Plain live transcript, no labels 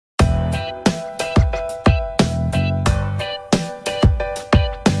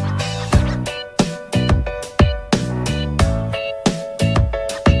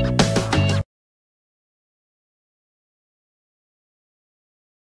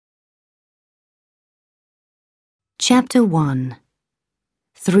Chapter 1.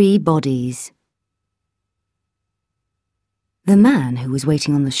 3 Bodies. The man who was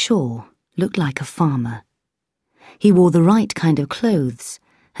waiting on the shore looked like a farmer. He wore the right kind of clothes,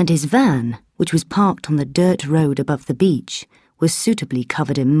 and his van, which was parked on the dirt road above the beach, was suitably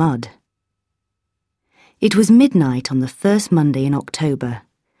covered in mud. It was midnight on the first Monday in October,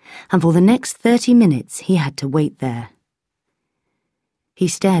 and for the next 30 minutes he had to wait there. He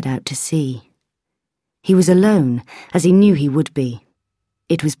stared out to sea. He was alone, as he knew he would be.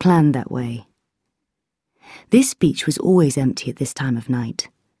 It was planned that way. This beach was always empty at this time of night.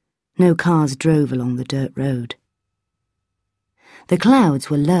 No cars drove along the dirt road. The clouds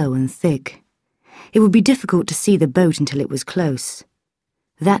were low and thick. It would be difficult to see the boat until it was close.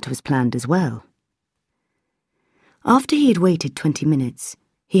 That was planned as well. After he had waited 20 minutes,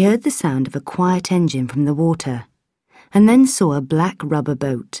 he heard the sound of a quiet engine from the water, and then saw a black rubber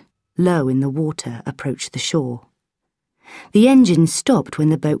boat, low in the water, approach the shore. The engine stopped when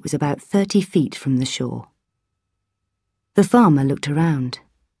the boat was about 30 feet from the shore. The farmer looked around.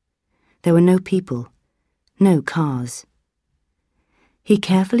 There were no people, no cars. He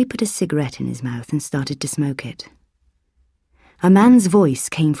carefully put a cigarette in his mouth and started to smoke it. A man's voice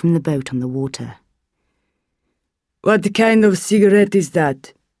came from the boat on the water. "What kind of cigarette is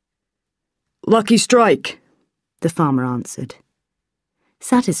that?" "Lucky Strike," the farmer answered.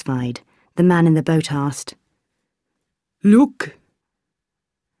 Satisfied, the man in the boat asked, "Luke?"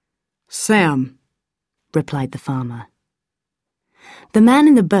 "Sam," replied the farmer. The man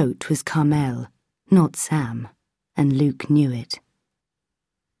in the boat was Carmel, not Sam, and Luke knew it.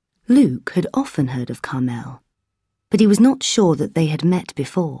 Luke had often heard of Carmel, but he was not sure that they had met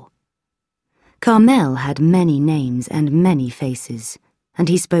before. Carmel had many names and many faces, and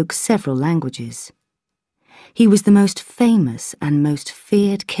he spoke several languages. He was the most famous and most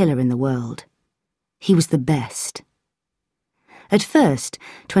feared killer in the world. He was the best. At first,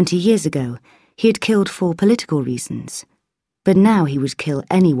 20 years ago, he had killed for political reasons, but now he would kill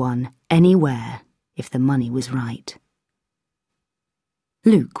anyone, anywhere, if the money was right.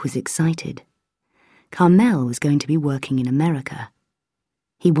 Luke was excited. Carmel was going to be working in America.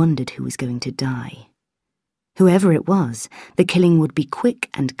 He wondered who was going to die. Whoever it was, the killing would be quick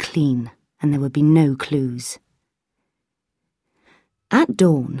and clean, and there would be no clues. At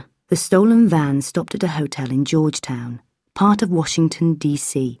dawn, the stolen van stopped at a hotel in Georgetown, part of Washington,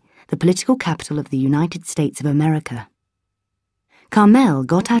 D.C., the political capital of the United States of America. Carmel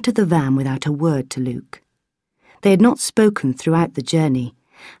got out of the van without a word to Luke. They had not spoken throughout the journey,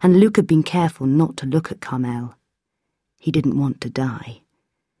 and Luke had been careful not to look at Carmel. He didn't want to die.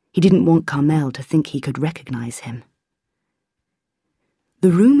 He didn't want Carmel to think he could recognize him.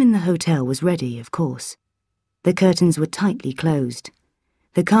 The room in the hotel was ready, of course. The curtains were tightly closed.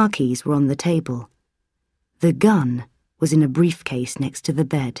 The car keys were on the table. The gun was in a briefcase next to the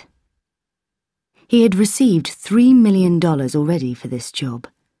bed. He had received $3 million already for this job.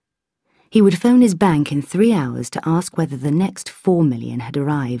 He would phone his bank in 3 hours to ask whether the next $4 million had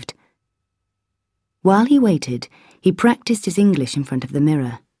arrived. While he waited, he practiced his English in front of the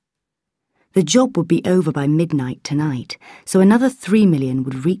mirror. The job would be over by midnight tonight, so another $3 million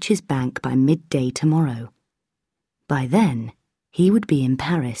would reach his bank by midday tomorrow. By then, he would be in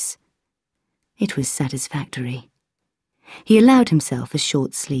Paris. It was satisfactory. He allowed himself a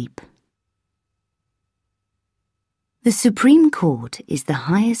short sleep. The Supreme Court is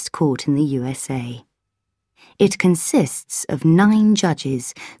the highest court in the USA. It consists of 9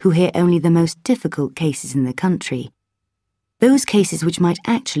 judges who hear only the most difficult cases in the country, those cases which might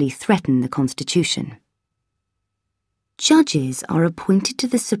actually threaten the Constitution. Judges are appointed to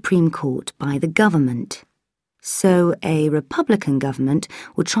the Supreme Court by the government, so a Republican government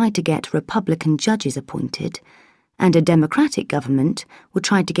would try to get Republican judges appointed, and a Democratic government would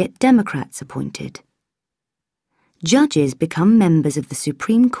try to get Democrats appointed. Judges become members of the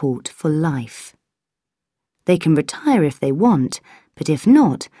Supreme Court for life. They can retire if they want, but if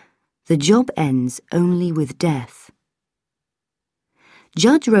not, the job ends only with death.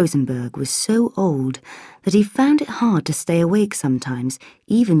 Judge Rosenberg was so old that he found it hard to stay awake sometimes,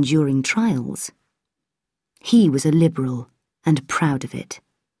 even during trials. He was a liberal and proud of it.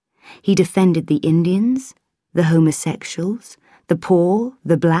 He defended the Indians, the homosexuals, the poor,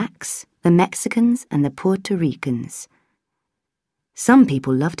 the blacks, the Mexicans, and the Puerto Ricans. Some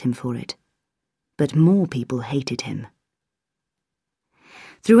people loved him for it, but more people hated him.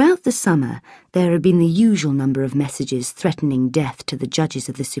 Throughout the summer, there had been the usual number of messages threatening death to the judges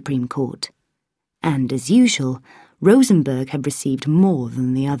of the Supreme Court. And, as usual, Rosenberg had received more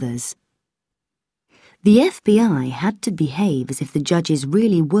than the others. The FBI had to behave as if the judges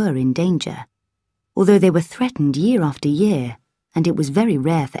really were in danger. although they were threatened year after year, and it was very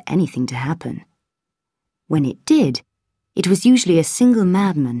rare for anything to happen. When it did, it was usually a single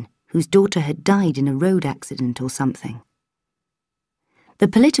madman whose daughter had died in a road accident or something. The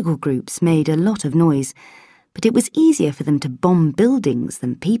political groups made a lot of noise, but it was easier for them to bomb buildings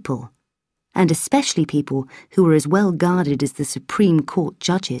than people, and especially people who were as well guarded as the Supreme Court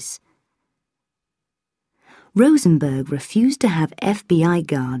judges. Rosenberg refused to have FBI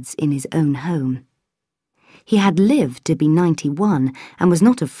guards in his own home. He had lived to be 91 and was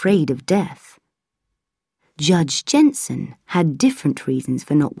not afraid of death. Judge Jensen had different reasons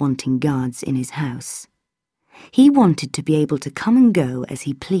for not wanting guards in his house. He wanted to be able to come and go as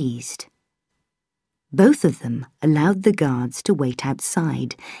he pleased. Both of them allowed the guards to wait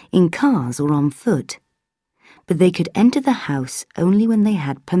outside, in cars or on foot, but they could enter the house only when they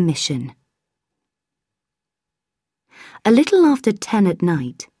had permission. A little after 10 at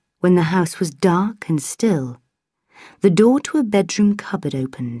night, when the house was dark and still, the door to a bedroom cupboard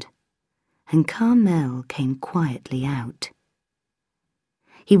opened, and Carmel came quietly out.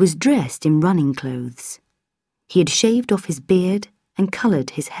 He was dressed in running clothes. He had shaved off his beard and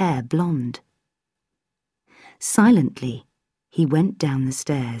coloured his hair blonde. Silently, he went down the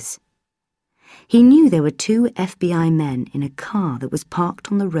stairs. He knew there were 2 FBI men in a car that was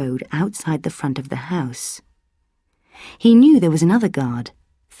parked on the road outside the front of the house. He knew there was another guard,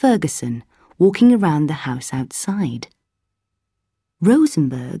 Ferguson, walking around the house outside.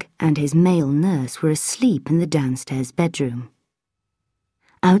 Rosenberg and his male nurse were asleep in the downstairs bedroom.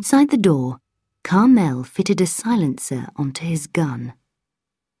 Outside the door, Carmel fitted a silencer onto his gun.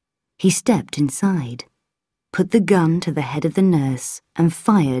 He stepped inside, put the gun to the head of the nurse, and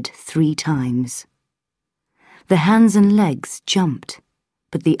fired 3 times. The hands and legs jumped,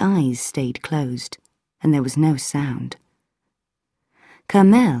 but the eyes stayed closed, and there was no sound.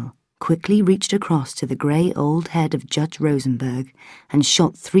 Carmel quickly reached across to the grey old head of Judge Rosenberg and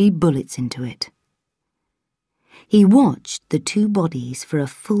shot 3 bullets into it. He watched the 2 bodies for a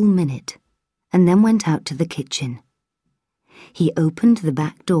full minute and then went out to the kitchen. He opened the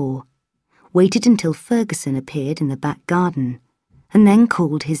back door, waited until Ferguson appeared in the back garden, and then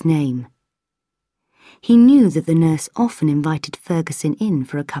called his name. He knew that the nurse often invited Ferguson in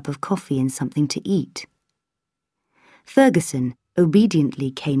for a cup of coffee and something to eat. Ferguson obediently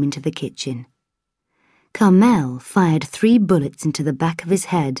came into the kitchen. Carmel fired 3 bullets into the back of his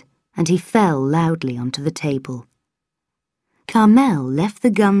head, and he fell loudly onto the table. Carmel left the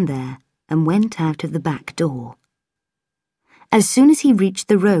gun there and went out of the back door. As soon as he reached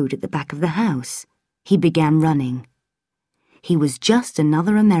the road at the back of the house, he began running. He was just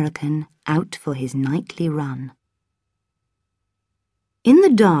another American out for his nightly run. In the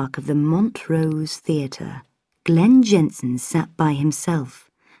dark of the Montrose Theatre, Glenn Jensen sat by himself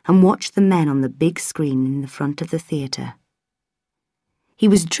and watched the men on the big screen in the front of the theatre. He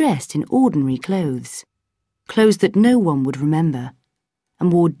was dressed in ordinary clothes that no one would remember,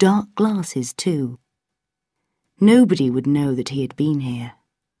 and wore dark glasses too. Nobody would know that he had been here.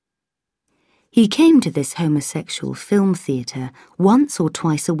 He came to this homosexual film theatre once or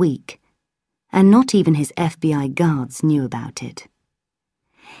twice a week, and not even his FBI guards knew about it.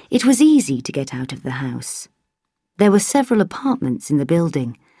 It was easy to get out of the house. There were several apartments in the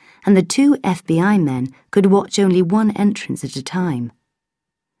building, and the 2 FBI men could watch only one entrance at a time.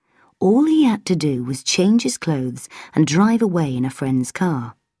 All he had to do was change his clothes and drive away in a friend's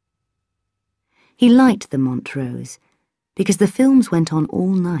car. He liked the Montrose because the films went on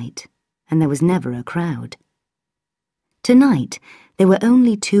all night and there was never a crowd. Tonight, there were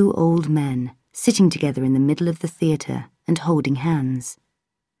only 2 old men sitting together in the middle of the theatre and holding hands.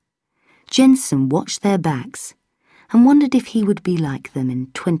 Jensen watched their backs and wondered if he would be like them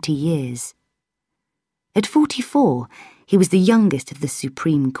in 20 years. At 44, he was the youngest of the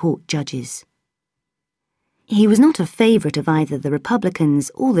Supreme Court judges. He was not a favourite of either the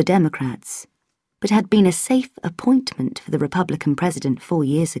Republicans or the Democrats, but had been a safe appointment for the Republican president 4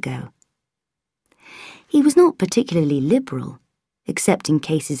 years ago. He was not particularly liberal, except in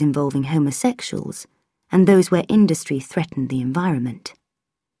cases involving homosexuals and those where industry threatened the environment.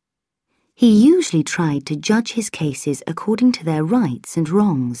 He usually tried to judge his cases according to their rights and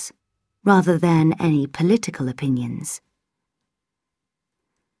wrongs, rather than any political opinions.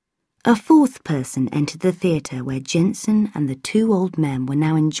 A 4th person entered the theatre where Jensen and the 2 old men were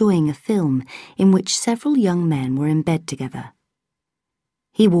now enjoying a film in which several young men were in bed together.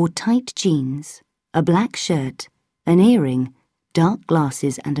 He wore tight jeans, a black shirt, an earring, dark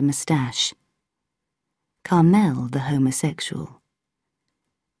glasses and a moustache. Carmel the homosexual.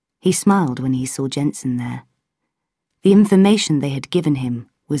 He smiled when he saw Jensen there. The information they had given him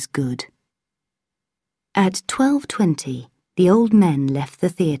was good. At 12:20, the old men left the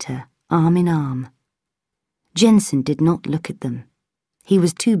theatre, arm in arm. Jensen did not look at them. He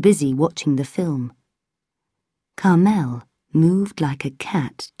was too busy watching the film. Carmel moved like a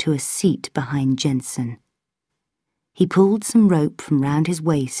cat to a seat behind Jensen. He pulled some rope from round his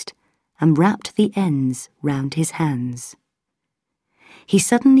waist and wrapped the ends round his hands. He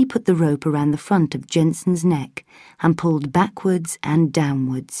suddenly put the rope around the front of Jensen's neck and pulled backwards and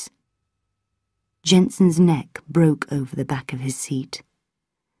downwards. Jensen's neck broke over the back of his seat.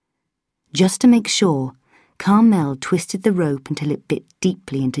 Just to make sure, Carmel twisted the rope until it bit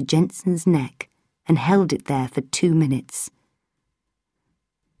deeply into Jensen's neck and held it there for 2 minutes.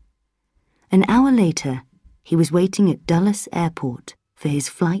 An hour later, he was waiting at Dulles Airport for his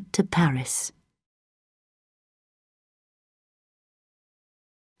flight to Paris.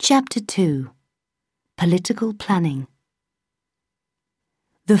 Chapter 2. Political Planning.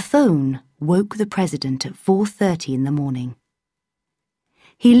 The phone woke the president at 4:30 in the morning.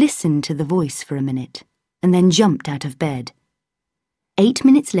 He listened to the voice for a minute and then jumped out of bed. 8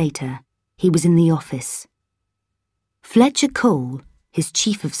 minutes later, he was in the office. Fletcher Cole, his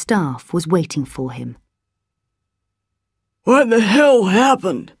chief of staff, was waiting for him. What the hell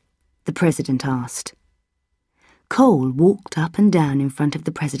happened? The president asked. Cole walked up and down in front of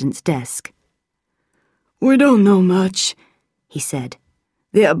the president's desk. We don't know much, he said.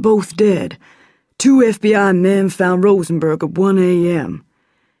 They are both dead. 2 FBI men found Rosenberg at 1 a.m.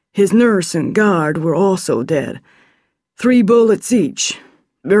 His nurse and guard were also dead. 3 bullets each.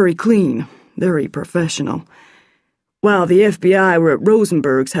 Very clean, very professional. While the FBI were at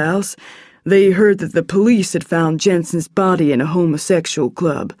Rosenberg's house, they heard that the police had found Jensen's body in a homosexual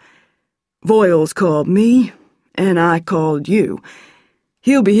club. Voiles called me, and I called you.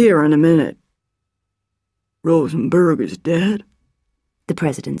 He'll be here in a minute. Rosenberg is dead? The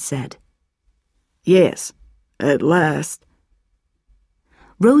president said. Yes, at last.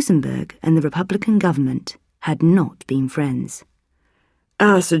 Rosenberg and the Republican government had not been friends.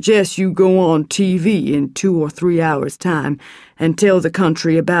 I suggest you go on TV in 2 or 3 hours' time and tell the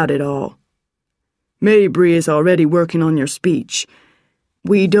country about it all. Mabry is already working on your speech.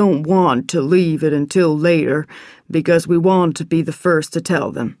 We don't want to leave it until later because we want to be the first to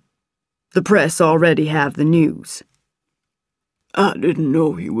tell them. The press already have the news. I didn't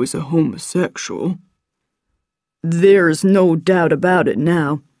know he was a homosexual. There's no doubt about it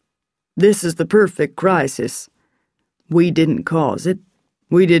now. This is the perfect crisis. We didn't cause it.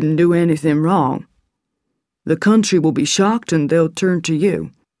 We didn't do anything wrong. The country will be shocked and they'll turn to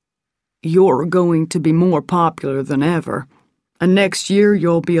you. You're going to be more popular than ever, and next year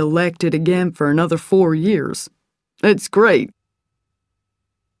you'll be elected again for another 4 years. It's great.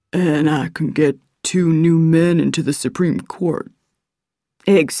 And I can get 2 new men into the Supreme Court.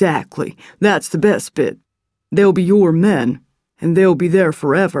 Exactly. That's the best bit. They'll be your men, and they'll be there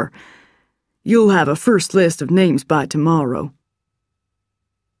forever. You'll have a first list of names by tomorrow.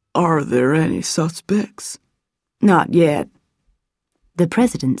 Are there any suspects? Not yet. The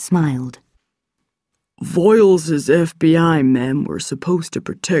president smiled. Voiles' FBI men were supposed to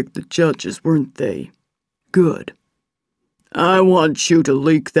protect the judges, weren't they? Good. I want you to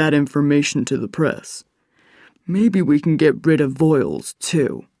leak that information to the press. Maybe we can get rid of Voiles,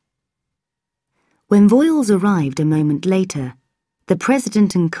 too. When Voiles arrived a moment later, the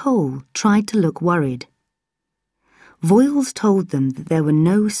president and Cole tried to look worried. Voiles told them that there were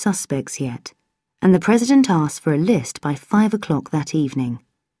no suspects yet, and the president asked for a list by 5 o'clock that evening.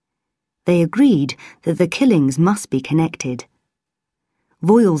 They agreed that the killings must be connected.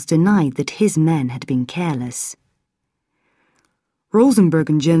 Voiles denied that his men had been careless. Rosenberg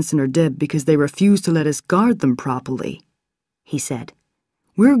and Jensen are dead because they refused to let us guard them properly, he said.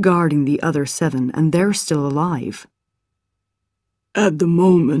 We're guarding the other 7, and they're still alive. At the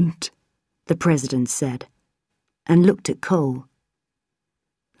moment, the president said, and looked at Cole.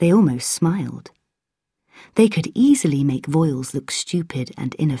 They almost smiled. They could easily make Voiles look stupid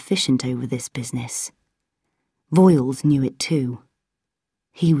and inefficient over this business. Voiles knew it too.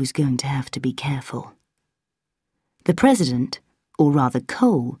 He was going to have to be careful. The president, or rather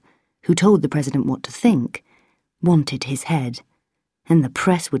Cole, who told the president what to think, wanted his head, and the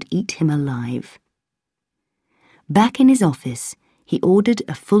press would eat him alive. Back in his office, he ordered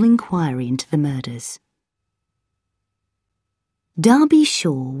a full inquiry into the murders. Darby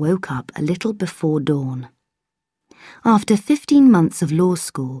Shaw woke up a little before dawn. After 15 months of law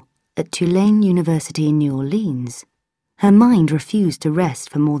school at Tulane University in New Orleans, her mind refused to rest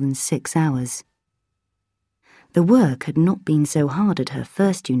for more than 6 hours. The work had not been so hard at her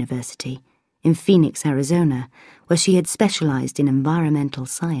first university, in Phoenix, Arizona, where she had specialized in environmental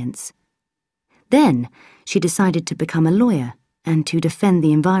science. Then she decided to become a lawyer and to defend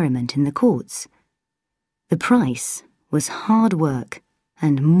the environment in the courts. The price was hard work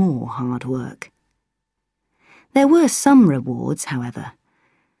and more hard work. There were some rewards, however.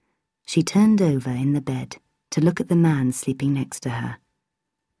 She turned over in the bed to look at the man sleeping next to her.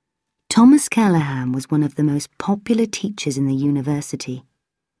 Thomas Callahan was one of the most popular teachers in the university.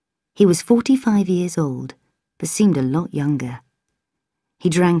 He was 45 years old, but seemed a lot younger. He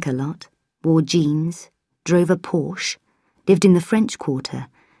drank a lot, wore jeans, drove a Porsche, lived in the French Quarter,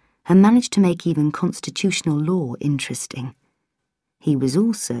 and managed to make even constitutional law interesting. He was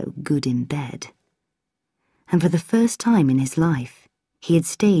also good in bed. And for the first time in his life, he had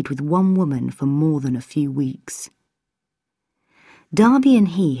stayed with one woman for more than a few weeks. Darby and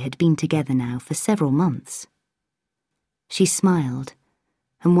he had been together now for several months. She smiled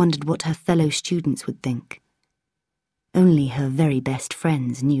and wondered what her fellow students would think. Only her very best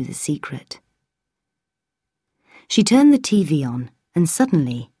friends knew the secret. She turned the TV on, and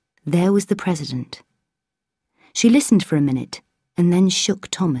suddenly there was the president. She listened for a minute and then shook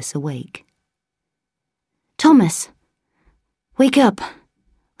Thomas awake. "Thomas, wake up.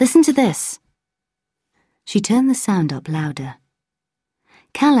 Listen to this." She turned the sound up louder.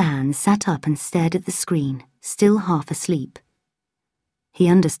 Callahan sat up and stared at the screen, still half asleep. He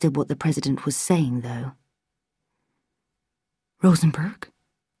understood what the president was saying, though. "Rosenberg?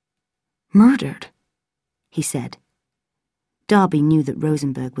 Murdered?" he said. Darby knew that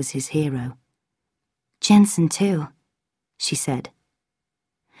Rosenberg was his hero. "Jensen, too," she said.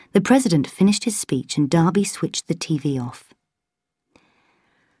 The president finished his speech and Darby switched the TV off.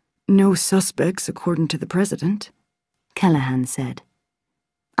 "No suspects, according to the president," Callahan said.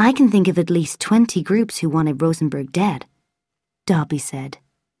 "I can think of at least 20 groups who wanted Rosenberg dead," Darby said,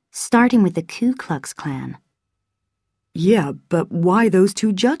 "starting with the Ku Klux Klan." "Yeah, but why those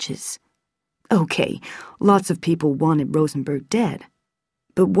two judges? Okay, lots of people wanted Rosenberg dead.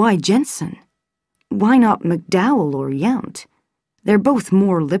 But why Jensen? Why not McDowell or Yount? They're both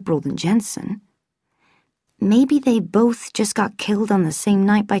more liberal than Jensen." "Maybe they both just got killed on the same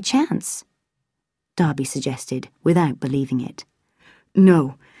night by chance," Darby suggested, without believing it.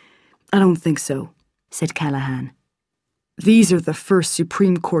 "No, I don't think so," said Callahan. "These are the first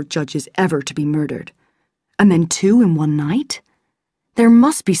Supreme Court judges ever to be murdered. And then 2 in one night? There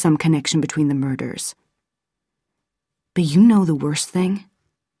must be some connection between the murders. But you know the worst thing?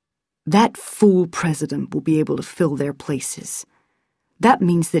 That fool president will be able to fill their places. That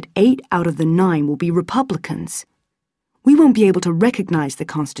means that 8 out of the 9 will be Republicans. We won't be able to recognize the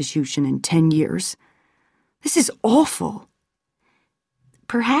Constitution in 10 years. This is awful."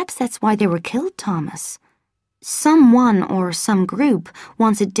 "Perhaps that's why they were killed, Thomas. Someone or some group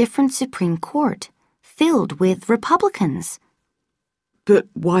wants a different Supreme Court, filled with Republicans." "But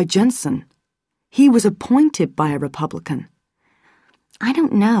why Jensen? He was appointed by a Republican." "I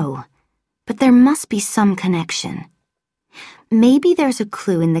don't know, but there must be some connection. Maybe there's a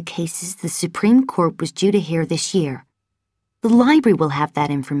clue in the cases the Supreme Court was due to hear this year. The library will have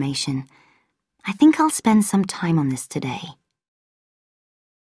that information. I think I'll spend some time on this today."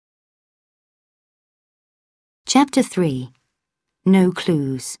 Chapter 3. No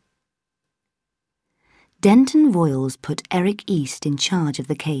Clues. Denton Voiles put Eric East in charge of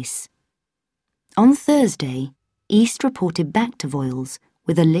the case. On Thursday, East reported back to Voiles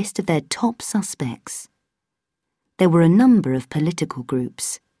with a list of their top suspects. There were a number of political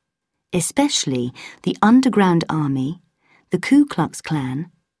groups, especially the Underground Army, the Ku Klux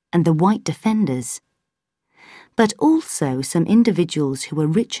Klan, and the White Defenders, but also some individuals who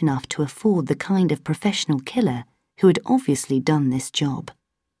were rich enough to afford the kind of professional killer who had obviously done this job.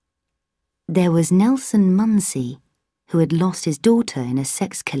 There was Nelson Munsey, who had lost his daughter in a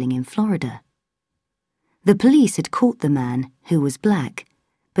sex killing in Florida. The police had caught the man, who was black,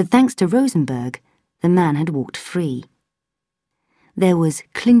 but thanks to Rosenberg, the man had walked free. There was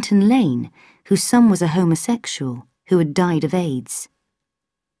Clinton Lane, whose son was a homosexual who had died of AIDS.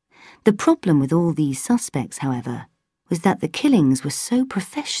 The problem with all these suspects, however, was that the killings were so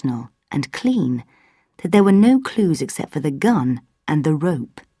professional and clean that there were no clues except for the gun and the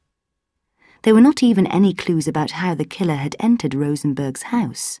rope. There were not even any clues about how the killer had entered Rosenberg's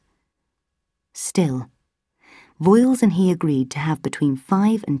house. Still, Voiles and he agreed to have between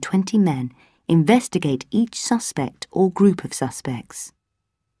 5 and 20 men investigate each suspect or group of suspects.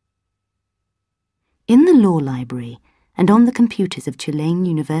 In the law library and on the computers of Tulane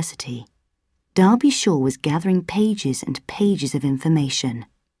University, Darby Shaw was gathering pages and pages of information.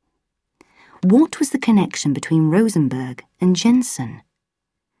 What was the connection between Rosenberg and Jensen?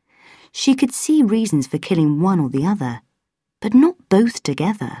 She could see reasons for killing one or the other, but not both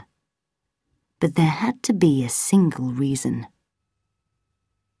together. but there had to be a single reason.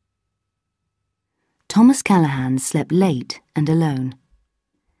 Thomas Callahan slept late and alone.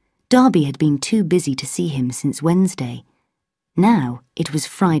 Darby had been too busy to see him since Wednesday. Now it was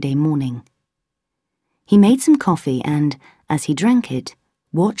Friday morning. He made some coffee and, as he drank it,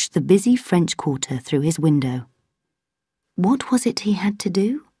 watched the busy French Quarter through his window. What was it he had to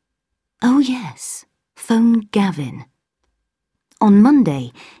do? Oh yes, phone Gavin. On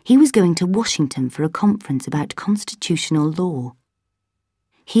Monday, he was going to Washington for a conference about constitutional law.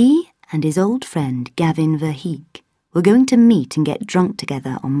 He and his old friend Gavin Verheek were going to meet and get drunk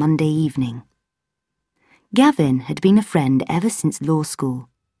together on Monday evening. Gavin had been a friend ever since law school.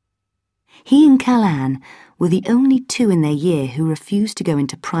 He and Callahan were the only two in their year who refused to go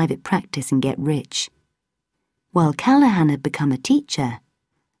into private practice and get rich. While Callahan had become a teacher,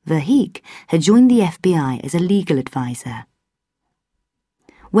 Verheek had joined the FBI as a legal advisor.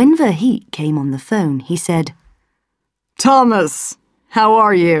 When Verheek came on the phone, he said, "Thomas, how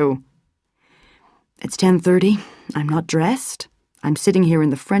are you?" "It's 10:30. I'm not dressed. I'm sitting here in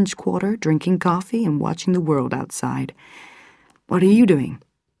the French Quarter drinking coffee and watching the world outside. What are you doing?"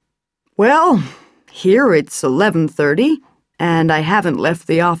 "Well, here it's 11:30, and I haven't left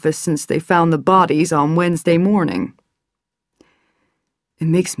the office since they found the bodies on Wednesday morning." "It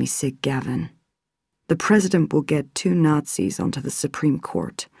makes me sick, Gavin. The president will get 2 Nazis onto the Supreme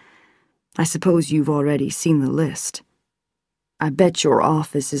Court. I suppose you've already seen the list. I bet your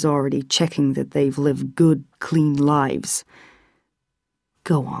office is already checking that they've lived good, clean lives.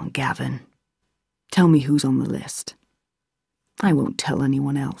 Go on, Gavin. Tell me who's on the list. I won't tell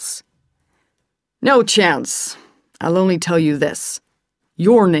anyone else." "No chance. I'll only tell you this.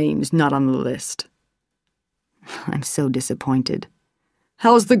 Your name's not on the list." "I'm so disappointed."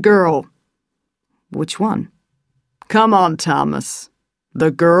 "How's the girl?" "Which one?" "Come on, Thomas.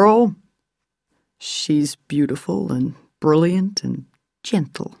 The girl?" "She's beautiful and brilliant and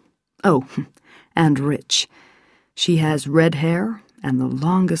gentle. Oh, and rich. She has red hair and the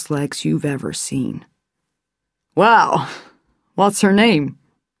longest legs you've ever seen." "Wow. What's her name?"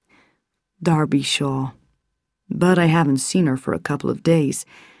 "Darby Shaw. But I haven't seen her for a couple of days.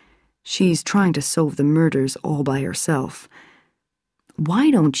 She's trying to solve the murders all by herself.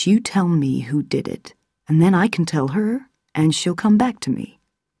 Why don't you tell me who did it, and then I can tell her, and she'll come back to me."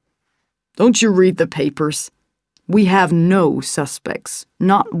 "Don't you read the papers? We have no suspects,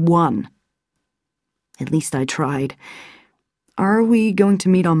 not one." "At least I tried. Are we going to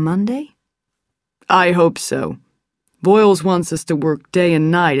meet on Monday?" "I hope so. Voiles wants us to work day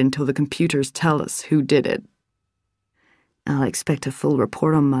and night until the computers tell us who did it." "I'll expect a full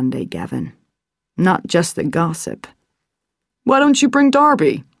report on Monday, Gavin. Not just the gossip." "Why don't you bring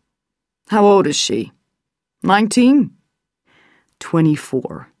Darby? How old is she? 19?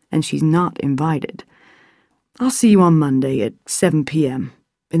 24, and she's not invited. I'll see you on Monday at 7 p.m.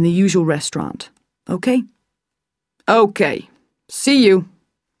 in the usual restaurant, okay?" "Okay. See you."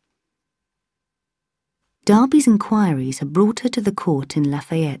 Darby's inquiries had brought her to the court in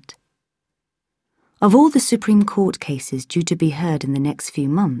Lafayette. Of all the Supreme Court cases due to be heard in the next few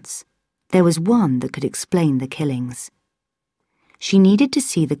months, there was one that could explain the killings. She needed to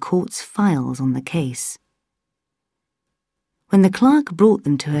see the court's files on the case. When the clerk brought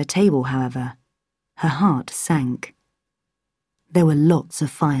them to her table, however, her heart sank. There were lots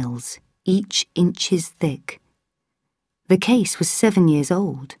of files, each inches thick. The case was 7 years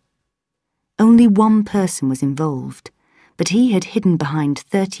old. Only one person was involved, but he had hidden behind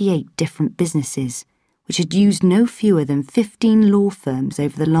 38 different businesses, which had used no fewer than 15 law firms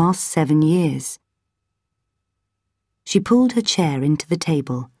over the last 7 years. She pulled her chair into the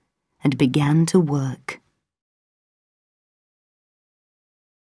table and began to work.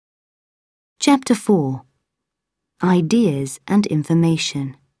 Chapter 4. Ideas and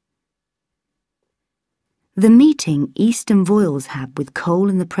Information. The meeting East and Voiles had with Cole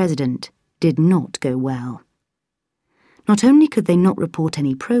and the President did not go well. Not only could they not report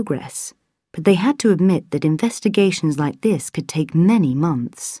any progress, but they had to admit that investigations like this could take many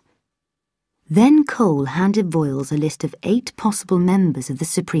months. Then Cole handed Voiles a list of 8 possible members of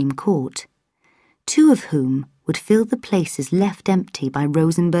the Supreme Court, 2 of whom would fill the places left empty by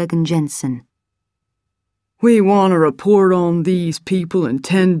Rosenberg and Jensen. "We want a report on these people in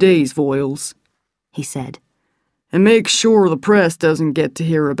 10 days, Voiles," he said. "And make sure the press doesn't get to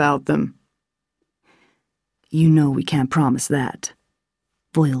hear about them." "You know we can't promise that,"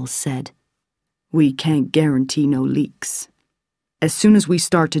 Voiles said. "We can't guarantee no leaks. As soon as we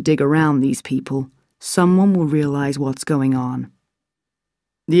start to dig around these people, someone will realize what's going on."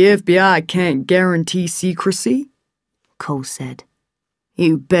 "The FBI can't guarantee secrecy?" Cole said.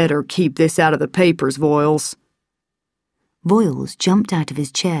 You better keep this out of the papers, Voiles. Voiles jumped out of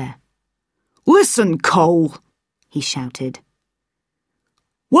his chair. Listen, Cole, he shouted.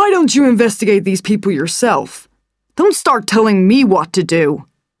 Why don't you investigate these people yourself? Don't start telling me what to do.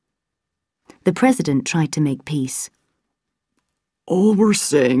 The president tried to make peace. All we're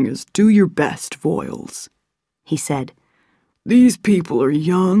saying is do your best, Voiles, he said. These people are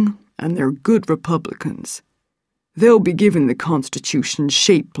young and they're good Republicans. They'll be given the Constitution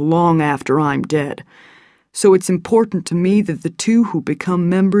shape long after I'm dead. So it's important to me that the two who become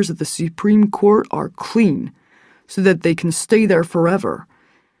members of the Supreme Court are clean, so that they can stay there forever.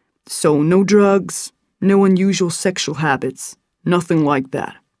 So no drugs, no unusual sexual habits, nothing like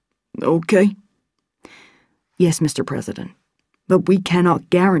that. Okay? Yes, Mr. President, but we cannot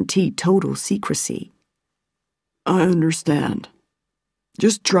guarantee total secrecy. I understand.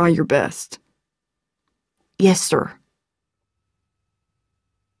 Just try your best. Yes, sir.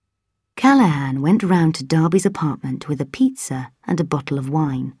 Callahan went round to Darby's apartment with a pizza and a bottle of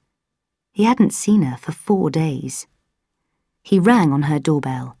wine. He hadn't seen her for 4 days. He rang on her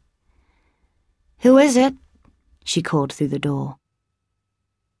doorbell. "Who is it?" she called through the door.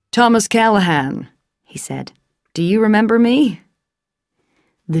 Thomas Callahan, he said. Do you remember me?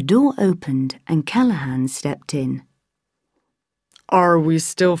 The door opened and Callahan stepped in. Are we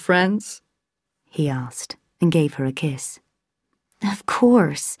still friends? He asked and gave her a kiss. Of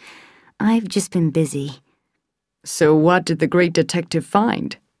course. I've just been busy. So what did the great detective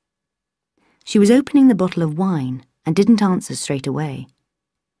find? She was opening the bottle of wine and didn't answer straight away.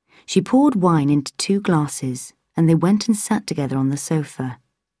 She poured wine into 2 glasses and they went and sat together on the sofa.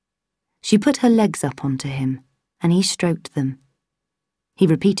 She put her legs up onto him and he stroked them. He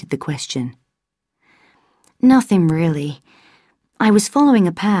repeated the question. Nothing really. I was following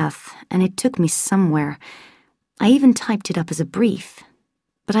a path and it took me somewhere. I even typed it up as a brief,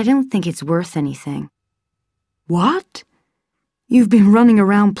 but I don't think it's worth anything. What? You've been running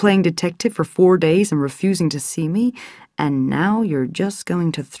around playing detective for 4 days and refusing to see me, and now you're just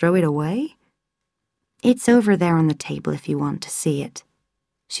going to throw it away? It's over there on the table if you want to see it,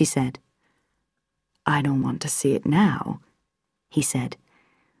 she said. I don't want to see it now, he said.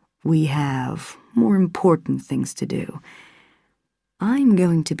 We have more important things to do. I'm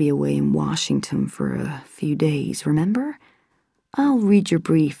going to be away in Washington for a few days, remember? I'll read your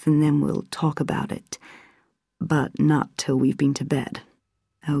brief and then we'll talk about it. But not till we've been to bed,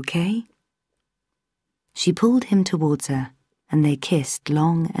 okay? She pulled him towards her, and they kissed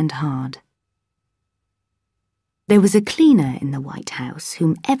long and hard. There was a cleaner in the White House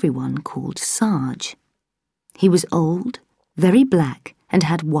whom everyone called Sarge. He was old, very black, and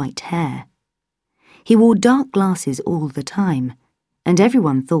had white hair. He wore dark glasses all the time, and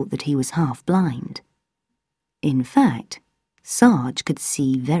everyone thought that he was half blind. In fact, Sarge could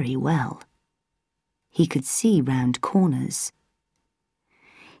see very well. He could see round corners.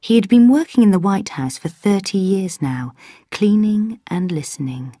 He had been working in the White House for 30 years now, cleaning and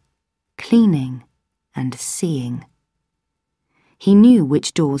listening, cleaning and seeing. He knew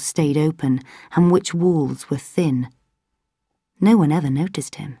which doors stayed open and which walls were thin. No one ever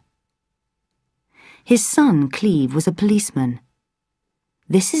noticed him. His son, Cleve, was a policeman.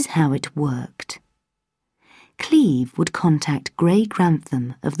 This is how it worked. Cleve would contact Gray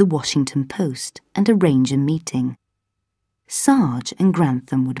Grantham of the Washington Post and arrange a meeting. Sarge and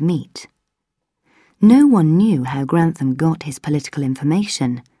Grantham would meet. No one knew how Grantham got his political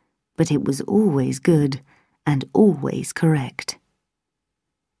information, but it was always good and always correct.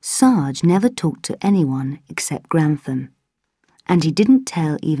 Sarge never talked to anyone except Grantham, and he didn't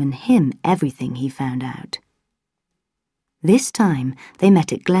tell even him everything he found out. This time they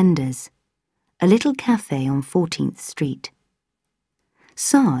met at Glenda's, a little cafe on 14th Street.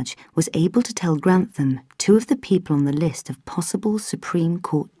 Sarge was able to tell Grantham 2 of the people on the list of possible Supreme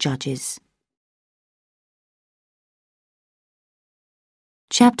Court judges.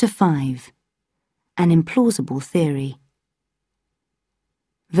 Chapter 5. An Implausible Theory.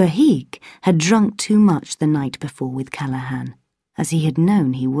 Verheek had drunk too much the night before with Callahan, as he had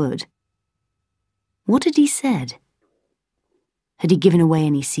known he would. What had he said? Had he given away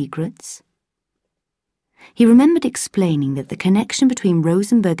any secrets? He remembered explaining that the connection between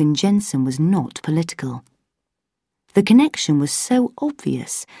Rosenberg and Jensen was not political. The connection was so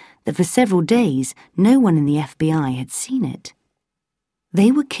obvious that for several days no one in the FBI had seen it.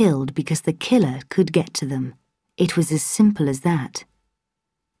 They were killed because the killer could get to them. It was as simple as that.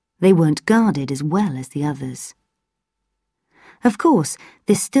 They weren't guarded as well as the others. Of course,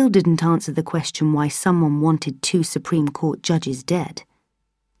 this still didn't answer the question why someone wanted 2 Supreme Court judges dead.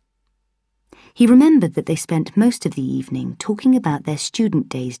 He remembered that they spent most of the evening talking about their student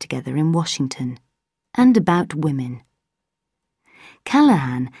days together in Washington, and about women.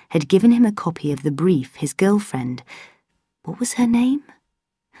 Callahan had given him a copy of the brief his girlfriend, what was her name?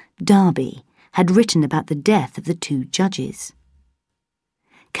 Darby, had written about the death of the two judges.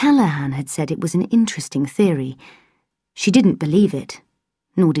 Callahan had said it was an interesting theory. She didn't believe it,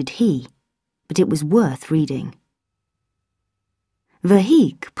 nor did he, but it was worth reading.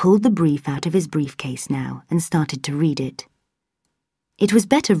 Verheek pulled the brief out of his briefcase now and started to read it. It was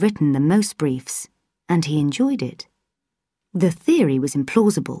better written than most briefs, and he enjoyed it. The theory was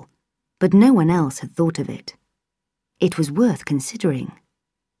implausible, but no one else had thought of it. It was worth considering.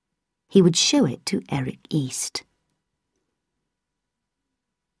 He would show it to Eric East.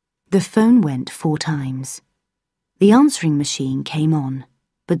 The phone went 4 times. The answering machine came on,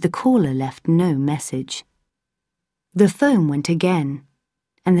 but the caller left no message. The phone went again,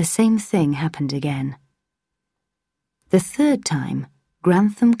 and the same thing happened again. The 3rd time,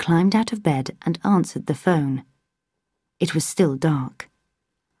 Grantham climbed out of bed and answered the phone. It was still dark.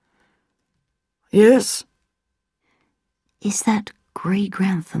 Yes? Is that Grey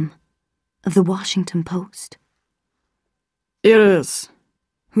Grantham, of the Washington Post? It is.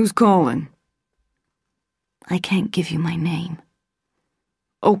 Who's calling? I can't give you my name.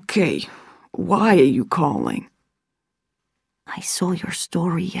 Okay, why are you calling? I saw your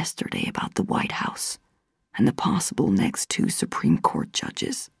story yesterday about the White House and the possible next 2 Supreme Court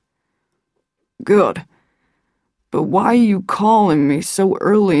judges. Good. But why are you calling me so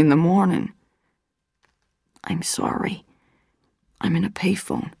early in the morning? I'm sorry. I'm in a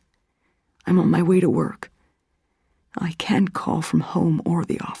payphone. I'm on my way to work. I can't call from home or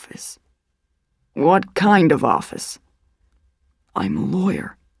the office. What kind of office? I'm a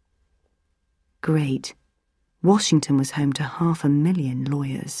lawyer. Great. Washington was home to 500,000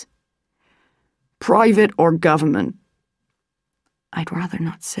 lawyers. Private or government? I'd rather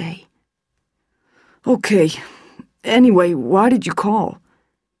not say. Okay. Anyway, why did you call?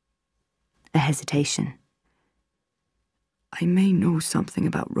 A hesitation. I may know something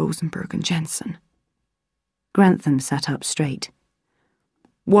about Rosenberg and Jensen. Grantham sat up straight.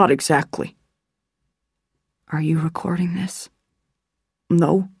 What exactly? Are you recording this?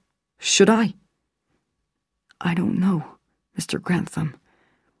 No. Should I? I don't know, Mr. Grantham.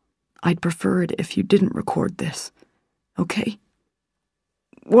 I'd prefer it if you didn't record this, okay?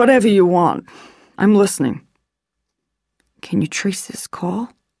 Whatever you want. I'm listening. Can you trace this call?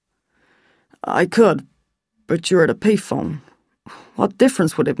 I could, but you're at a payphone. What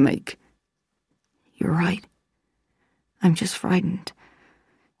difference would it make? You're right. I'm just frightened.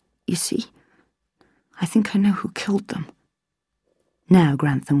 You see, I think I know who killed them. Now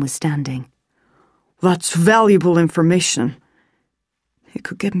Grantham was standing. That's valuable information. It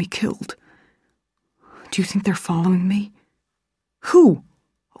could get me killed. Do you think they're following me? Who?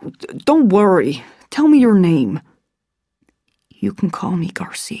 Don't worry. Tell me your name. You can call me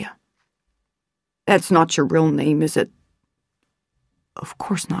Garcia. That's not your real name, is it? Of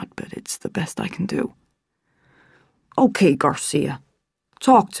course not, but it's the best I can do. Okay, Garcia.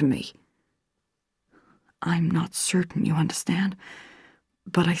 Talk to me. I'm not certain you understand,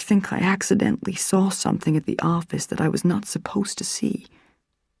 but I think I accidentally saw something at the office that I was not supposed to see.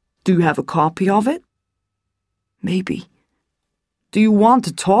 Do you have a copy of it? Maybe. Do you want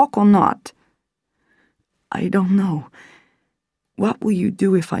to talk or not? I don't know. What will you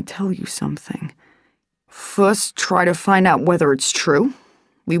do if I tell you something? First, try to find out whether it's true.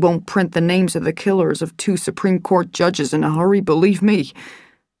 We won't print the names of the killers of 2 Supreme Court judges in a hurry, believe me.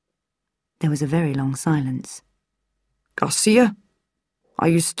 There was a very long silence. Garcia? Are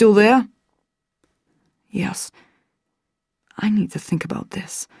you still there? Yes. I need to think about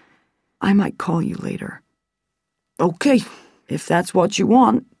this. I might call you later. Okay, if that's what you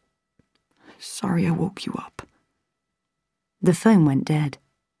want. Sorry I woke you up. The phone went dead.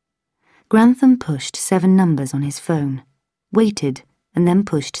 Grantham pushed 7 numbers on his phone, waited, and then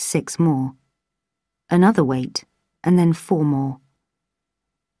pushed 6 more. Another wait, and then 4 more.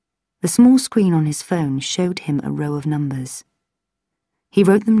 The small screen on his phone showed him a row of numbers. He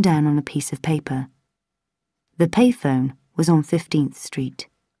wrote them down on a piece of paper. The payphone was on 15th Street.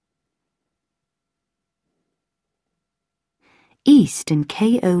 East and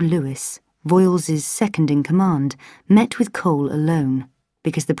K.O. Lewis, Voiles' second-in-command, met with Cole alone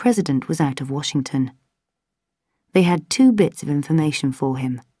because the president was out of Washington. They had 2 bits of information for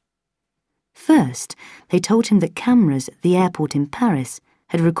him. First, they told him that cameras at the airport in Paris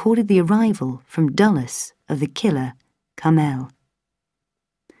had recorded the arrival from Dulles of the killer, Kamel.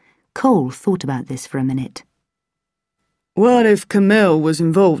 Cole thought about this for a minute. What if Kamel was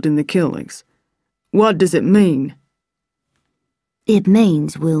involved in the killings? What does it mean? It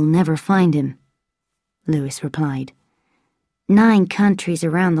means we'll never find him, Lewis replied. 9 countries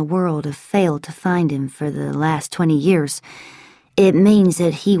around the world have failed to find him for the last 20 years. It means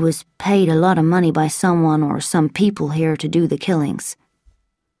that he was paid a lot of money by someone or some people here to do the killings.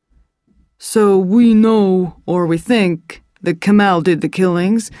 So we know, or we think, that Kamal did the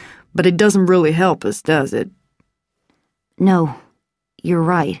killings, but it doesn't really help us, does it? No, you're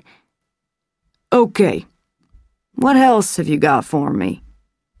right. Okay. What else have you got for me?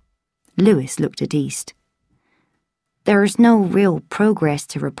 Lewis looked at East. There's no real progress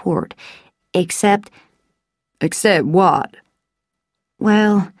to report, except... Except what?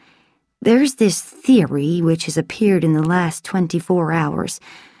 Well, there's this theory which has appeared in the last 24 hours.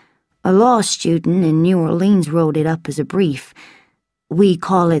 A law student in New Orleans wrote it up as a brief. We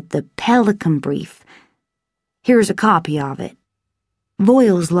call it the Pelican Brief. Here's a copy of it.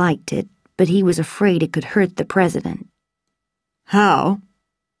 Voiles liked it, but he was afraid it could hurt the president. How?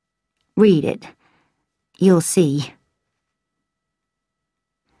 Read it. You'll see.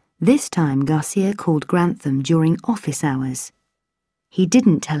 This time Garcia called Grantham during office hours. He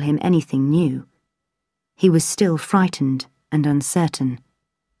didn't tell him anything new. He was still frightened and uncertain.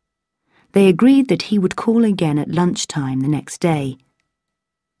 They agreed that he would call again at lunchtime the next day.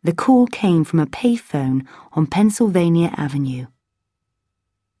 The call came from a payphone on Pennsylvania Avenue.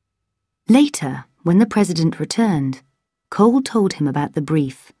 Later, when the president returned, Cole told him about the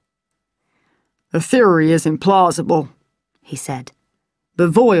brief. The theory isn't plausible, he said.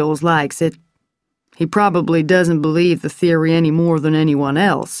 But Voiles likes it. He probably doesn't believe the theory any more than anyone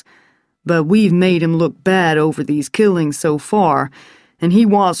else, but we've made him look bad over these killings so far, and he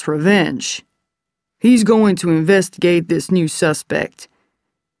wants revenge. He's going to investigate this new suspect.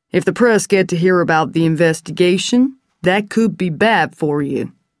 If the press get to hear about the investigation, that could be bad for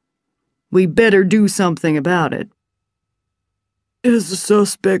you. We better do something about it. Is the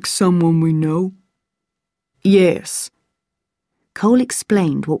suspect someone we know? Yes. Cole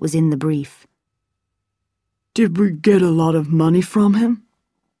explained what was in the brief. Did we get a lot of money from him?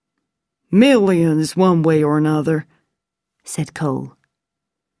 Millions, one way or another, said Cole.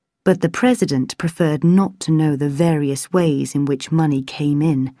 But the president preferred not to know the various ways in which money came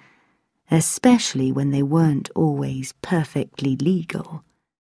in, especially when they weren't always perfectly legal.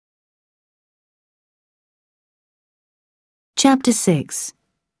 Chapter 6.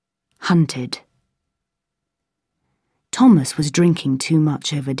 Hunted. Thomas was drinking too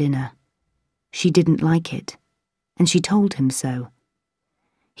much over dinner. She didn't like it, and she told him so.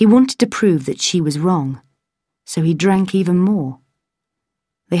 He wanted to prove that she was wrong, so he drank even more.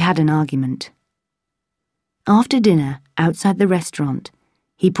 They had an argument. After dinner, outside the restaurant,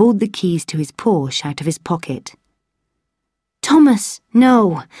 he pulled the keys to his Porsche out of his pocket. "Thomas,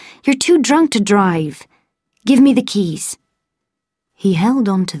 no, you're too drunk to drive. Give me the keys." He held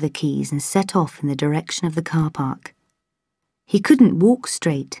on to the keys and set off in the direction of the car park. He couldn't walk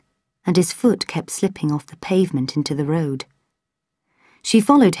straight, and his foot kept slipping off the pavement into the road. She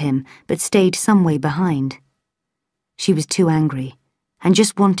followed him, but stayed some way behind. She was too angry, and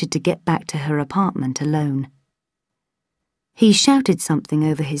just wanted to get back to her apartment alone. He shouted something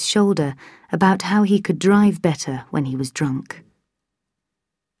over his shoulder about how he could drive better when he was drunk.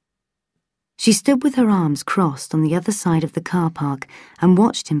 She stood with her arms crossed on the other side of the car park and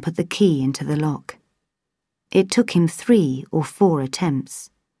watched him put the key into the lock. It took him 3 or 4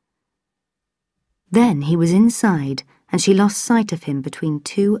 attempts. Then he was inside, and she lost sight of him between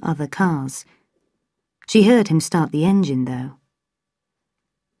 2 other cars. She heard him start the engine, though.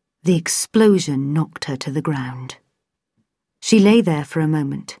 The explosion knocked her to the ground. She lay there for a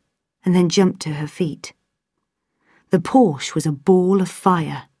moment, and then jumped to her feet. The Porsche was a ball of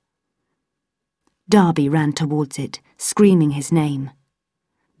fire. Darby ran towards it, screaming his name.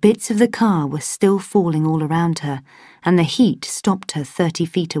 Bits of the car were still falling all around her, and the heat stopped her 30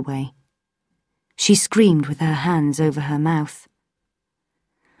 feet away. She screamed with her hands over her mouth.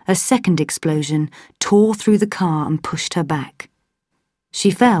 A second explosion tore through the car and pushed her back.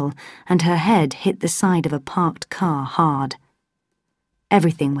 She fell, and her head hit the side of a parked car hard.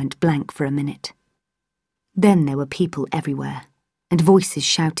 Everything went blank for a minute. Then there were people everywhere, and voices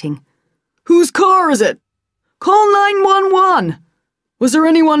shouting, "Whose car is it? Call 911! Was there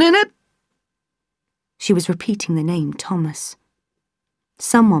anyone in it?" She was repeating the name Thomas.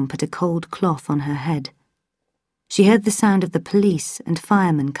 Someone put a cold cloth on her head. She heard the sound of the police and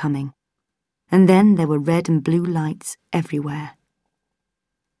firemen coming, and then there were red and blue lights everywhere.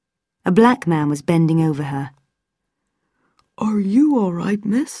 A black man was bending over her. "Are you all right,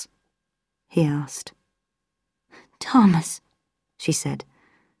 miss?" he asked. "Thomas," she said.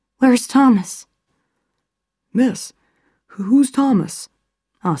 "Where's Thomas?" Miss, who's Thomas?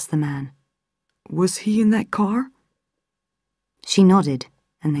 asked the man. Was he in that car? She nodded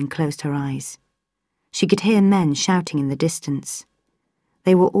and then closed her eyes. She could hear men shouting in the distance.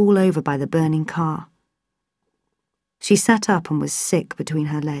 They were all over by the burning car. She sat up and was sick between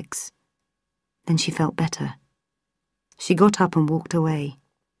her legs. Then she felt better. She got up and walked away.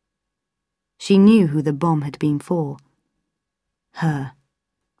 She knew who the bomb had been for. Her.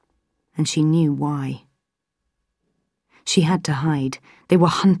 And she knew why. She had to hide. They were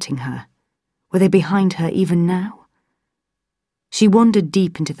hunting her. Were they behind her even now? She wandered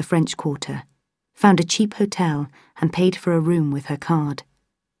deep into the French Quarter, found a cheap hotel and paid for a room with her card.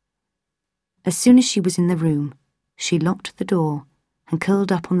 As soon as she was in the room, she locked the door and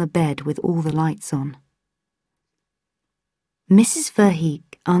curled up on the bed with all the lights on. Mrs.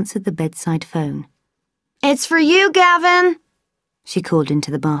 Verheek answered the bedside phone. "It's for you, Gavin," she called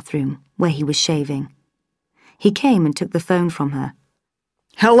into the bathroom, where he was shaving. He came and took the phone from her.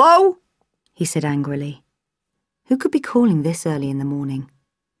 Hello? He said angrily. Who could be calling this early in the morning?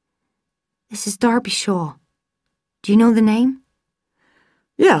 This is Darby Shaw. Do you know the name?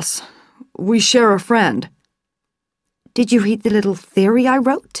 Yes, we share a friend. Did you read the little theory I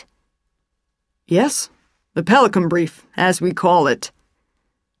wrote? Yes, the Pelican Brief, as we call it.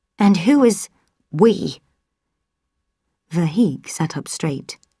 And who is we? Verheek sat up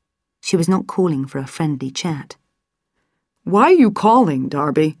straight. She was not calling for a friendly chat. Why are you calling,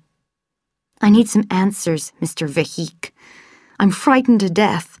 Darby? I need some answers, Mr. Verheek. I'm frightened to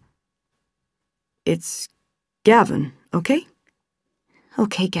death. It's Gavin, okay?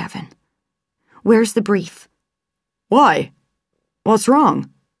 Okay, Gavin. Where's the brief? Why? What's wrong?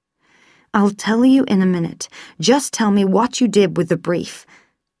 I'll tell you in a minute. Just tell me what you did with the brief.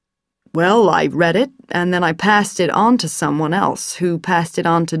 Well, I read it, and then I passed it on to someone else, who passed it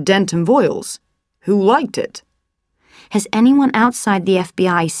on to Denton Voiles, who liked it. Has anyone outside the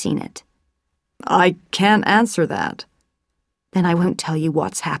FBI seen it? I can't answer that. Then I won't tell you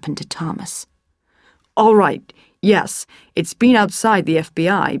what's happened to Thomas. All right, yes, it's been outside the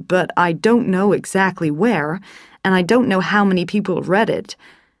FBI, but I don't know exactly where, and I don't know how many people have read it.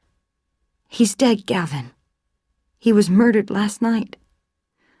 He's dead, Gavin. He was murdered last night.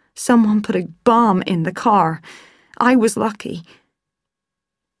 Someone put a bomb in the car. I was lucky.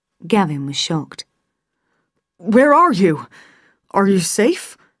 Gavin was shocked. Where are you? Are you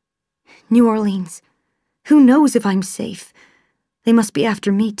safe? New Orleans. Who knows if I'm safe? They must be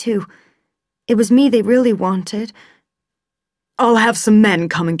after me, too. It was me they really wanted. I'll have some men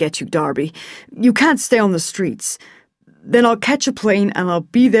come and get you, Darby. You can't stay on the streets. Then I'll catch a plane and I'll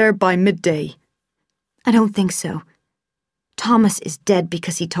be there by midday. I don't think so. Thomas is dead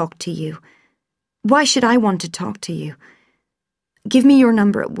because he talked to you. Why should I want to talk to you? Give me your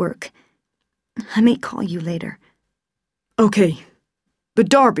number at work. I may call you later. Okay, but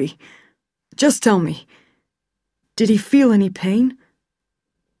Darby, just tell me, did he feel any pain?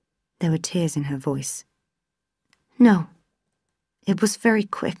 There were tears in her voice. No, it was very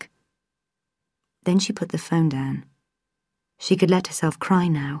quick. Then she put the phone down. She could let herself cry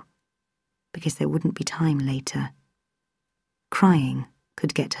now, because there wouldn't be time later. Crying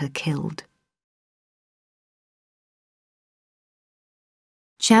could get her killed.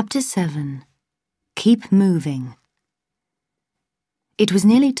 Chapter 7. Keep Moving. It was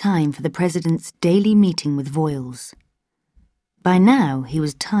nearly time for the President's daily meeting with Voiles. By now, he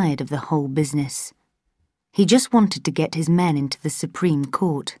was tired of the whole business. He just wanted to get his men into the Supreme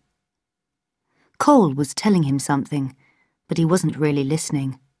Court. Cole was telling him something, but he wasn't really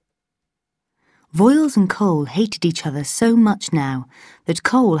listening. Voiles and Cole hated each other so much now that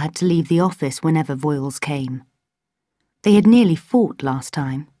Cole had to leave the office whenever Voiles came. They had nearly fought last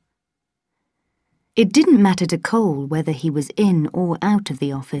time. It didn't matter to Cole whether he was in or out of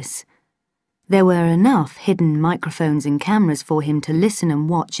the office. There were enough hidden microphones and cameras for him to listen and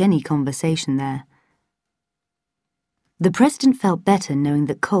watch any conversation there. The President felt better knowing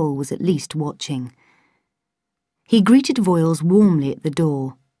that Cole was at least watching. He greeted Voiles warmly at the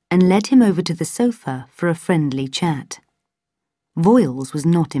door and led him over to the sofa for a friendly chat. Voiles was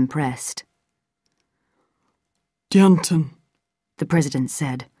not impressed. Denton, the President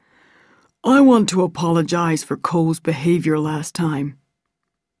said, I want to apologize for Cole's behavior last time.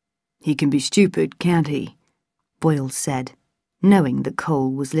 He can be stupid, can't he? Voiles said, knowing that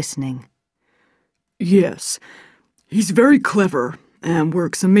Cole was listening. Yes, he's very clever and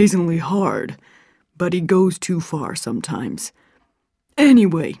works amazingly hard, but he goes too far sometimes.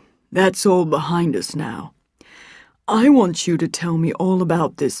 Anyway, that's all behind us now. I want you to tell me all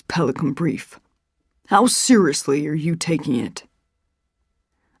about this Pelican Brief. How seriously are you taking it?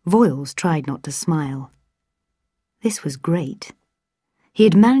 Voiles tried not to smile. This was great. He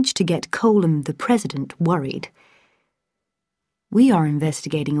had managed to get Colum, the president, worried. "We are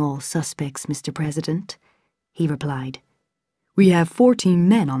investigating all suspects, Mr. President," he replied. "We have 14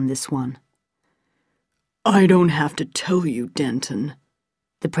 men on this one." "I don't have to tell you, Denton,"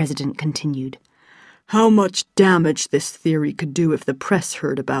 the president continued, "how much damage this theory could do if the press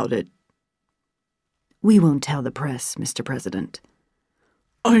heard about it." "We won't tell the press, Mr. President."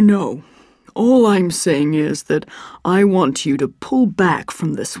 "I know. All I'm saying is that I want you to pull back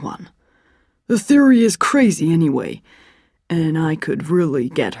from this one. The theory is crazy anyway, and I could really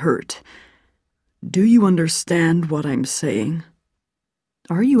get hurt. Do you understand what I'm saying?"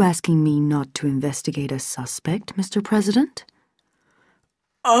 "Are you asking me not to investigate a suspect, Mr. President?"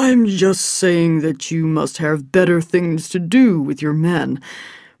 "I'm just saying that you must have better things to do with your men.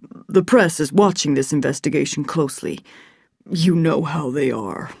 The press is watching this investigation closely. You know how they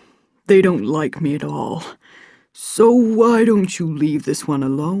are. They don't like me at all. So why don't you leave this one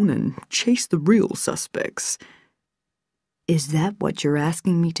alone and chase the real suspects?" "Is that what you're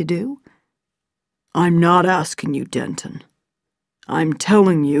asking me to do?" "I'm not asking you, Denton. I'm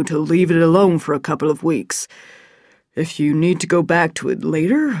telling you to leave it alone for a couple of weeks. If you need to go back to it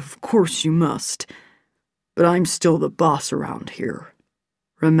later, of course you must. But I'm still the boss around here.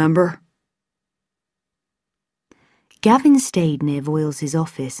 Remember?" Gavin stayed near Voiles'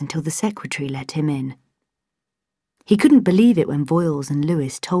 office until the secretary let him in. He couldn't believe it when Voiles and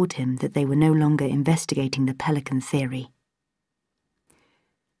Lewis told him that they were no longer investigating the Pelican theory.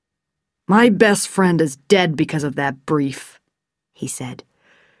 "My best friend is dead because of that brief," he said.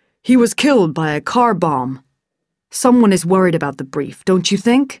 "He was killed by a car bomb. Someone is worried about the brief, don't you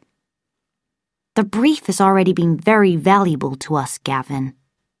think?" The brief has already been very valuable to us, Gavin,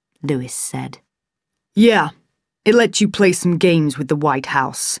 Lewis said. "Yeah, it lets you play some games with the White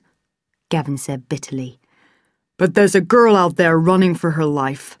House," Gavin said bitterly. "But there's a girl out there running for her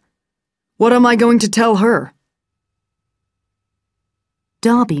life. What am I going to tell her?"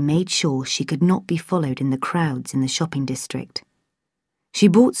 Darby made sure she could not be followed in the crowds in the shopping district. She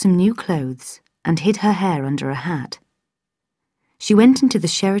bought some new clothes and hid her hair under a hat. She went into the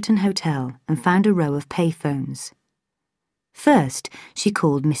Sheraton Hotel and found a row of payphones. First, she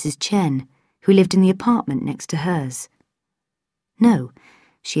called Mrs. Chen, who lived in the apartment next to hers. No,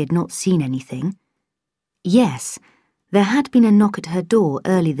 she had not seen anything. Yes, there had been a knock at her door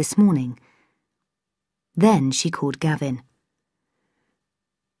early this morning. Then she called Gavin.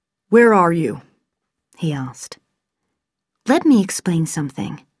 "Where are you?" he asked. Let me explain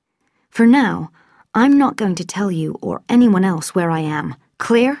something. For now, I'm not going to tell you or anyone else where I am.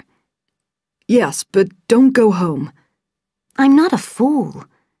 Clear? "Yes, but don't go home." I'm not a fool.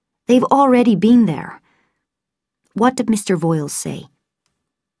 They've already been there. What did Mr. Voiles say?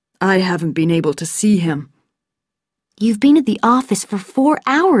 "I haven't been able to see him." You've been at the office for 4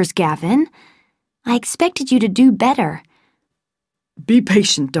 hours, Gavin. I expected you to do better. "Be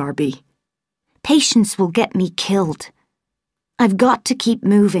patient, Darby." Patience will get me killed. I've got to keep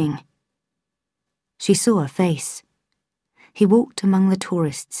moving. She saw a face. He walked among the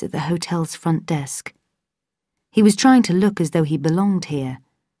tourists at the hotel's front desk. He was trying to look as though he belonged here,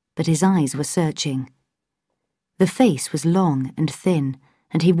 but his eyes were searching. The face was long and thin,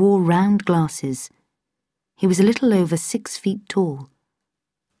 and he wore round glasses. He was a little over 6 feet tall.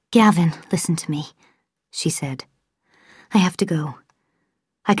 Gavin, listen to me, she said. I have to go.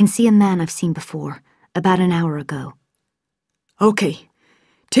 I can see a man I've seen before, about an hour ago. "Okay.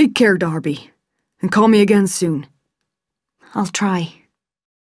 Take care, Darby, and call me again soon." I'll try.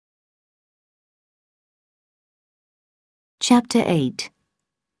 Chapter 8.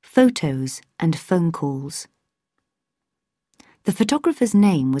 Photos and Phone Calls. The photographer's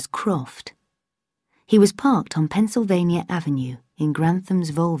name was Croft. He was parked on Pennsylvania Avenue in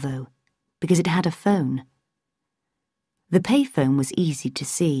Grantham's Volvo because it had a phone. The payphone was easy to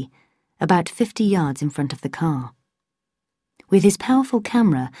see, about 50 yards in front of the car. With his powerful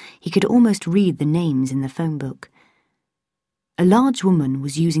camera, he could almost read the names in the phone book. A large woman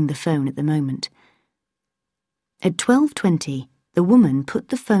was using the phone at the moment. At 12:20, the woman put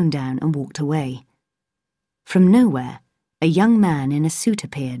the phone down and walked away. From nowhere, a young man in a suit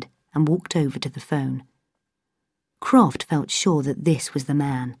appeared and walked over to the phone. Croft felt sure that this was the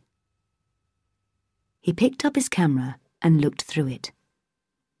man. He picked up his camera and looked through it.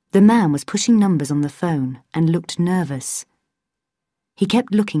 The man was pushing numbers on the phone and looked nervous. He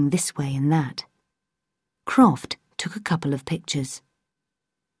kept looking this way and that. Croft took a couple of pictures.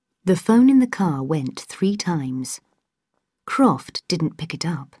 The phone in the car went 3 times. Croft didn't pick it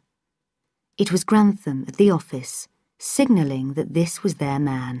up. It was Grantham at the office, signalling that this was their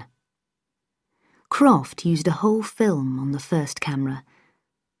man. Croft used a whole film on the first camera.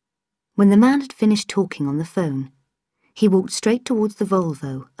 When the man had finished talking on the phone, he walked straight towards the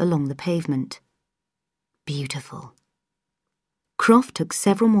Volvo along the pavement. Beautiful. Croft took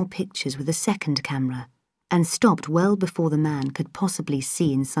several more pictures with a second camera and stopped well before the man could possibly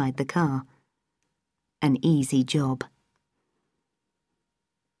see inside the car. An easy job.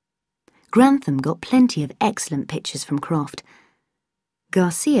 Grantham got plenty of excellent pictures from Croft.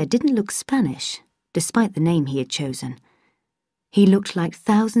 Garcia didn't look Spanish, despite the name he had chosen. He looked like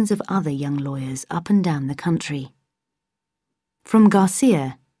thousands of other young lawyers up and down the country. From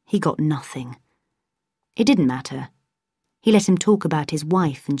Garcia, he got nothing. It didn't matter. He let him talk about his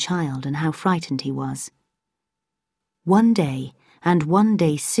wife and child and how frightened he was. One day, and one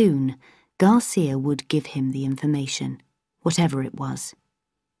day soon, Garcia would give him the information, whatever it was.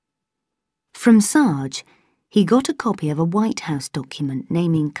 From Sarge, he got a copy of a White House document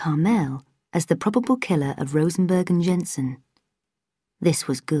naming Carmel as the probable killer of Rosenberg and Jensen. This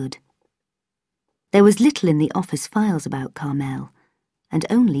was good. There was little in the office files about Carmel, and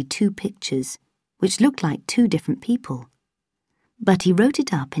only 2 pictures, which looked like 2 different people. But he wrote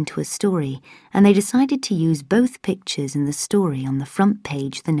it up into a story, and they decided to use both pictures in the story on the front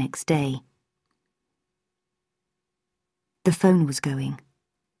page the next day. The phone was going.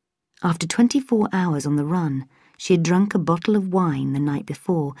 After 24 hours on the run, she had drunk a bottle of wine the night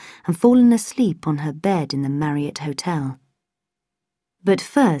before and fallen asleep on her bed in the Marriott Hotel. But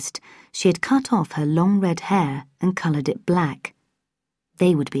first, she had cut off her long red hair and coloured it black.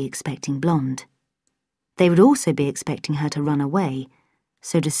 They would be expecting blonde. They would also be expecting her to run away,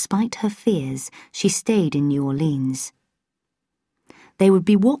 so despite her fears, she stayed in New Orleans. They would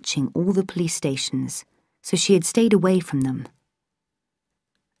be watching all the police stations, so she had stayed away from them.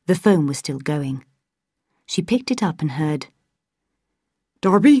 The phone was still going. She picked it up and heard,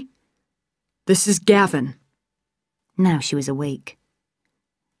 "Darby? This is Gavin." Now she was awake.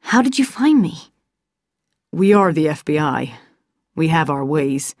 "How did you find me?" "We are the FBI. We have our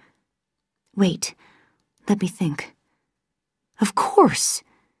ways." Wait, let me think. Of course!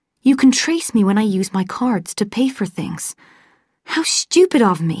 You can trace me when I use my cards to pay for things. How stupid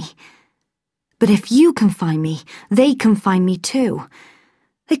of me! But if you can find me, they can find me too.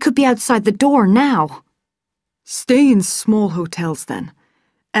 They could be outside the door now. Stay in small hotels then,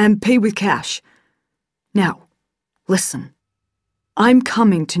 and pay with cash. Now, listen. I'm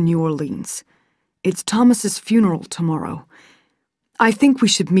coming to New Orleans. It's Thomas's funeral tomorrow. I think we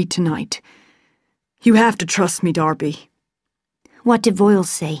should meet tonight. You have to trust me, Darby. What did Voiles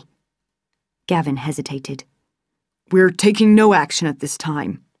say? Gavin hesitated. We're taking no action at this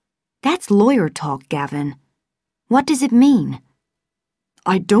time. That's lawyer talk, Gavin. What does it mean?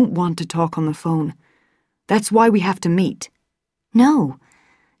 I don't want to talk on the phone. That's why we have to meet. No.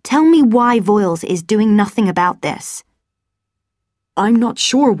 Tell me why Voiles is doing nothing about this. I'm not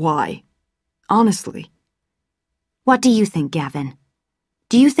sure why. Honestly. What do you think, Gavin?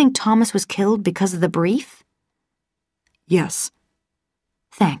 Do you think Thomas was killed because of the brief? Yes.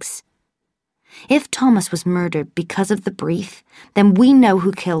 Thanks. If Thomas was murdered because of the brief, then we know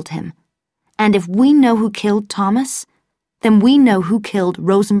who killed him. And if we know who killed Thomas, then we know who killed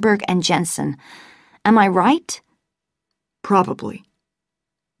Rosenberg and Jensen. Am I right? Probably.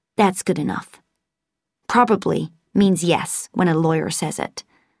 That's good enough. Probably means yes when a lawyer says it.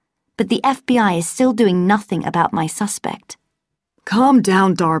 But the FBI is still doing nothing about my suspect. Calm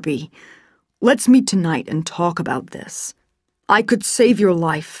down, Darby. Let's meet tonight and talk about this. I could save your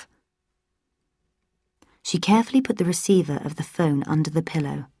life. She carefully put the receiver of the phone under the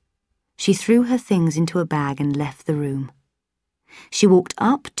pillow. She threw her things into a bag and left the room. She walked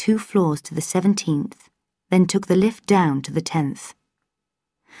up 2 floors to the 17th, then took the lift down to the 10th.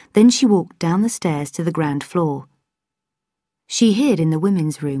 Then she walked down the stairs to the ground floor. She hid in the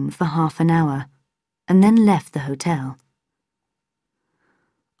women's room for half an hour, and then left the hotel.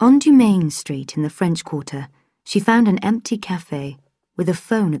 On Dumaine Street in the French Quarter, she found an empty cafe with a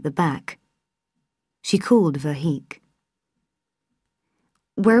phone at the back. She called Verheek.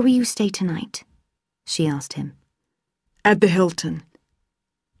 Where will you stay tonight? She asked him. At the Hilton.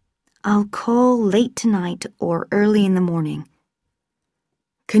 I'll call late tonight or early in the morning.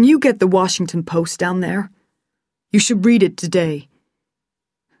 Can you get the Washington Post down there? You should read it today.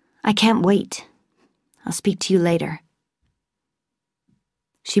 I can't wait. I'll speak to you later.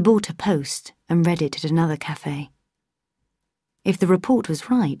 She bought a Post and read it at another cafe. If the report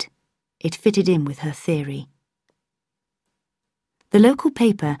was right, it fitted in with her theory. The local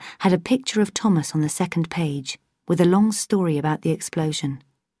paper had a picture of Thomas on the second page, with a long story about the explosion.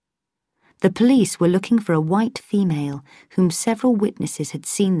 The police were looking for a white female whom several witnesses had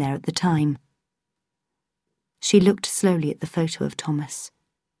seen there at the time. She looked slowly at the photo of Thomas.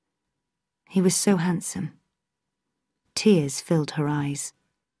 He was so handsome. Tears filled her eyes.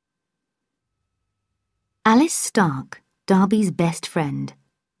 Alice Stark, Darby's best friend,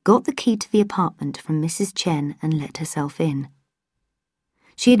 got the key to the apartment from Mrs. Chen and let herself in.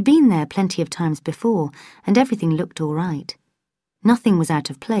 She had been there plenty of times before, and everything looked all right. Nothing was out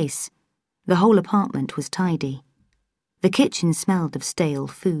of place. The whole apartment was tidy. The kitchen smelled of stale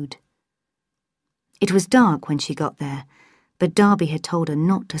food. It was dark when she got there, but Darby had told her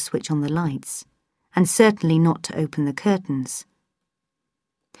not to switch on the lights, and certainly not to open the curtains.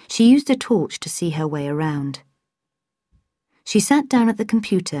 She used a torch to see her way around. She sat down at the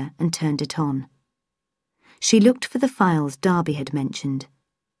computer and turned it on. She looked for the files Darby had mentioned,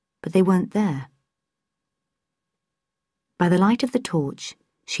 but they weren't there. By the light of the torch,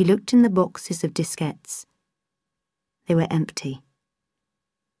 she looked in the boxes of diskettes. They were empty.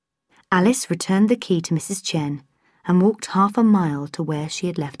 Alice returned the key to Mrs. Chen and walked half a mile to where she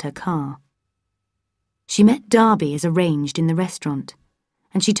had left her car. She met Darby as arranged in the restaurant,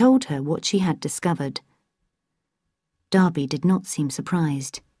 and she told her what she had discovered. Darby did not seem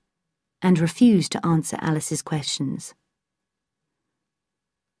surprised, and refused to answer Alice's questions.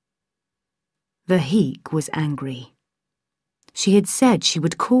 Verheek was angry. She had said she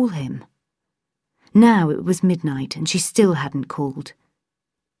would call him. Now it was midnight and she still hadn't called.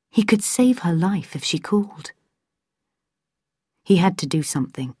 He could save her life if she called. He had to do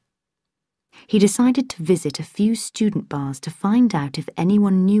something. He decided to visit a few student bars to find out if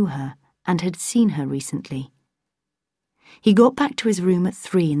anyone knew her and had seen her recently. He got back to his room at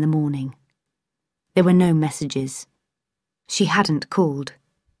 3 in the morning. There were no messages. She hadn't called.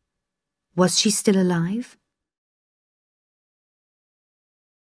 Was she still alive?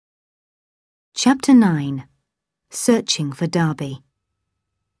 Chapter 9. Searching for Darby.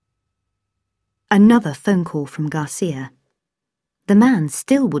 Another phone call from Garcia. The man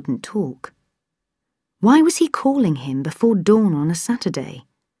still wouldn't talk. Why was he calling him before dawn on a Saturday?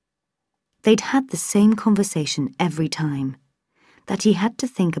 They'd had the same conversation every time, that he had to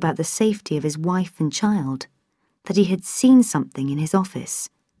think about the safety of his wife and child, that he had seen something in his office.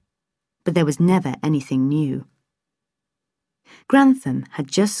 But there was never anything new. Grantham had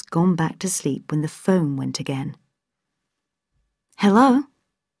just gone back to sleep when the phone went again. Hello?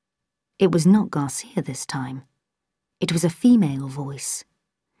 It was not Garcia this time. It was a female voice.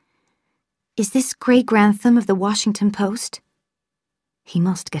 Is this Gray Grantham of the Washington Post? He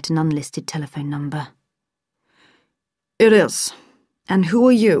must get an unlisted telephone number. It is. And who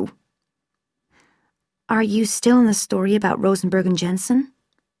are you? Are you still in the story about Rosenberg and Jensen?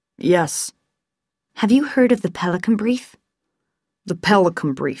 Yes. Have you heard of the Pelican Brief? The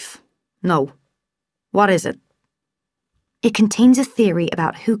Pelican Brief. No. What is it? It contains a theory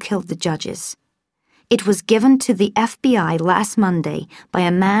about who killed the judges. It was given to the FBI last Monday by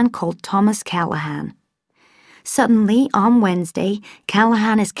a man called Thomas Callahan. Suddenly, on Wednesday,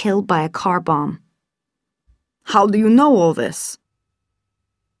 Callahan is killed by a car bomb. How do you know all this?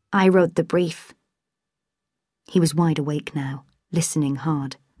 I wrote the brief. He was wide awake now, listening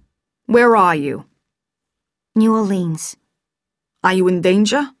hard. Where are you? New Orleans. Are you in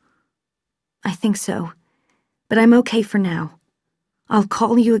danger? I think so, but I'm okay for now. I'll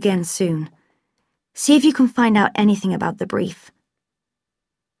call you again soon. See if you can find out anything about the brief.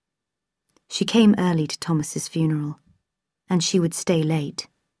 She came early to Thomas's funeral, and she would stay late.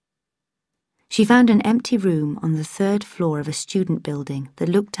 She found an empty room on the 3rd floor of a student building that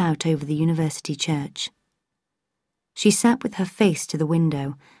looked out over the university church. She sat with her face to the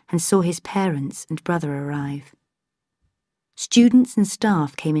window and saw his parents and brother arrive. Students and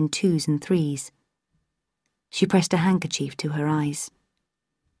staff came in 2s and 3s. She pressed a handkerchief to her eyes.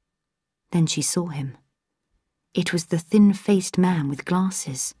 Then she saw him. It was the thin-faced man with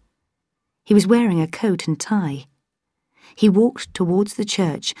glasses. He was wearing a coat and tie. He walked towards the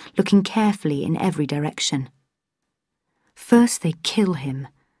church, looking carefully in every direction. First they kill him,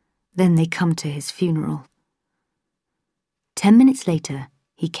 then they come to his funeral. 10 minutes later,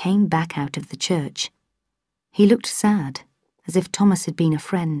 he came back out of the church. He looked sad, as if Thomas had been a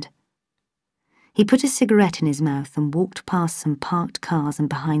friend. He put a cigarette in his mouth and walked past some parked cars and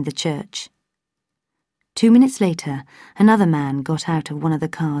behind the church. 2 minutes later, another man got out of one of the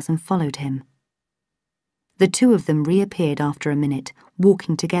cars and followed him. The two of them reappeared after a minute,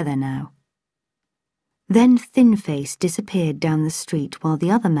 walking together now. Then Thin-Face disappeared down the street while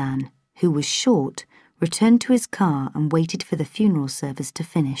the other man, who was short, returned to his car and waited for the funeral service to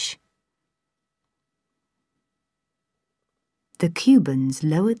finish. The Cubans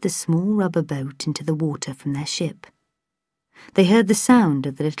lowered the small rubber boat into the water from their ship. They heard the sound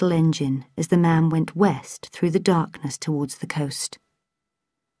of the little engine as the man went west through the darkness towards the coast.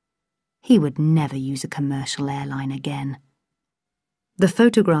 He would never use a commercial airline again. The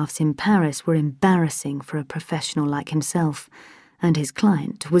photographs in Paris were embarrassing for a professional like himself, and his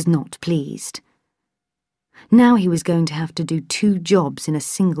client was not pleased. Now he was going to have to do 2 jobs in a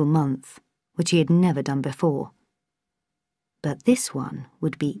single month, which he had never done before. But this one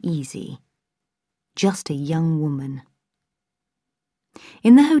would be easy. Just a young woman.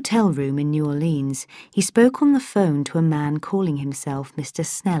 In the hotel room in New Orleans, he spoke on the phone to a man calling himself Mr.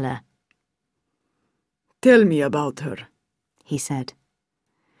 Sneller. "Tell me about her," he said.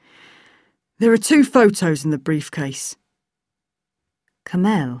 "There are 2 photos in the briefcase."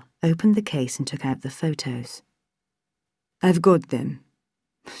 Kamel opened the case and took out the photos. "I've got them.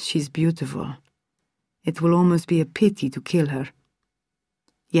 She's beautiful. It will almost be a pity to kill her."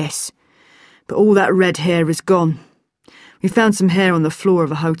 "Yes, but all that red hair is gone. We found some hair on the floor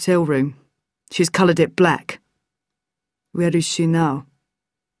of a hotel room. She's coloured it black." "Where is she now?"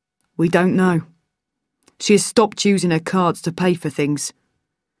 "We don't know. She has stopped using her cards to pay for things.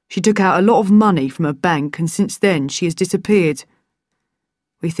 She took out a lot of money from a bank, and since then she has disappeared.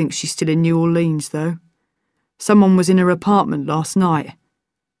 We think she's still in New Orleans, though. Someone was in her apartment last night.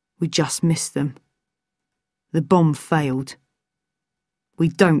 We just missed them. The bomb failed. We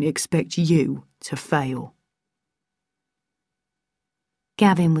don't expect you to fail."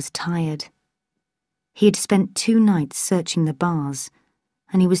 Gavin was tired. He had spent 2 nights searching the bars,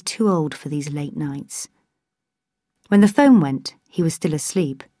 and he was too old for these late nights. When the phone went, he was still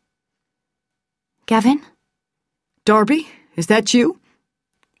asleep. "Gavin?" "Darby, is that you?"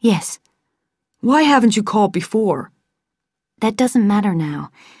 "Yes." "Why haven't you called before?" That doesn't matter now.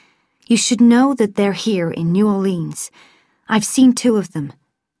 You should know that they're here in New Orleans. I've seen 2 of them,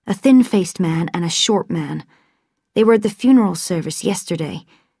 a thin-faced man and a short man. They were at the funeral service yesterday.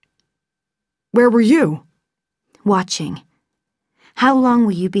 "Where were you?" Watching. How long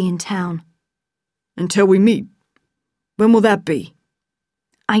will you be in town? "Until we meet. When will that be?"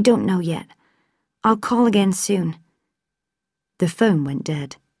 I don't know yet. I'll call again soon." The phone went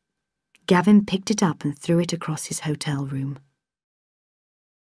dead. Gavin picked it up and threw it across his hotel room.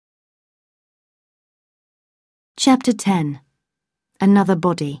 Chapter 10. Another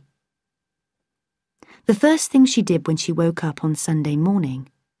Body. The first thing she did when she woke up on Sunday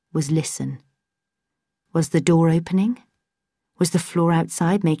morning was listen. Was the door opening? Was the floor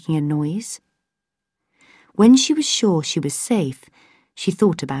outside making a noise? When she was sure she was safe, she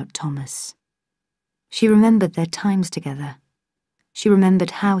thought about Thomas. She remembered their times together. She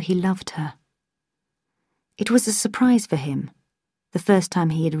remembered how he loved her. It was a surprise for him, the first time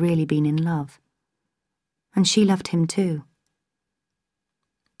he had really been in love. And she loved him too.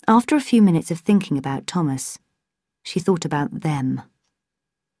 After a few minutes of thinking about Thomas, she thought about them.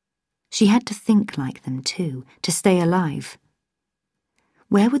 She had to think like them too, to stay alive.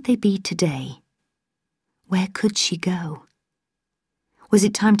 Where would they be today? Where could she go? Was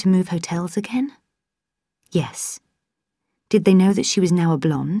it time to move hotels again? Yes. Did they know that she was now a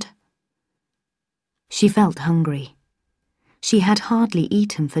blonde? She felt hungry. She had hardly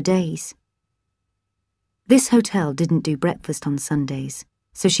eaten for days. This hotel didn't do breakfast on Sundays,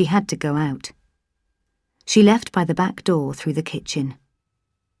 so she had to go out. She left by the back door through the kitchen.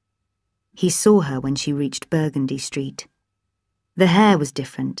 He saw her when she reached Burgundy Street. The hair was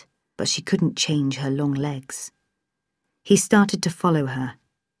different, but she couldn't change her long legs. He started to follow her.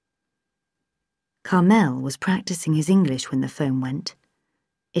 Carmel was practicing his English when the phone went.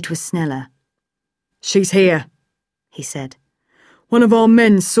 It was Sneller. "She's here," he said. "One of our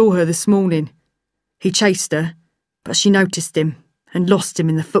men saw her this morning. He chased her, but she noticed him and lost him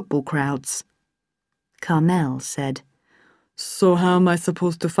in the football crowds." Carmel said, "So how am I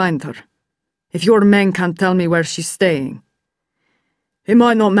supposed to find her, if your men can't tell me where she's staying?" "It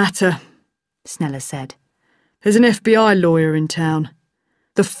might not matter," Sneller said. "There's an FBI lawyer in town.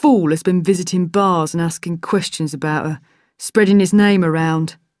 The fool has been visiting bars and asking questions about her, spreading his name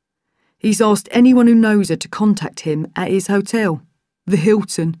around. He's asked anyone who knows her to contact him at his hotel, the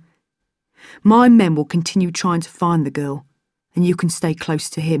Hilton. My men will continue trying to find the girl, and you can stay close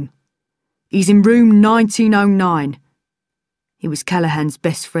to him. He's in room 1909. He was Callahan's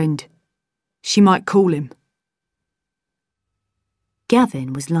best friend. She might call him."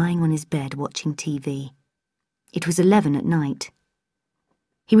 Gavin was lying on his bed watching TV. It was 11 at night.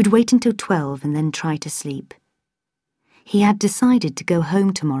 He would wait until 12 and then try to sleep. He had decided to go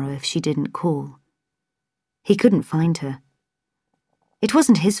home tomorrow if she didn't call. He couldn't find her. It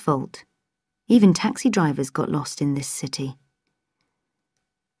wasn't his fault. Even taxi drivers got lost in this city.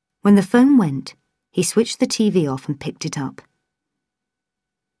 When the phone went, He switched the TV off and picked it up.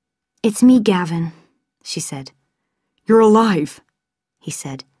 "It's me, Gavin," she said. You're alive, he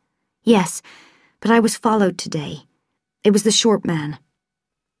said. "Yes, but I was followed today. It was the short man."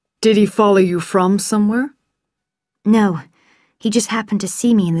 Did he follow you from somewhere? "No, he just happened to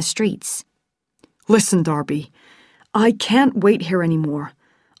see me in the streets." Listen, Darby, I can't wait here anymore.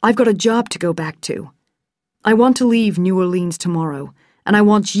 I've got a job to go back to. I want to leave New Orleans tomorrow, and I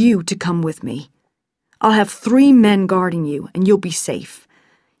want you to come with me. I'll have 3 men guarding you, and you'll be safe.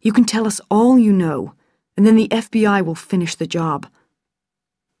 You can tell us all you know, and then the FBI will finish the job.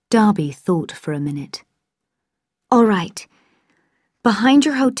 Darby thought for a minute. "All right. Behind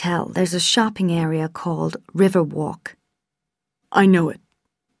your hotel, there's a shopping area called Riverwalk." I know it.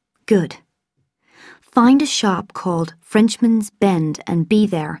 "Good. Find a shop called Frenchman's Bend and be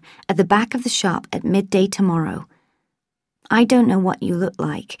there at the back of the shop at midday tomorrow. I don't know what you look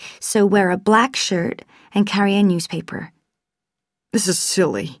like, so wear a black shirt and carry a newspaper." This is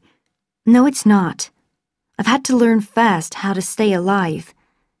silly. "No, it's not. I've had to learn fast how to stay alive.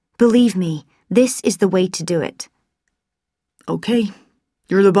 Believe me, this is the way to do it." Okay,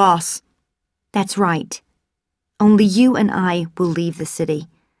 you're the boss. "That's right. Only you and I will leave the city.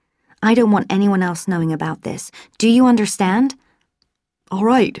 I don't want anyone else knowing about this. Do you understand?" All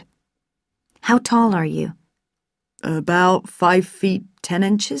right. "How tall are you? About 5 feet 10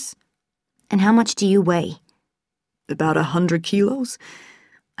 inches? And how much do you weigh?" About 100 kilos?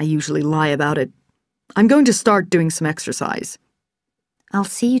 I usually lie about it. I'm going to start doing some exercise. "I'll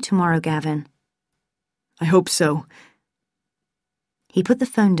see you tomorrow, Gavin." I hope so. He put the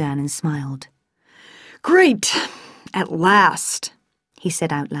phone down and smiled. Great! At last, he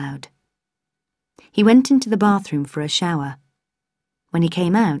said out loud. He went into the bathroom for a shower. When he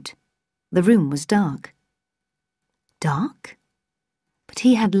came out, the room was dark. Dark? But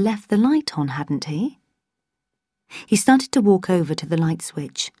he had left the light on, hadn't he? He started to walk over to the light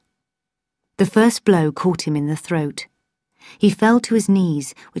switch. The first blow caught him in the throat. He fell to his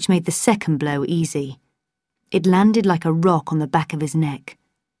knees, which made the second blow easy. It landed like a rock on the back of his neck,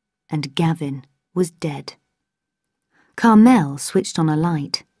 and Gavin was dead. Carmel switched on a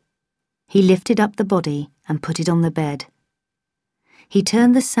light. He lifted up the body and put it on the bed. He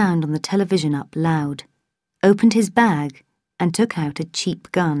turned the sound on the television up loud, opened his bag, and took out a cheap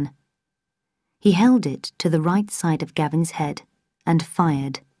gun. He held it to the right side of Gavin's head and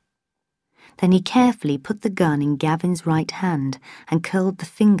fired. Then he carefully put the gun in Gavin's right hand and curled the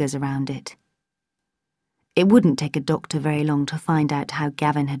fingers around it. It wouldn't take a doctor very long to find out how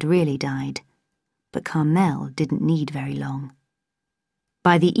Gavin had really died, but Carmel didn't need very long.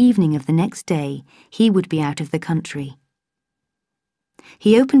 By the evening of the next day, he would be out of the country.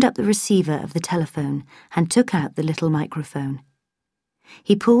 He opened up the receiver of the telephone and took out the little microphone.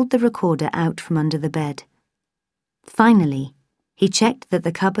 He pulled the recorder out from under the bed. Finally, he checked that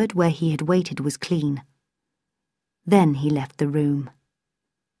the cupboard where he had waited was clean. Then he left the room.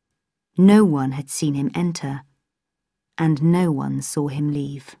 No one had seen him enter, and no one saw him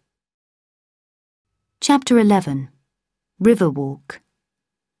leave. Chapter 11. Riverwalk.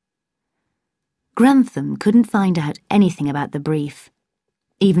 Grantham couldn't find out anything about the brief.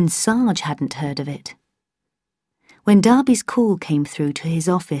 Even Sarge hadn't heard of it. When Darby's call came through to his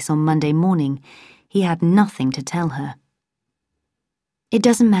office on Monday morning, he had nothing to tell her. "It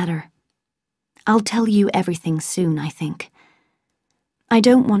doesn't matter. I'll tell you everything soon, I think. I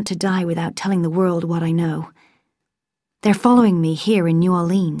don't want to die without telling the world what I know. They're following me here in New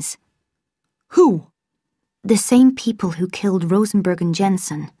Orleans." Who? "The same people who killed Rosenberg and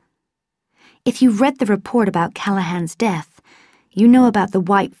Jensen. If you've read the report about Callahan's death, you know about the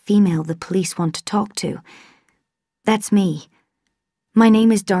white female the police want to talk to. That's me. My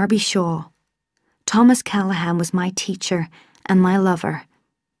name is Darby Shaw. Thomas Callahan was my teacher and my lover.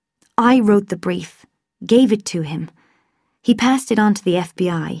 I wrote the brief, gave it to him. He passed it on to the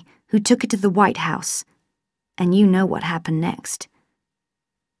FBI, who took it to the White House. And you know what happened next.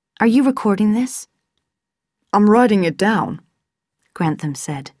 Are you recording this?" I'm writing it down, Grantham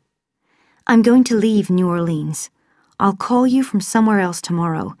said. "I'm going to leave New Orleans. I'll call you from somewhere else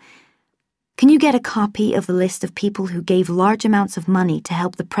tomorrow. Can you get a copy of the list of people who gave large amounts of money to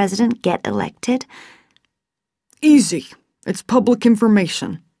help the president get elected?" Easy. It's public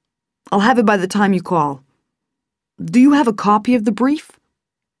information. I'll have it by the time you call. Do you have a copy of the brief?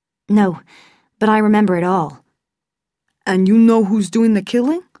 "No, but I remember it all." And you know who's doing the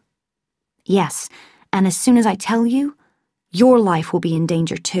killing? "Yes, and as soon as I tell you, your life will be in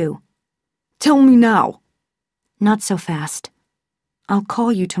danger too." Tell me now. "Not so fast. I'll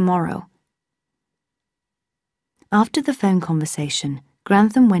call you tomorrow." After the phone conversation,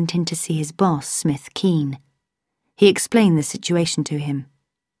 Grantham went in to see his boss, Smith Keene. He explained the situation to him.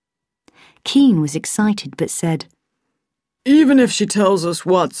 Keene was excited but said, "Even if she tells us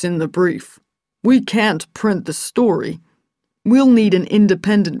what's in the brief, we can't print the story. We'll need an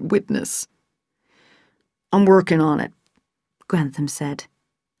independent witness." "I'm working on it," Grantham said,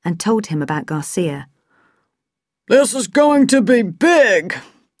 and told him about Garcia. "This is going to be big,"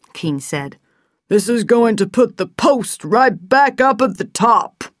 Keene said. "This is going to put the Post right back up at the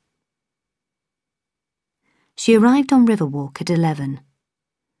top." She arrived on Riverwalk at 11.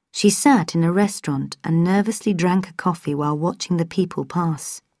 She sat in a restaurant and nervously drank a coffee while watching the people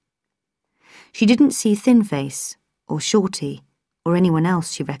pass. She didn't see Thinface, or Shorty, or anyone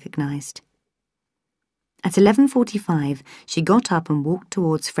else she recognized. At 11:45, she got up and walked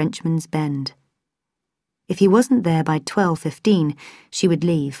towards Frenchman's Bend. If he wasn't there by 12:15, she would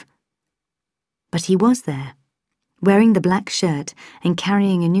leave. But he was there, wearing the black shirt and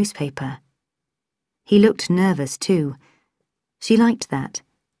carrying a newspaper. He looked nervous too. She liked that.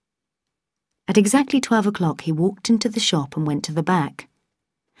 At exactly 12 o'clock, he walked into the shop and went to the back.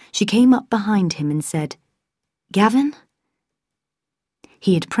 She came up behind him and said, "Gavin?"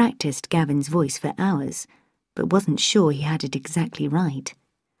 He had practiced Gavin's voice for hours, but wasn't sure he had it exactly right.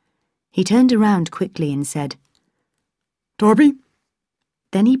 He turned around quickly and said, "Darby?"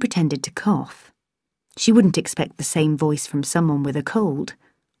 Then he pretended to cough. She wouldn't expect the same voice from someone with a cold.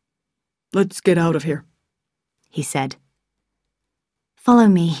 "Let's get out of here," he said. "Follow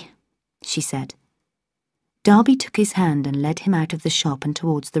me," she said. Darby took his hand and led him out of the shop and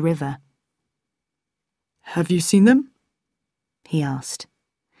towards the river. "Have you seen them?" he asked.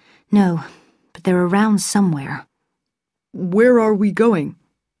 "No, but they're around somewhere." "Where are we going?"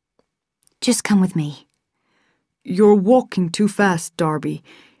 "Just come with me." "You're walking too fast, Darby.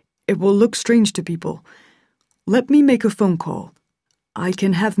 It will look strange to people. Let me make a phone call. I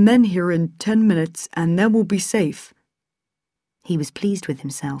can have men here in 10 minutes and then we'll be safe." He was pleased with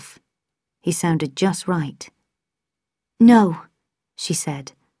himself. He sounded just right. "No," she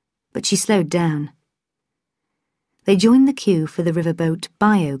said, but she slowed down. They joined the queue for the riverboat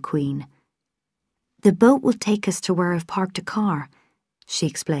Bio Queen. "The boat will take us to where I've parked a car," she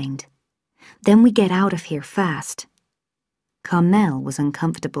explained. "Then we get out of here fast." Carmel was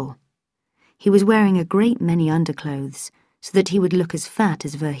uncomfortable. He was wearing a great many underclothes so that he would look as fat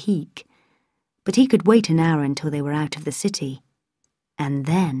as Verheek, but he could wait an hour until they were out of the city. And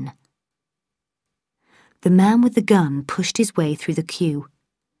then... The man with the gun pushed his way through the queue.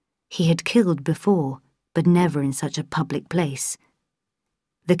 He had killed before, but never in such a public place.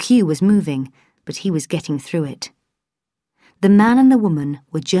 The queue was moving, but he was getting through it. The man and the woman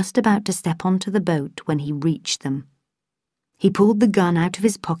were just about to step onto the boat when he reached them. He pulled the gun out of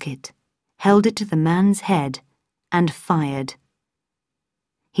his pocket, held it to the man's head, and fired.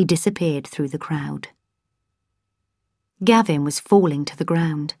 He disappeared through the crowd. Gavin was falling to the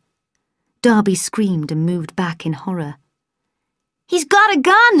ground. Darby screamed and moved back in horror. "He's got a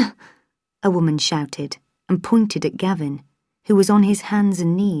gun!" a woman shouted and pointed at Gavin, who was on his hands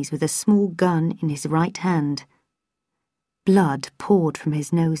and knees with a small gun in his right hand. Blood poured from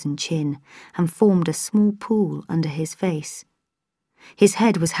his nose and chin and formed a small pool under his face. His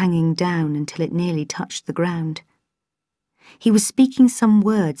head was hanging down until it nearly touched the ground. He was speaking some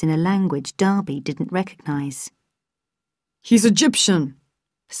words in a language Darby didn't recognize. "He's Egyptian,"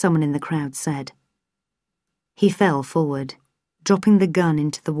 someone in the crowd said. He fell forward, dropping the gun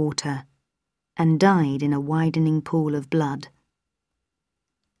into the water, and died in a widening pool of blood.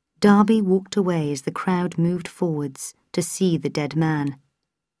 Darby walked away as the crowd moved forwards to see the dead man,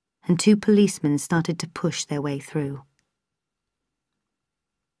 and 2 policemen started to push their way through.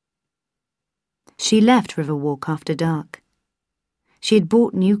 She left Riverwalk after dark. She had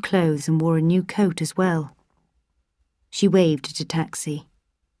bought new clothes and wore a new coat as well. She waved at a taxi.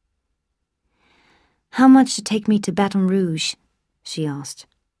 "How much to take me to Baton Rouge?" she asked.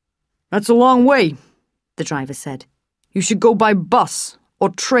 "That's a long way," the driver said. "You should go by bus or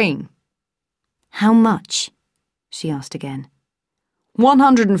train." "How much?" she asked again.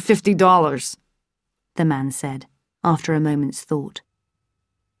 $150, the man said, after a moment's thought.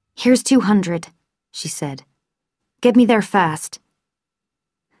 "Here's 200, she said. "Get me there fast."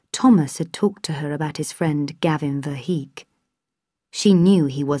 Thomas had talked to her about his friend Gavin Verheek. She knew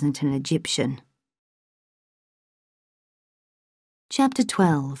he wasn't an Egyptian. Chapter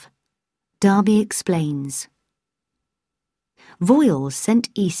 12. Darby Explains. Voiles sent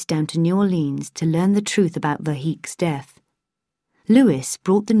East down to New Orleans to learn the truth about Verheek's death. Lewis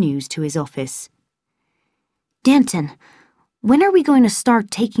brought the news to his office. "Denton, when are we going to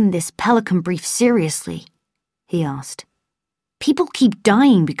start taking this Pelican Brief seriously?" he asked. People keep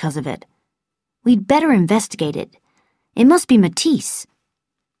dying because of it. We'd better investigate it. It must be Matisse.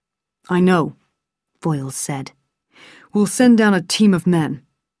 I know, Voiles said. We'll send down a team of men.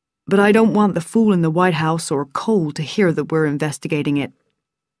 But I don't want the fool in the White House or Cole to hear that we're investigating it.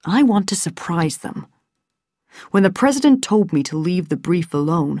 I want to surprise them. When the president told me to leave the brief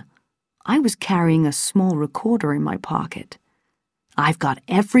alone, I was carrying a small recorder in my pocket. I've got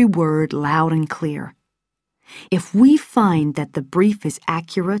every word loud and clear. If we find that the brief is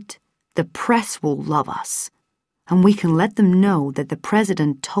accurate, the press will love us, and we can let them know that the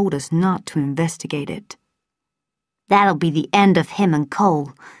president told us not to investigate it. That'll be the end of him and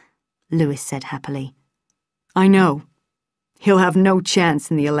Cole, Lewis said happily. I know. He'll have no chance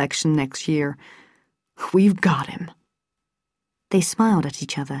in the election next year. We've got him. They smiled at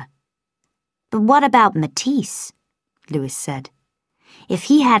each other. But what about Matisse? Lewis said. If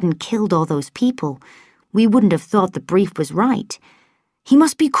he hadn't killed all those people, we wouldn't have thought the brief was right. He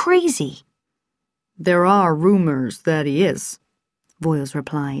must be crazy. There are rumors that he is, Voiles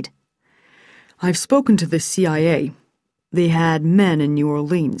replied. I've spoken to the CIA. They had men in New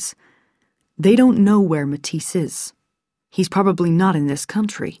Orleans. They don't know where Matisse is. He's probably not in this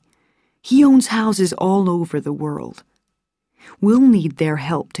country. He owns houses all over the world. We'll need their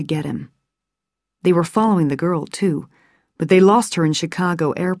help to get him. They were following the girl, too, but they lost her in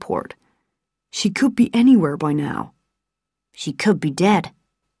Chicago airport. She could be anywhere by now. She could be dead,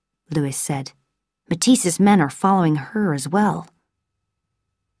 Lewis said. Matisse's men are following her as well.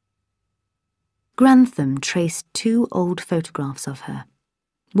 Grantham traced 2 old photographs of her,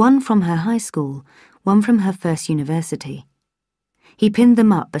 one from her high school, one from her first university. He pinned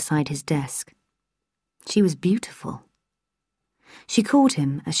them up beside his desk. She was beautiful. She called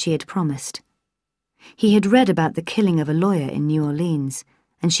him as she had promised. He had read about the killing of a lawyer in New Orleans,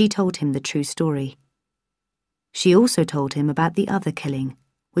 and she told him the true story. She also told him about the other killing,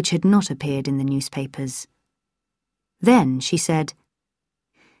 which had not appeared in the newspapers. Then she said,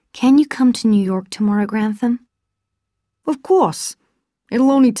 "Can you come to New York tomorrow, Grantham?" Of course. It'll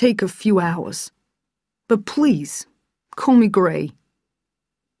only take a few hours. But please, call me Gray.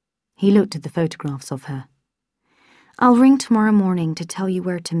 He looked at the photographs of her. "I'll ring tomorrow morning to tell you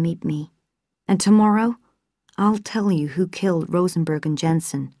where to meet me. And tomorrow, I'll tell you who killed Rosenberg and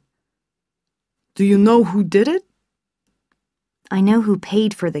Jensen." Do you know who did it? I know who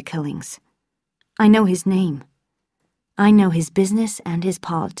paid for the killings. I know his name. I know his business and his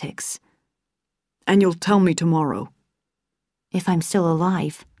politics. And you'll tell me tomorrow. If I'm still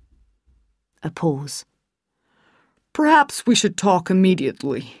alive. A pause. Perhaps we should talk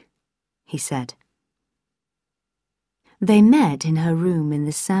immediately, he said. They met in her room in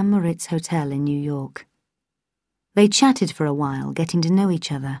the St. Moritz Hotel in New York. They chatted for a while, getting to know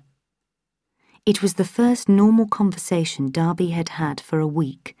each other. It was the first normal conversation Darby had had for a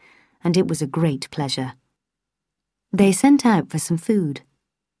week, and it was a great pleasure. They sent out for some food,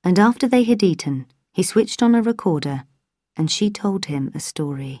 and after they had eaten, he switched on a recorder, and she told him a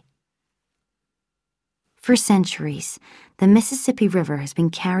story. For centuries, the Mississippi River has been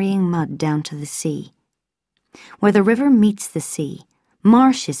carrying mud down to the sea. Where the river meets the sea,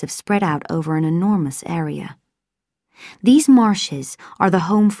 marshes have spread out over an enormous area. These marshes are the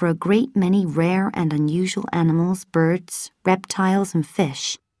home for a great many rare and unusual animals, birds, reptiles, and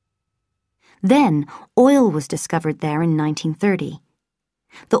fish. Then, oil was discovered there in 1930.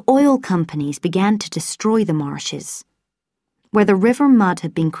 The oil companies began to destroy the marshes. Where the river mud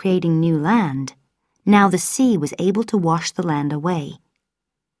had been creating new land, now the sea was able to wash the land away.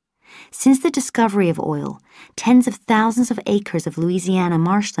 Since the discovery of oil, tens of thousands of acres of Louisiana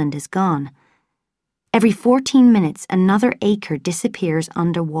marshland is gone. Every 14 minutes, another acre disappears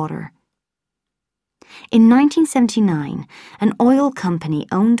underwater. In 1979, an oil company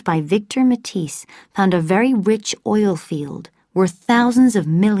owned by Victor Matisse found a very rich oil field worth thousands of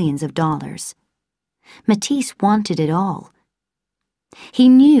millions of dollars. Matisse wanted it all. He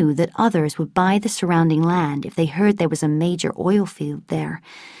knew that others would buy the surrounding land if they heard there was a major oil field there,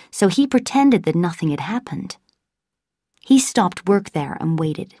 so he pretended that nothing had happened. He stopped work there and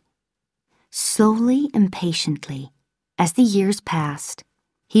waited. Slowly and patiently, as the years passed,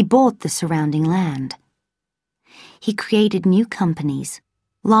 he bought the surrounding land. He created new companies,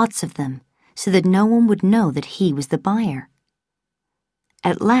 lots of them, so that no one would know that he was the buyer.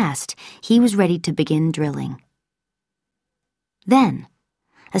 At last, he was ready to begin drilling. Then,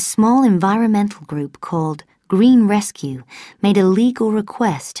 a small environmental group called Green Rescue made a legal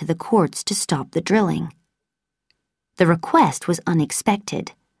request to the courts to stop the drilling. The request was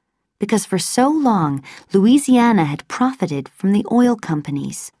unexpected, because for so long Louisiana had profited from the oil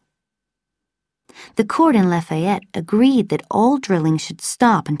companies. The court in Lafayette agreed that all drilling should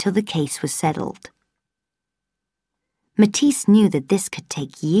stop until the case was settled. Matisse knew that this could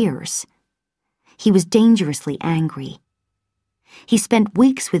take years. He was dangerously angry. He spent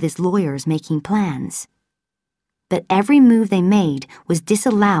weeks with his lawyers making plans. But every move they made was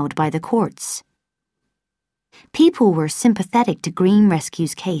disallowed by the courts. People were sympathetic to Green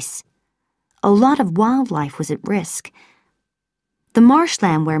Rescue's case. A lot of wildlife was at risk. The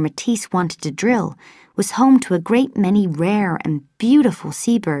marshland where Matisse wanted to drill was home to a great many rare and beautiful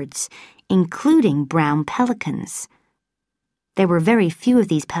seabirds, including brown pelicans. There were very few of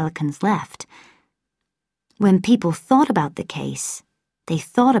these pelicans left. When people thought about the case, they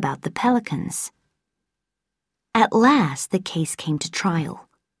thought about the pelicans. At last, the case came to trial.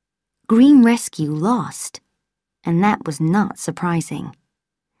 Green Rescue lost, and that was not surprising.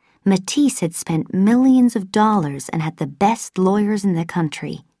 Matisse had spent millions of dollars and had the best lawyers in the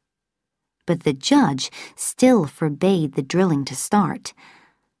country. But the judge still forbade the drilling to start.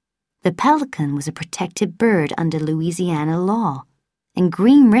 The pelican was a protected bird under Louisiana law, and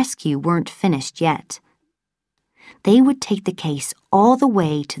Green Rescue weren't finished yet. They would take the case all the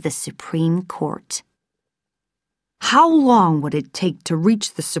way to the Supreme Court. How long would it take to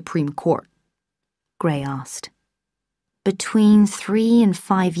reach the Supreme Court? Gray asked. Between 3 and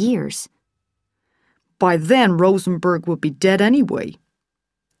 5 years. By then, Rosenberg would be dead anyway.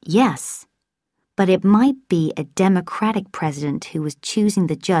 Yes, but it might be a Democratic president who was choosing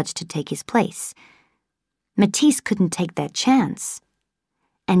the judge to take his place. Matisse couldn't take that chance.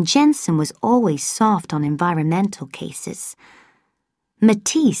 And Jensen was always soft on environmental cases.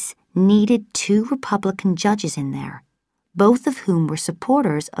 Matisse needed 2 Republican judges in there, both of whom were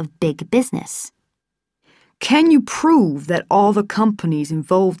supporters of big business. Can you prove that all the companies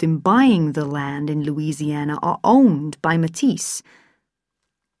involved in buying the land in Louisiana are owned by Matisse?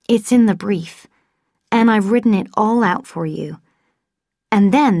 It's in the brief, and I've written it all out for you.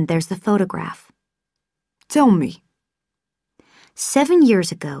 And then there's the photograph. Tell me. 7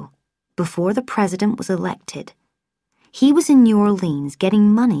 years ago, before the president was elected, he was in New Orleans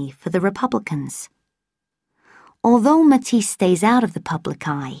getting money for the Republicans. Although Matisse stays out of the public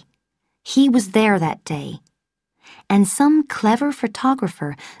eye, he was there that day, and some clever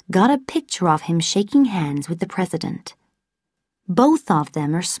photographer got a picture of him shaking hands with the president. Both of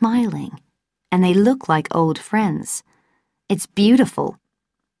them are smiling, and they look like old friends. It's beautiful.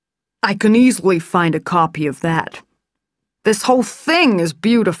 I can easily find a copy of that. This whole thing is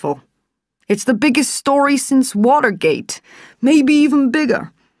beautiful. It's the biggest story since Watergate, maybe even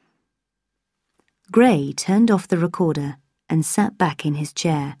bigger. Gray turned off the recorder and sat back in his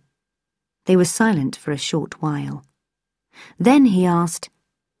chair. They were silent for a short while. Then he asked,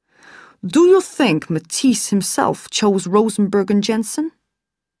 Do you think Matisse himself chose Rosenberg and Jensen?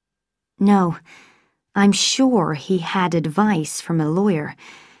 No, I'm sure he had advice from a lawyer.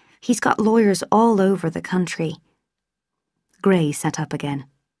 He's got lawyers all over the country. Gray sat up again.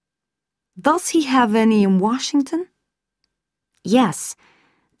 Does he have any in Washington? Yes,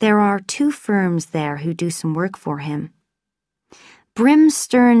 there are 2 firms there who do some work for him. Brim,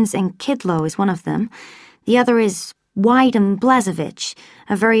 Stearns and Kidlow is one of them. The other is White and Blazevich,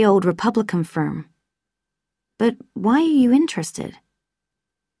 a very old Republican firm. But why are you interested?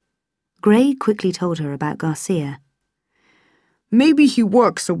 Gray quickly told her about Garcia. Maybe he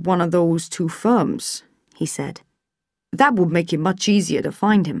works at one of those 2 firms, he said. That would make it much easier to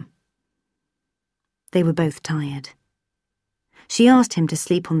find him. They were both tired. She asked him to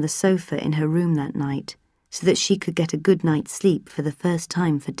sleep on the sofa in her room that night so that she could get a good night's sleep for the first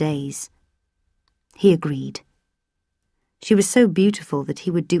time for days. He agreed. She was so beautiful that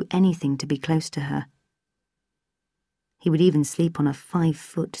he would do anything to be close to her. He would even sleep on a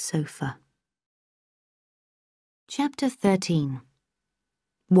 5-foot sofa. Chapter 13.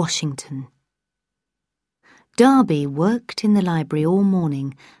 Washington. Darby worked in the library all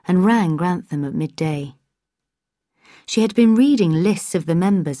morning and rang Grantham at midday. She had been reading lists of the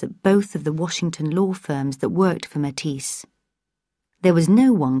members at both of the Washington law firms that worked for Matisse. There was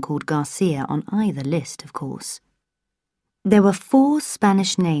no one called Garcia on either list, of course. There were 4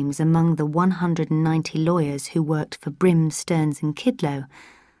 Spanish names among the 190 lawyers who worked for Brim, Stearns and Kidlow,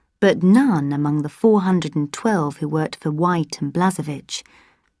 but none among the 412 who worked for White and Blazevich.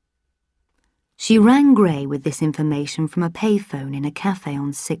 She rang Gray with this information from a payphone in a cafe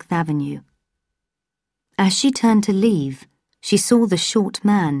on 6th Avenue. As she turned to leave, she saw the short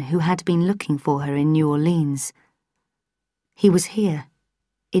man who had been looking for her in New Orleans. He was here,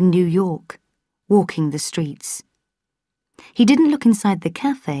 in New York, walking the streets. He didn't look inside the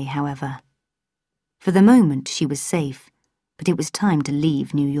cafe, however. For the moment she was safe, but it was time to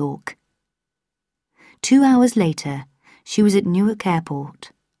leave New York. 2 hours later, she was at Newark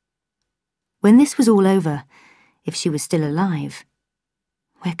Airport. When this was all over, if she was still alive,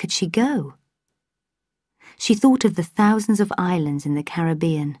 where could she go? She thought of the thousands of islands in the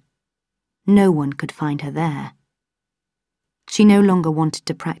Caribbean. No one could find her there. She no longer wanted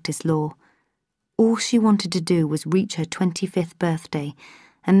to practice law. All she wanted to do was reach her 25th birthday,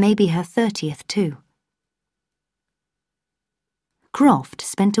 and maybe her 30th too. Croft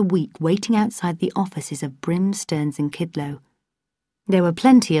spent a week waiting outside the offices of Brim, Stearns and Kidlow. There were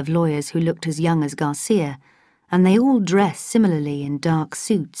plenty of lawyers who looked as young as Garcia, and they all dressed similarly in dark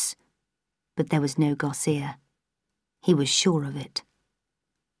suits. But there was no Garcia. He was sure of it.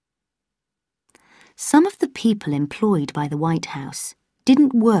 Some of the people employed by the White House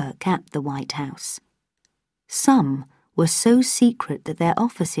didn't work at the White House. Some were so secret that their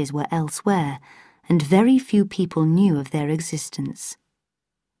offices were elsewhere, and very few people knew of their existence.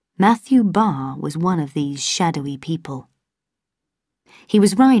 Matthew Barr was one of these shadowy people. He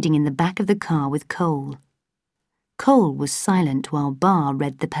was riding in the back of the car with Cole. Cole was silent while Barr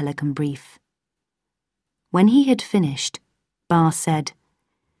read the Pelican Brief. When he had finished, Barr said,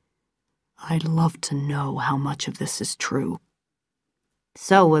 "I'd love to know how much of this is true."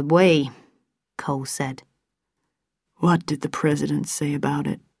 "So would we," Cole said. "What did the president say about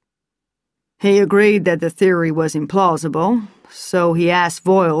it?" "He agreed that the theory was implausible, so he asked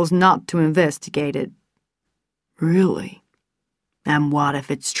Voiles not to investigate it." "Really? And what if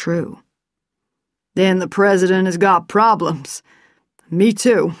it's true?" "Then the president has got problems. Me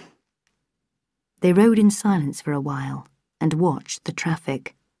too." They rode in silence for a while and watched the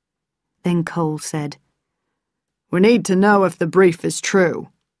traffic. Then Cole said, "We need to know if the brief is true."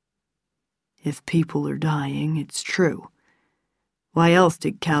 "If people are dying, it's true. Why else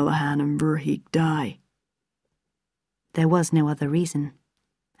did Callahan and Verheek die?" There was no other reason,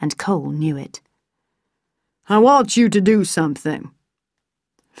 and Cole knew it. "I want you to do something."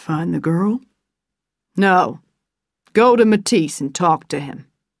 "Find the girl?" "No. Go to Matisse and talk to him."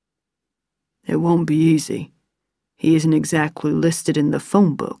 "It won't be easy. He isn't exactly listed in the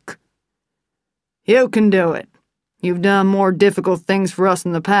phone book." "You can do it. You've done more difficult things for us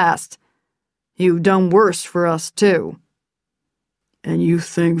in the past. You've done worse for us, too." "And you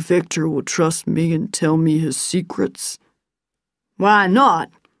think Victor will trust me and tell me his secrets?" "Why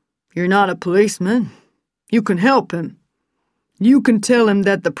not? You're not a policeman. You can help him. You can tell him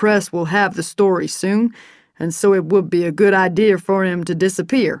that the press will have the story soon, and so it would be a good idea for him to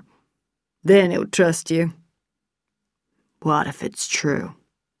disappear. Then he'll trust you." "What if it's true?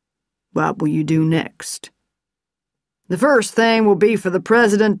 What will you do next?" "The first thing will be for the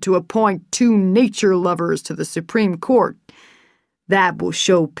president to appoint 2 nature lovers to the Supreme Court. That will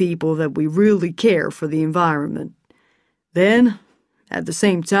show people that we really care for the environment. Then, at the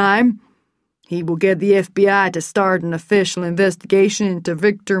same time, he will get the FBI to start an official investigation into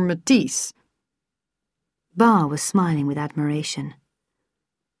Victor Matisse." Barr was smiling with admiration.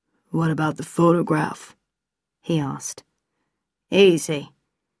 "What about the photograph?" he asked. "Easy.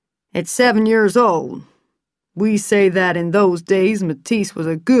 It's 7 years old. We say that in those days Matisse was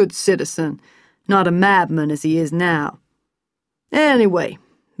a good citizen, not a madman as he is now. Anyway,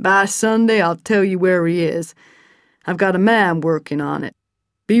 by Sunday I'll tell you where he is. I've got a man working on it.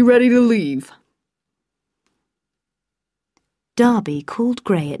 Be ready to leave." Darby called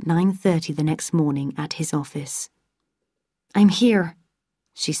Gray at 9:30 the next morning at his office. "I'm here,"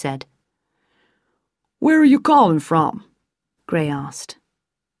 she said. "Where are you calling from?" Gray asked.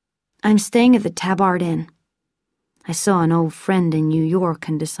 "I'm staying at the Tabard Inn. I saw an old friend in New York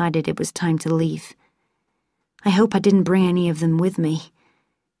and decided it was time to leave. I hope I didn't bring any of them with me.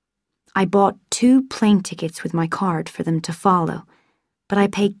 I bought 2 plane tickets with my card for them to follow, but I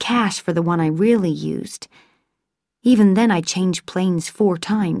paid cash for the one I really used. Even then I changed planes 4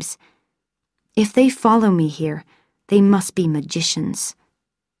 times. If they follow me here, they must be magicians.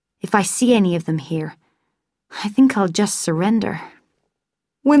 If I see any of them here, I think I'll just surrender."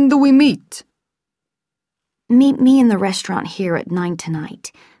 "When do we meet?" Meet me in the restaurant here at 9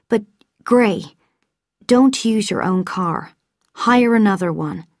 tonight. But, Gray, don't use your own car. Hire another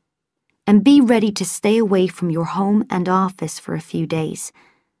one. And be ready to stay away from your home and office for a few days.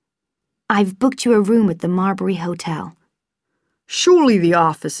 I've booked you a room at the Marbury Hotel." "Surely the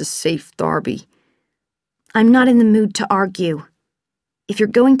office is safe, Darby." "I'm not in the mood to argue. If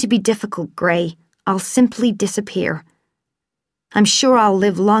you're going to be difficult, Gray, I'll simply disappear. I'm sure I'll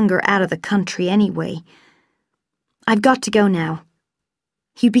live longer out of the country anyway. I've got to go now.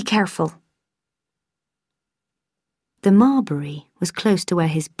 You be careful." The Marbury was close to where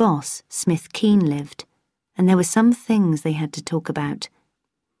his boss, Smith Keene, lived, and there were some things they had to talk about.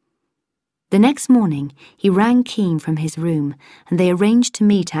 The next morning, he rang Keane from his room, and they arranged to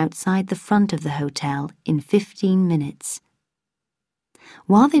meet outside the front of the hotel in 15 minutes.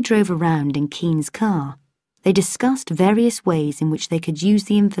 While they drove around in Keane's car, they discussed various ways in which they could use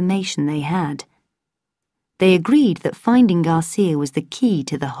the information they had. They agreed that finding Garcia was the key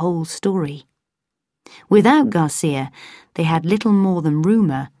to the whole story. Without Garcia, they had little more than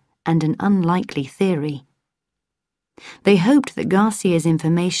rumor and an unlikely theory. They hoped that Garcia's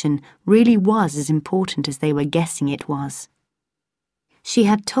information really was as important as they were guessing it was. She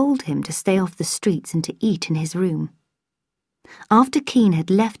had told him to stay off the streets and to eat in his room. After Keane had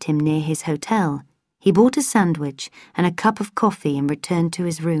left him near his hotel, he bought a sandwich and a cup of coffee and returned to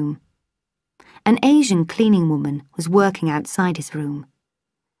his room. An Asian cleaning woman was working outside his room.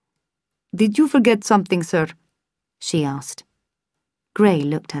 "Did you forget something, sir?" she asked. Gray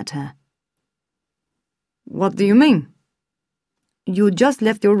looked at her. "What do you mean?" "You just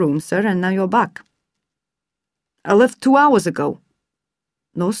left your room, sir, and now you're back." "I left 2 hours ago."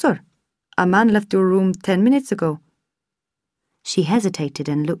 "No, sir. A man left your room 10 minutes ago." She hesitated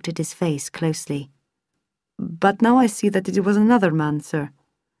and looked at his face closely. "But now I see that it was another man, sir."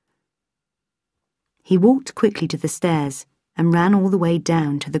 He walked quickly to the stairs and ran all the way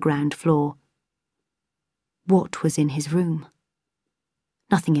down to the ground floor. What was in his room?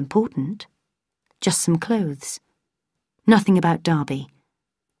 Nothing important. Just some clothes. Nothing about Darby.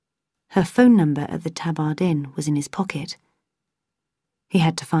 Her phone number at the Tabard Inn was in his pocket. He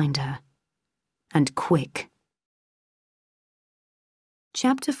had to find her. And quick.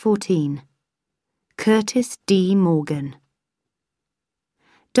 Chapter 14. Curtis D. Morgan.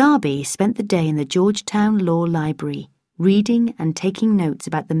 Darby spent the day in the Georgetown Law Library, reading and taking notes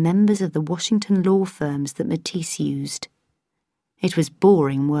about the members of the Washington law firms that Matisse used. It was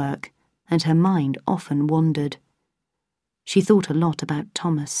boring work, and her mind often wandered. She thought a lot about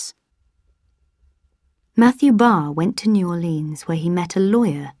Thomas. Matthew Barr went to New Orleans, where he met a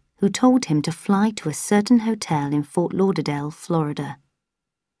lawyer who told him to fly to a certain hotel in Fort Lauderdale, Florida.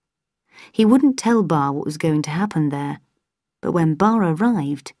 He wouldn't tell Barr what was going to happen there, but when Barr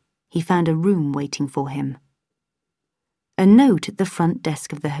arrived, he found a room waiting for him. A note at the front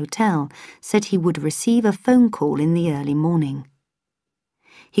desk of the hotel said he would receive a phone call in the early morning.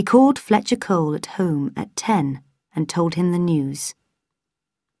 He called Fletcher Cole at home at 10 and told him the news.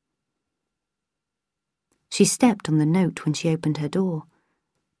 She stepped on the note when she opened her door.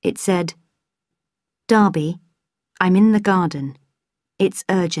 It said, "Darby, I'm in the garden. It's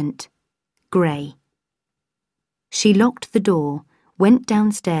urgent. Gray." She locked the door, went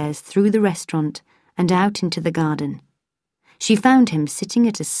downstairs through the restaurant and out into the garden. She found him sitting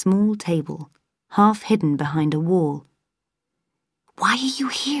at a small table, half hidden behind a wall. "Why are you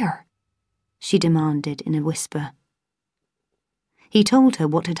here?" she demanded in a whisper. He told her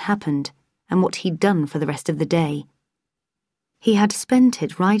what had happened and what he'd done for the rest of the day. He had spent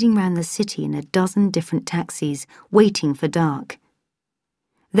it riding round the city in a dozen different taxis, waiting for dark.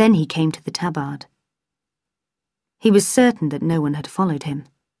 Then he came to the Tabard. He was certain that no one had followed him.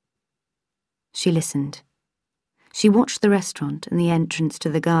 She listened. She watched the restaurant and the entrance to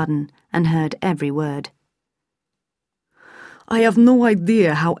the garden and heard every word. "I have no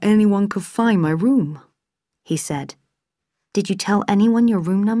idea how anyone could find my room," he said. "Did you tell anyone your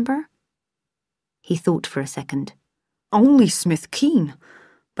room number?" He thought for a second. "Only Smith Keane,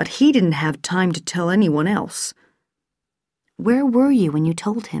 but he didn't have time to tell anyone else." "Where were you when you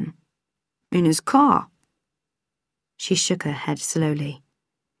told him?" "In his car." She shook her head slowly.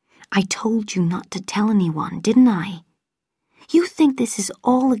 "I told you not to tell anyone, didn't I? You think this is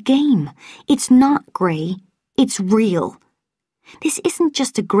all a game. It's not, Gray. It's real. This isn't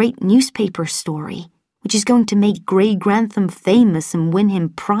just a great newspaper story, which is going to make Gray Grantham famous and win him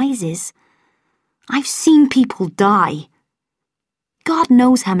prizes. I've seen people die. God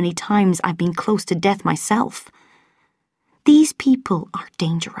knows how many times I've been close to death myself. These people are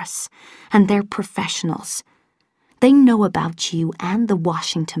dangerous, and they're professionals. They know about you and the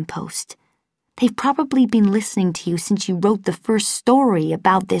Washington Post. They've probably been listening to you since you wrote the first story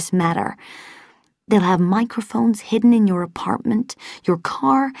about this matter. They'll have microphones hidden in your apartment, your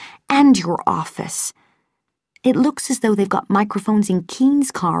car, and your office. It looks as though they've got microphones in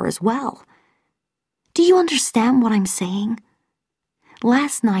Keane's car as well. Do you understand what I'm saying?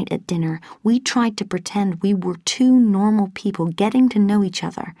 Last night at dinner, we tried to pretend we were two normal people getting to know each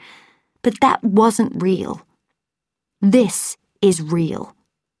other, but that wasn't real. This is real."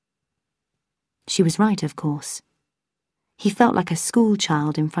 She was right, of course. He felt like a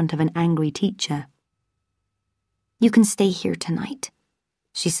schoolchild in front of an angry teacher. "You can stay here tonight,"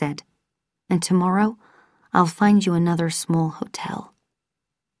 she said, "and tomorrow I'll find you another small hotel."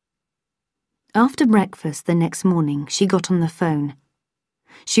 After breakfast the next morning, she got on the phone.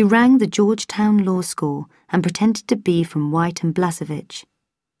 She rang the Georgetown Law School and pretended to be from White and Blasevich.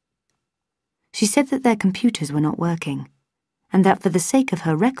 She said that their computers were not working, and that for the sake of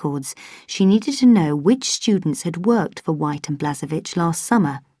her records, she needed to know which students had worked for White and Blasevich last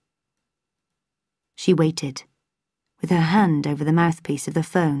summer. She waited, with her hand over the mouthpiece of the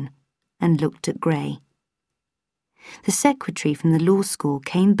phone, and looked at Gray. The secretary from the law school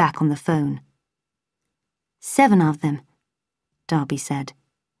came back on the phone. 7 of them, Darby said.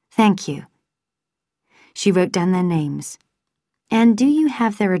 Thank you. She wrote down their names. And do you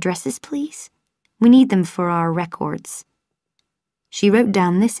have their addresses, please? We need them for our records. She wrote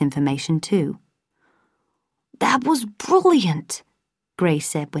down this information too. That was brilliant, Gray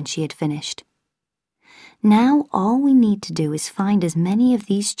said when she had finished. Now all we need to do is find as many of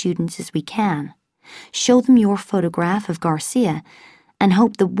these students as we can, show them your photograph of Garcia, and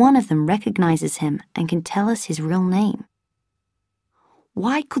hope that one of them recognizes him and can tell us his real name.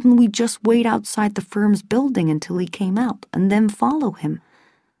 Why couldn't we just wait outside the firm's building until he came out and then follow him?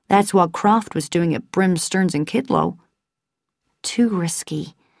 That's what Croft was doing at Brim, Stearns and Kidlow. Too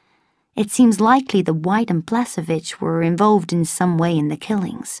risky. It seems likely that White and Blasevich were involved in some way in the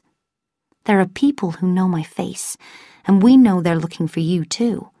killings. There are people who know my face, and we know they're looking for you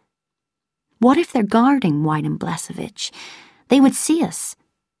too. What if they're guarding White and Blasevich? They would see us,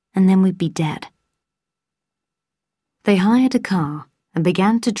 and then we'd be dead. They hired a car and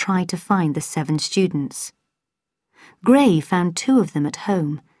began to try to find the 7 students. Gray found 2 of them at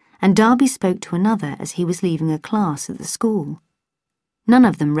home, and Darby spoke to another as he was leaving a class at the school. None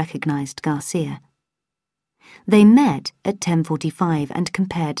of them recognized Garcia. They met at 10:45 and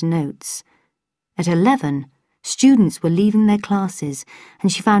compared notes. At 11, students were leaving their classes,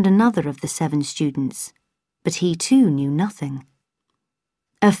 and she found another of the 7 students, but he too knew nothing.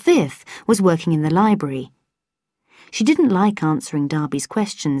 A 5th was working in the library. She didn't like answering Darby's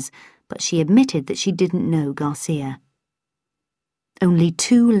questions, but she admitted that she didn't know Garcia. Only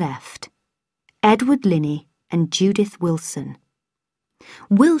 2 left, Edward Linney and Judith Wilson.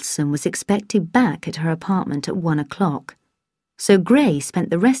 Wilson was expected back at her apartment at 1 o'clock, so Gray spent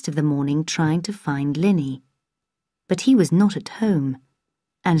the rest of the morning trying to find Linney. But he was not at home,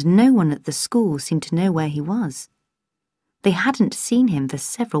 and no one at the school seemed to know where he was. They hadn't seen him for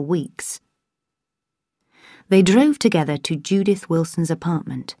several weeks. They drove together to Judith Wilson's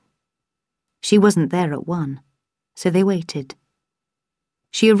apartment. She wasn't there at 1, so they waited.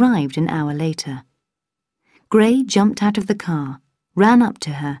 She arrived an hour later. Gray jumped out of the car, ran up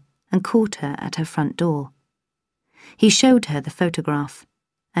to her, and caught her at her front door. He showed her the photograph,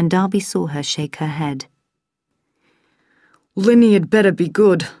 and Darby saw her shake her head. Linney had better be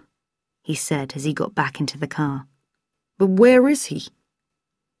good, he said as he got back into the car. But where is he?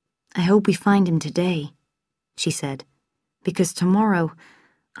 I hope we find him today, she said, because tomorrow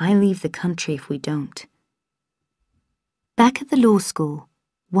I leave the country if we don't. Back at the law school,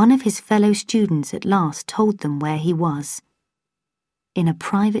 one of his fellow students at last told them where he was. In a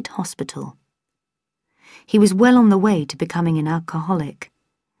private hospital. He was well on the way to becoming an alcoholic,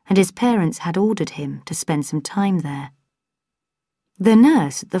 and his parents had ordered him to spend some time there. The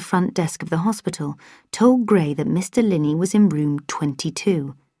nurse at the front desk of the hospital told Gray that Mr. Linney was in room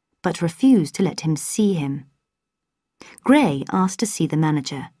 22, but refused to let him see him. Gray asked to see the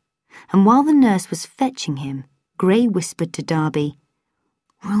manager, and while the nurse was fetching him, Gray whispered to Darby,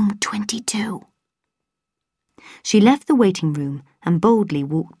 "Room 22." She left the waiting room and boldly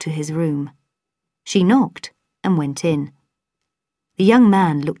walked to his room. She knocked and went in. The young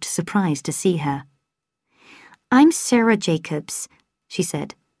man looked surprised to see her. "I'm Sarah Jacobs," she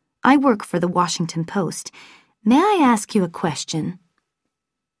said. "I work for the Washington Post. May I ask you a question?"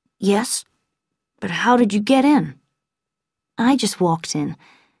 "Yes, but how did you get in?" "I just walked in.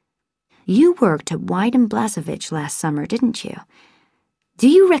 You worked at White and Blasevich last summer, didn't you? Do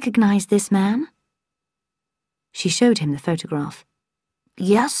you recognize this man?" She showed him the photograph.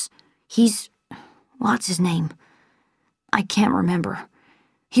 "Yes, what's his name? I can't remember.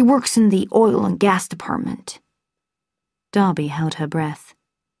 He works in the oil and gas department." Darby held her breath.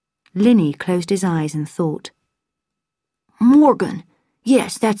 Linney closed his eyes and thought. "Morgan.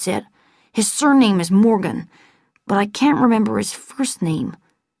 Yes, that's it. His surname is Morgan, but I can't remember his first name.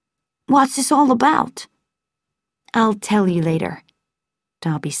 What's this all about?" "I'll tell you later,"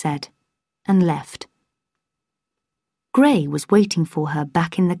 Darby said, and left. Gray was waiting for her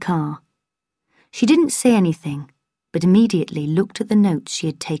back in the car. She didn't say anything, but immediately looked at the notes she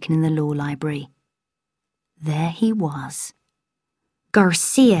had taken in the law library. There he was.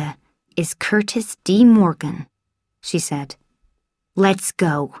 "Garcia is Curtis D. Morgan," she said. "Let's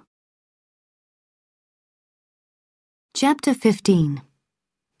go." Chapter 15.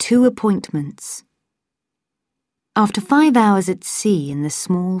 2 Appointments. After 5 hours at sea in the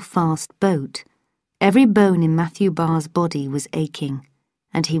small, fast boat, every bone in Matthew Barr's body was aching,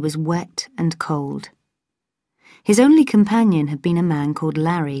 and he was wet and cold. His only companion had been a man called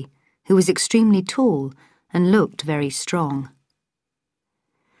Larry, who was extremely tall and looked very strong.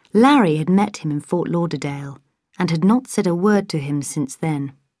 Larry had met him in Fort Lauderdale and had not said a word to him since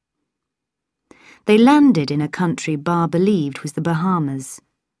then. They landed in a country Barr believed was the Bahamas.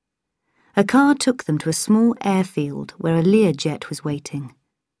 A car took them to a small airfield where a Learjet was waiting.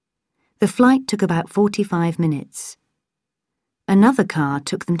 The flight took about 45 minutes. Another car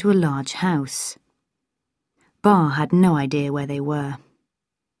took them to a large house. Barr had no idea where they were.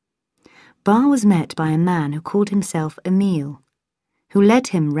 Barr was met by a man who called himself Emile, who led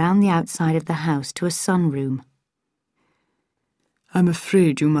him round the outside of the house to a sunroom. "I'm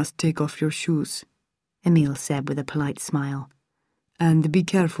afraid you must take off your shoes," Emile said with a polite smile. "And be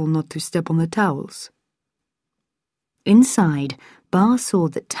careful not to step on the towels." Inside, Barr saw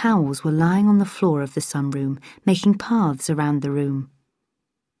that towels were lying on the floor of the sunroom, making paths around the room.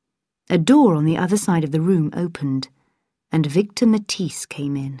 A door on the other side of the room opened, and Victor Matisse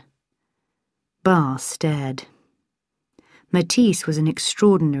came in. Barr stared. Matisse was an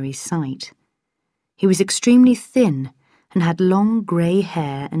extraordinary sight. He was extremely thin and had long grey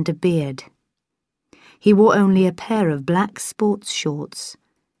hair and a beard. He wore only a pair of black sports shorts.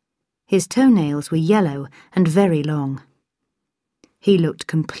 His toenails were yellow and very long. He looked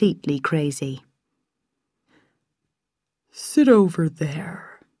completely crazy. "Sit over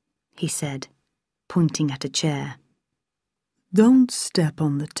there," he said, pointing at a chair. "Don't step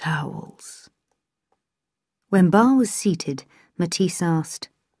on the towels." When Barr was seated, Matisse asked,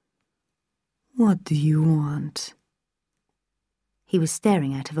 "What do you want?" He was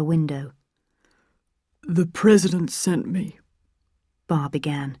staring out of a window. "The President sent me," Barr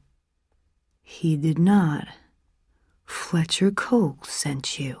began. "He did not. Fletcher Cole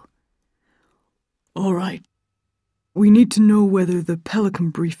sent you." "All right. We need to know whether the Pelican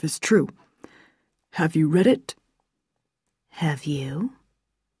Brief is true. Have you read it?" "Have you?"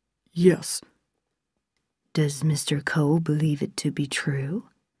 "Yes." "Does Mr. Cole believe it to be true?"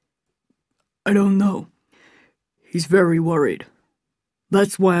 "I don't know. He's very worried.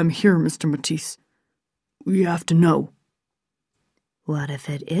 That's why I'm here, Mr. Matisse. We have to know." "What if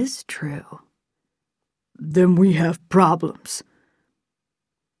it is true?" "Then we have problems."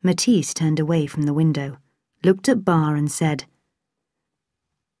 Matisse turned away from the window, looked at Barr and said,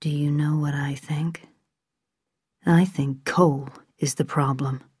 "Do you know what I think? I think Cole is the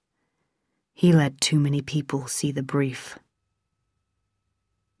problem. He let too many people see the brief."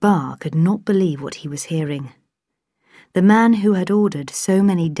 Barr could not believe what he was hearing. The man who had ordered so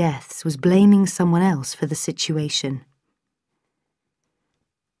many deaths was blaming someone else for the situation.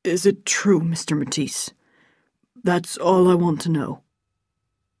 "Is it true, Mr. Matisse? That's all I want to know."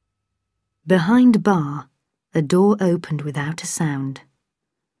 Behind Barr, a door opened without a sound.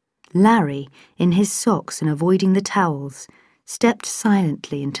 Larry, in his socks and avoiding the towels, stepped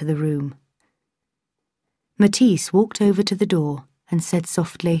silently into the room. Matisse walked over to the door and said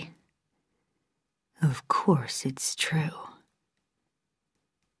softly, "Of course it's true."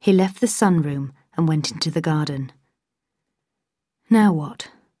 He left the sunroom and went into the garden. Now what?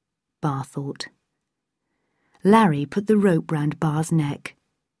 Barr thought. Larry put the rope round Barr's neck,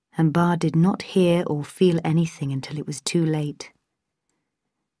 and Barr did not hear or feel anything until it was too late.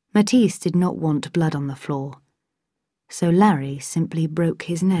 Matisse did not want blood on the floor, so Larry simply broke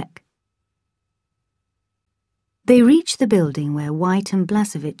his neck. They reached the building where White and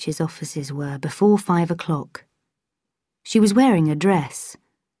Blasevich's offices were before 5 o'clock. She was wearing a dress,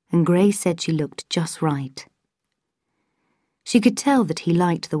 and Gray said she looked just right. She could tell that he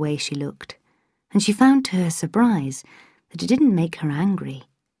liked the way she looked, and she found to her surprise that it didn't make her angry,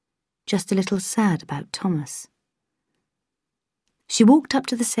 just a little sad about Thomas. She walked up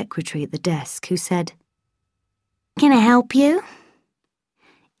to the secretary at the desk, who said, "Can I help you?"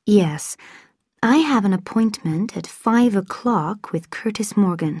 "Yes. I have an appointment at 5 o'clock with Curtis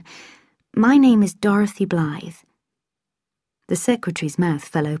Morgan. My name is Dorothy Blythe." The secretary's mouth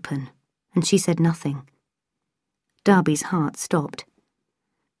fell open, and she said nothing. Darby's heart stopped.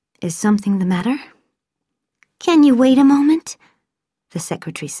 "Is something the matter?" "Can you wait a moment?" the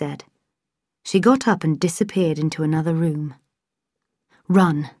secretary said. She got up and disappeared into another room.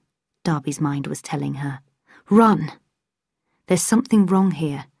 "Run," Darby's mind was telling her. "Run. There's something wrong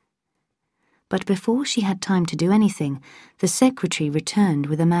here." But before she had time to do anything, the secretary returned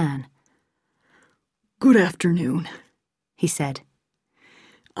with a man. "Good afternoon," he said.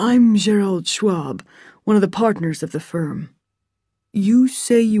 I'm Gerald Schwab, one of the partners of the firm. You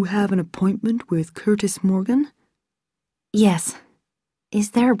say you have an appointment with Curtis Morgan? Yes.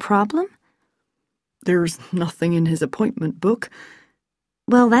 Is there a problem? There's nothing in his appointment book.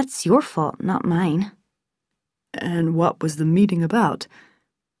 Well, that's your fault, not mine. And what was the meeting about?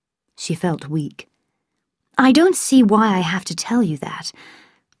 She felt weak. I don't see why I have to tell you that.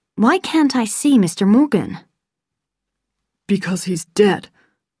 Why can't I see Mr. Morgan? Because he's dead.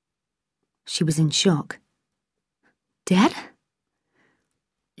 She was in shock. Dead?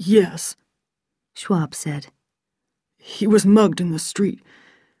 Yes, Schwab said. he was mugged in the street.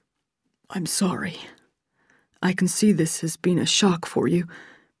 I'm sorry. I can see this has been a shock for you.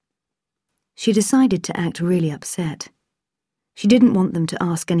 She decided to act really upset. She didn't want them to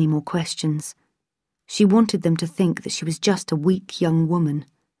ask any more questions. She wanted them to think that she was just a weak young woman.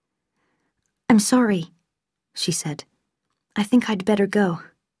 I'm sorry, she said. I think I'd better go.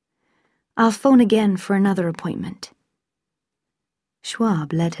 I'll phone again for another appointment.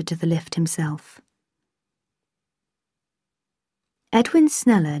 Schwab led her to the lift himself. Edwin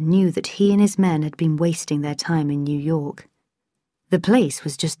Sneller knew that he and his men had been wasting their time in New York. The place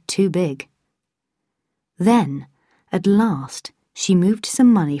was just too big. Then, at last, she moved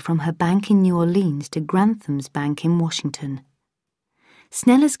some money from her bank in New Orleans to Grantham's bank in Washington.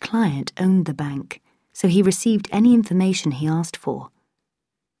 Sneller's client owned the bank, so he received any information he asked for.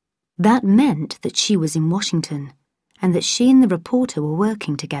 That meant that she was in Washington, and that she and the reporter were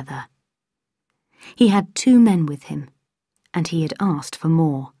working together. He had 2 men with him, and he had asked for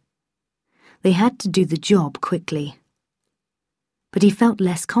more. They had to do the job quickly. But he felt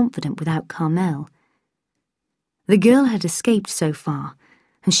less confident without Carmel. The girl had escaped so far,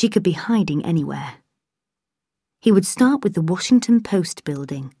 and she could be hiding anywhere. He would start with the Washington Post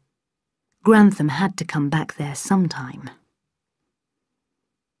building. Grantham had to come back there sometime.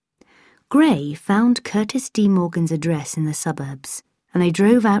 Gray found Curtis D. Morgan's address in the suburbs, and they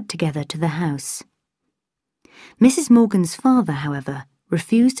drove out together to the house. Mrs. Morgan's father, however,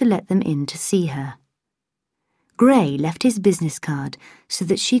 refused to let them in to see her. Gray left his business card so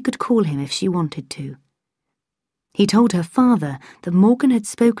that she could call him if she wanted to. He told her father that Morgan had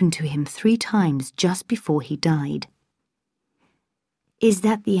spoken to him 3 times just before he died. Is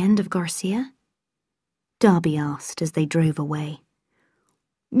that the end of Garcia? Darby asked as they drove away.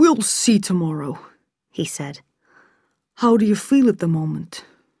 We'll see tomorrow, he said. How do you feel at the moment?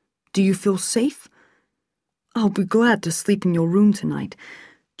 Do you feel safe? I'll be glad to sleep in your room tonight,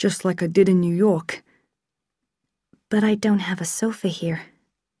 just like I did in New York. But I don't have a sofa here,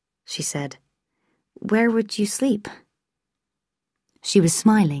 she said. Where would you sleep? She was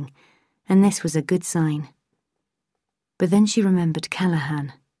smiling, and this was a good sign. But then she remembered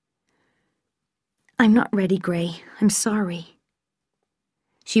Callahan. I'm not ready, Gray. I'm sorry.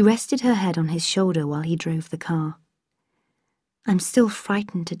 She rested her head on his shoulder while he drove the car. I'm still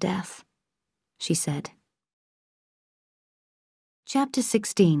frightened to death, she said. Chapter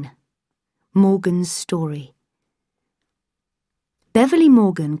 16. Morgan's Story. Beverly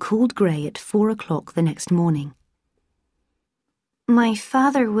Morgan called Gray at 4 o'clock the next morning. My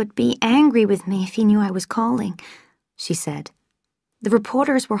father would be angry with me if he knew I was calling, she said. The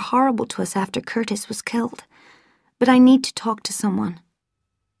reporters were horrible to us after Curtis was killed, but I need to talk to someone.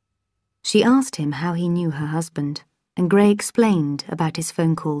 She asked him how he knew her husband, and Gray explained about his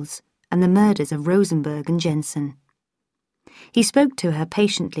phone calls and the murders of Rosenberg and Jensen. He spoke to her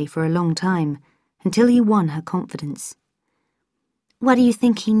patiently for a long time, until he won her confidence. What do you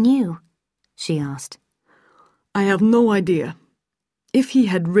think he knew? She asked. I have no idea. If he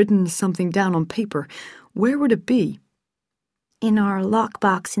had written something down on paper, where would it be? In our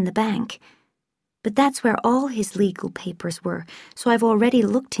lockbox in the bank. But that's where all his legal papers were, so I've already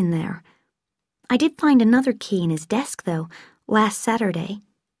looked in there. I did find another key in his desk, though, last Saturday.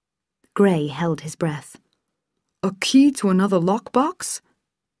 Gray held his breath. A key to another lockbox?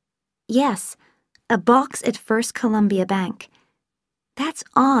 Yes, a box at First Columbia Bank. That's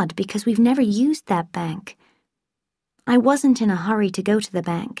odd because we've never used that bank. I wasn't in a hurry to go to the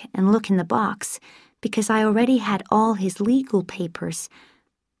bank and look in the box because I already had all his legal papers.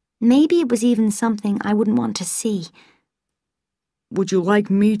 Maybe it was even something I wouldn't want to see. Would you like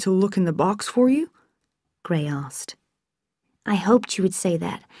me to look in the box for you? Gray asked. I hoped you would say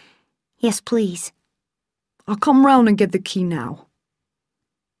that. Yes, please. I'll come round and get the key now.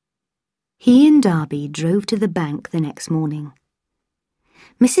 He and Darby drove to the bank the next morning.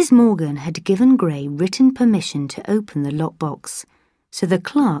 Mrs. Morgan had given Gray written permission to open the lockbox, so the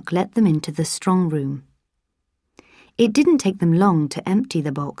clerk let them into the strong room. It didn't take them long to empty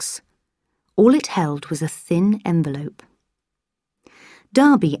the box. All it held was a thin envelope.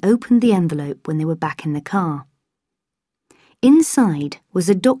 Darby opened the envelope when they were back in the car. Inside was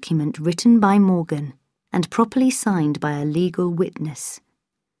a document written by Morgan and properly signed by a legal witness.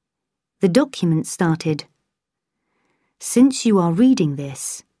 The document started, "Since you are reading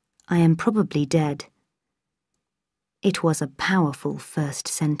this, I am probably dead." It was a powerful first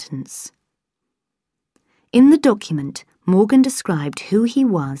sentence. In the document, Morgan described who he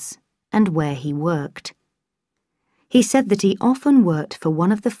was and where he worked. He said that he often worked for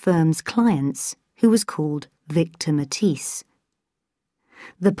one of the firm's clients, who was called Victor Matisse.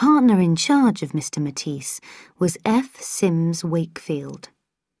 The partner in charge of Mr. Matisse was F. Sims Wakefield.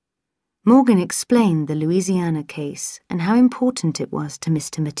 Morgan explained the Louisiana case and how important it was to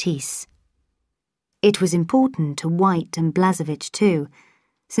Mr. Matisse. It was important to White and Blazevich too,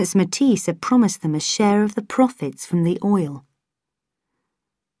 since Matisse had promised them a share of the profits from the oil.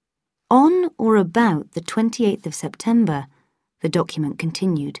 On or about the 28th of September, the document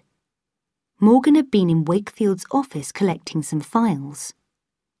continued, Morgan had been in Wakefield's office collecting some files.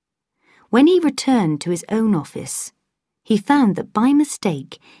 When he returned to his own office, he found that by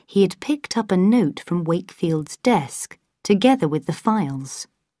mistake he had picked up a note from Wakefield's desk together with the files.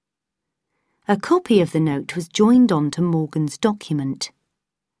 A copy of the note was joined on to Morgan's document.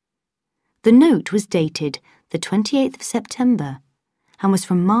 The note was dated the 28th of September and was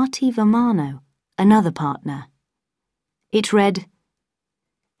from Marty Vermano, another partner. It read,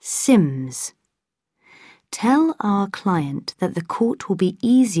 "Sims, tell our client that the court will be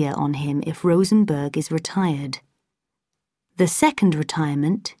easier on him if Rosenberg is retired. The second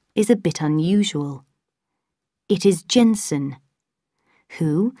retirement is a bit unusual. It is Jensen,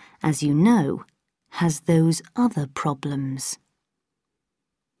 who, as you know, has those other problems."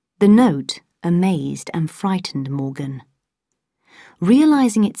 The note amazed and frightened Morgan.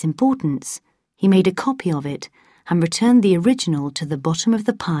 Realizing its importance, he made a copy of it and returned the original to the bottom of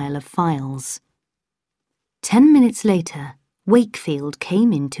the pile of files. 10 minutes later, Wakefield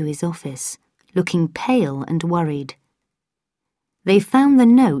came into his office, looking pale and worried. They found the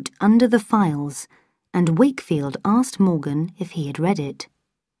note under the files, and Wakefield asked Morgan if he had read it.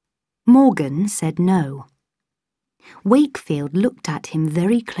 Morgan said no. Wakefield looked at him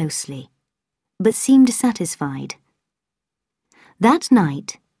very closely, but seemed satisfied. That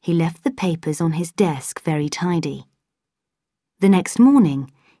night, he left the papers on his desk very tidy. The next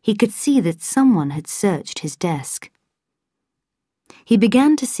morning, he could see that someone had searched his desk. He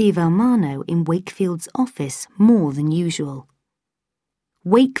began to see Vermano in Wakefield's office more than usual.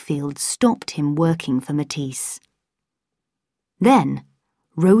 Wakefield stopped him working for Matisse. Then,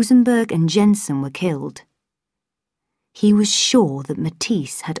 Rosenberg and Jensen were killed. He was sure that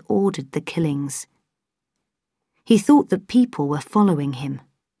Matisse had ordered the killings. He thought that people were following him.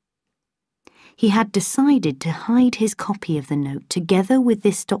 He had decided to hide his copy of the note together with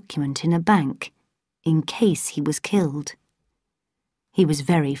this document in a bank, in case he was killed. He was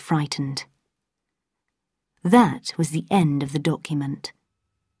very frightened. That was the end of the document.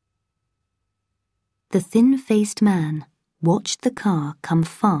 The thin-faced man watched the car come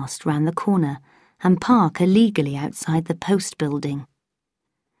fast round the corner and park illegally outside the post building.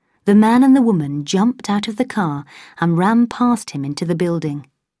 The man and the woman jumped out of the car and ran past him into the building.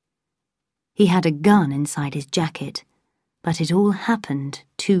 He had a gun inside his jacket, but it all happened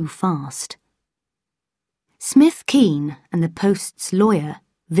too fast. Smith Keene and the Post's lawyer,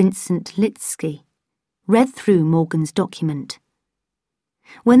 Vincent Litsky, read through Morgan's document.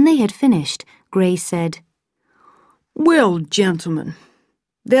 When they had finished, Gray said, "Well, gentlemen,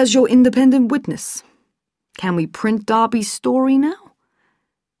 there's your independent witness. Can we print Darby's story now?"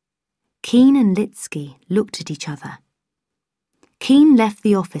 Keene and Litsky looked at each other. Keene left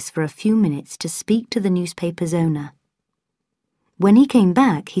the office for a few minutes to speak to the newspaper's owner. When he came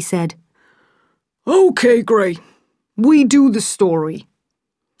back, he said, "Okay, Gray, we do the story.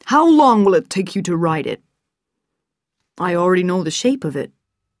 How long will it take you to write it?" "I already know the shape of it,"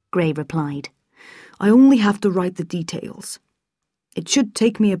 Gray replied. "I only have to write the details. It should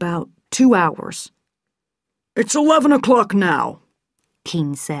take me about 2 hours." "It's 11 o'clock now,"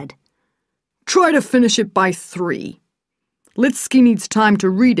 Keene said. "Try to finish it by 3. Litsky needs time to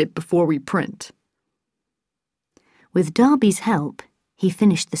read it before we print." With Darby's help, he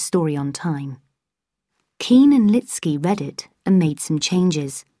finished the story on time. Keene and Litsky read it and made some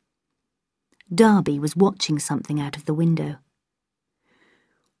changes. Darby was watching something out of the window.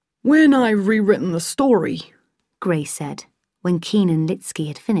 "When I've rewritten the story," Gray said, when Keene and Litsky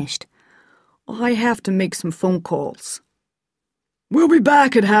had finished, "I have to make some phone calls." "We'll be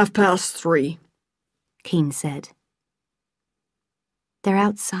back at 3:30, Keene said. "They're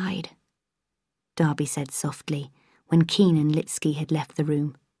outside," Darby said softly, when Keane and Litsky had left the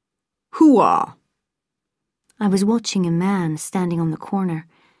room. Who are? I was watching a man standing on the corner.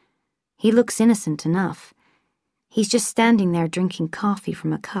 He looks innocent enough. He's just standing there drinking coffee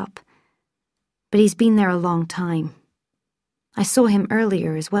from a cup. But he's been there a long time. I saw him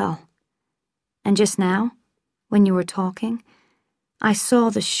earlier as well. And just now, when you were talking, I saw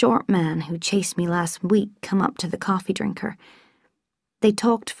the short man who chased me last week come up to the coffee drinker. They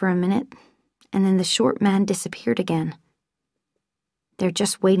talked for a minute, and then the short man disappeared again. They're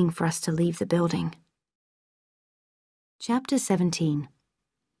just waiting for us to leave the building. Chapter 17.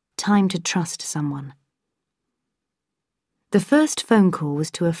 Time to trust someone. The first phone call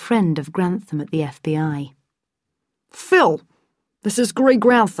was to a friend of Grantham at the FBI. Phil, this is Gray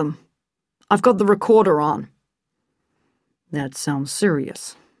Grantham. I've got the recorder on. That sounds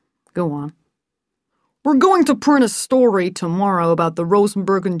serious. Go on. We're going to print a story tomorrow about the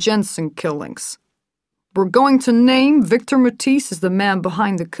Rosenberg and Jensen killings. We're going to name Victor Matisse as the man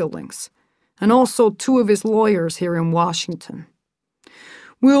behind the killings, and also 2 of his lawyers here in Washington.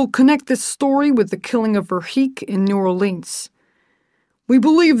 We'll connect this story with the killing of Verheek in New Orleans. We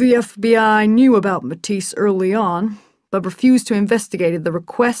believe the FBI knew about Matisse early on, but refused to investigate at the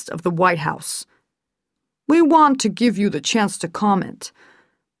request of the White House. We want to give you the chance to comment.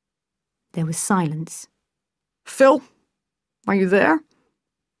 There was silence. Phil, are you there?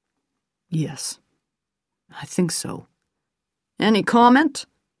 Yes, I think so. Any comment?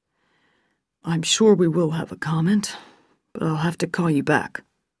 I'm sure we will have a comment, but I'll have to call you back.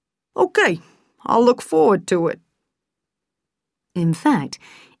 Okay, I'll look forward to it. In fact,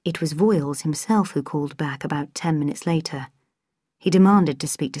 it was Voiles himself who called back about 10 minutes later. He demanded to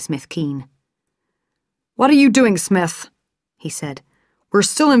speak to Smith Keane. What are you doing, Smith? He said. We're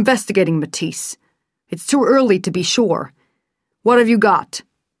still investigating Matisse. It's too early to be sure. What have you got?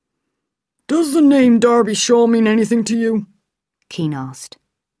 Does the name Darby Shaw mean anything to you? Keane asked.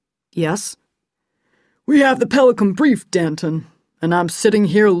 Yes. We have the Pelican Brief, Denton, and I'm sitting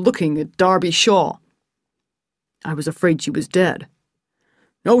here looking at Darby Shaw. I was afraid she was dead.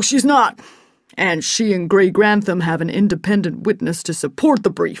 No, she's not. And she and Gray Grantham have an independent witness to support the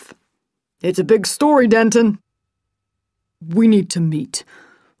brief. It's a big story, Denton. We need to meet.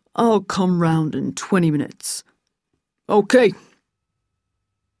 I'll come round in 20 minutes. Okay.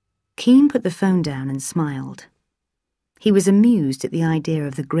 Keane put the phone down and smiled. He was amused at the idea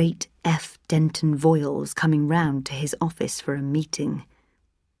of the great F. Denton Voiles coming round to his office for a meeting.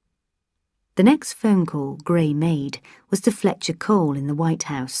 The next phone call Gray made was to Fletcher Cole in the White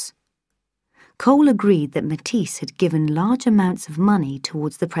House. Cole agreed that Matisse had given large amounts of money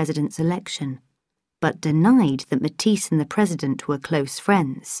towards the president's election, but denied that Matisse and the president were close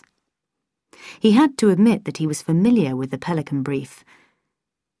friends. He had to admit that he was familiar with the Pelican Brief.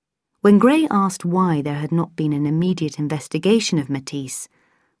 When Gray asked why there had not been an immediate investigation of Matisse,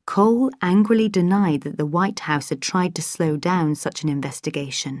 Cole angrily denied that the White House had tried to slow down such an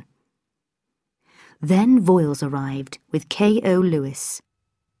investigation. Then Voiles arrived with K.O. Lewis.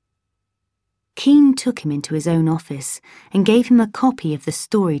 Keane took him into his own office and gave him a copy of the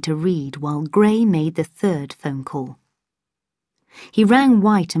story to read while Gray made the third phone call. He rang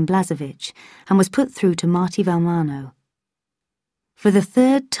White and Blazevich and was put through to Marty Valmano. For the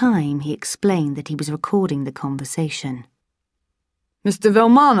third time he explained that he was recording the conversation. Mr.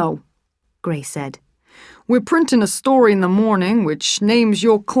 Valmano, Gray said, we're printing a story in the morning which names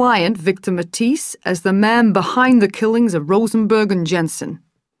your client, Victor Matisse, as the man behind the killings of Rosenberg and Jensen.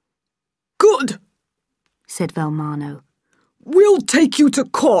 Good, said Valmano. We'll take you to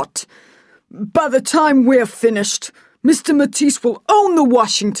court. By the time we're finished, Mr. Matisse will own the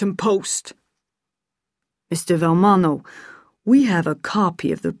Washington Post. Mr. Valmano, we have a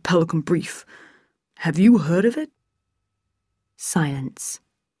copy of the Pelican Brief. Have you heard of it? Silence.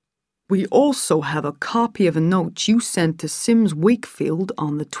 We also have a copy of a note you sent to Sims Wakefield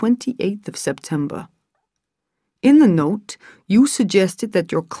on the 28th of September. In the note, you suggested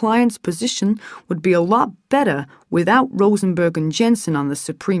that your client's position would be a lot better without Rosenberg and Jensen on the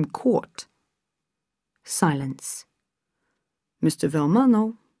Supreme Court. Silence. Mr.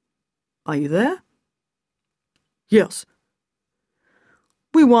 Valmano, are you there? Yes.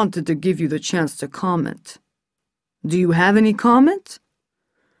 We wanted to give you the chance to comment. Do you have any comment?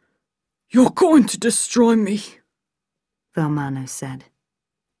 You're going to destroy me, Valmano said.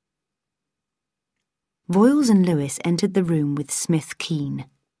 Voiles and Lewis entered the room with Smith Keane.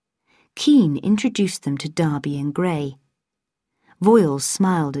 Keane introduced them to Darby and Gray. Voiles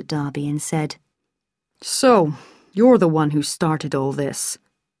smiled at Darby and said, So, you're the one who started all this.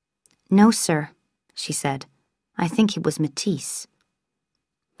 No, sir, she said. I think it was Matisse.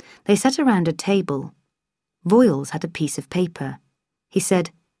 They sat around a table. Voiles had a piece of paper. He said,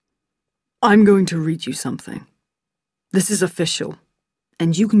 I'm going to read you something. This is official,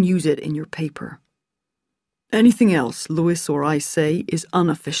 and you can use it in your paper. Anything else Lewis or I say is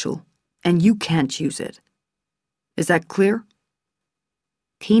unofficial, and you can't use it. Is that clear?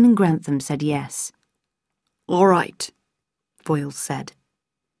 Keene and Grantham said yes. All right, Voiles said.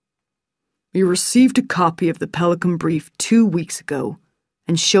 We received a copy of the Pelican Brief 2 weeks ago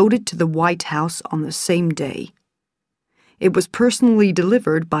and showed it to the White House on the same day. It was personally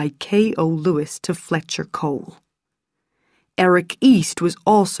delivered by K.O. Lewis to Fletcher Cole. Eric East was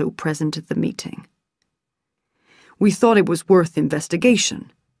also present at the meeting. We thought it was worth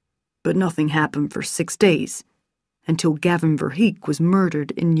investigation, but nothing happened for 6 days, until Gavin Verheek was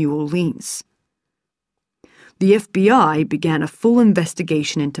murdered in New Orleans. The FBI began a full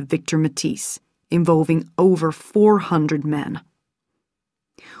investigation into Victor Matisse, involving over 400 men.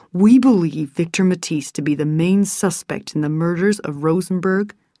 We believe Victor Matisse to be the main suspect in the murders of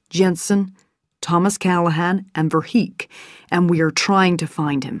Rosenberg, Jensen, Thomas Callahan, and Verheek, and we are trying to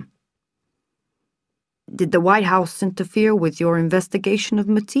find him. Did the White House interfere with your investigation of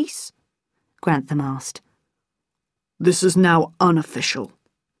Matisse? Grantham asked. This is now unofficial,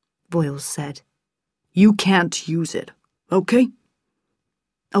 Voiles said. You can't use it, okay?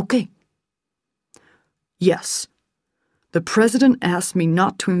 Okay. Yes. The president asked me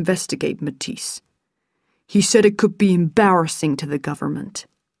not to investigate Matisse. He said it could be embarrassing to the government.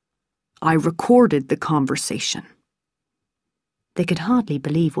 I recorded the conversation. They could hardly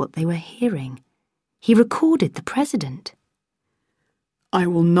believe what they were hearing. He recorded the president. I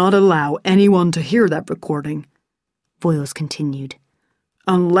will not allow anyone to hear that recording, Voiles continued,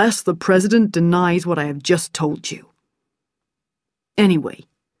 unless the president denies what I have just told you. Anyway,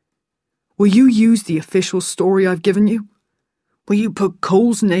 will you use the official story I've given you? Will you put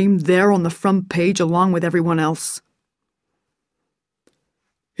Cole's name there on the front page along with everyone else?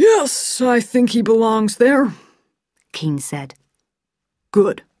 Yes, I think he belongs there, Keene said.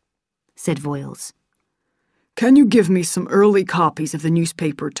 Good, said Voiles. Can you give me some early copies of the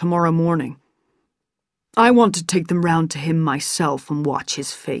newspaper tomorrow morning? I want to take them round to him myself and watch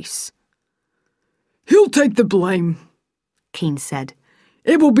his face. He'll take the blame, Keene said.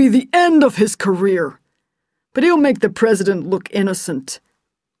 It will be the end of his career, but he'll make the president look innocent.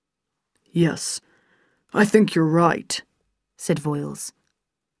 Yes, I think you're right, said Voiles.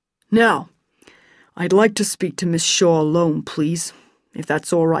 Now, I'd like to speak to Miss Shaw alone, please, if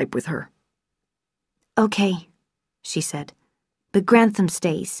that's all right with her. Okay, she said, but Grantham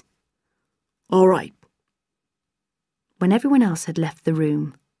stays. All right. When everyone else had left the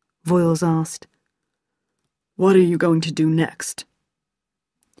room, Voiles asked, What are you going to do next?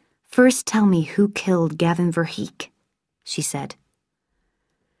 First tell me who killed Gavin Verheek, she said.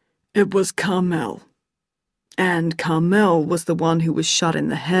 It was Carmel. And Carmel was the one who was shot in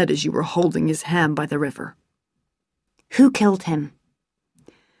the head as you were holding his hand by the river. Who killed him?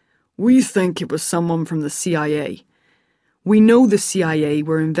 We think it was someone from the CIA. We know the CIA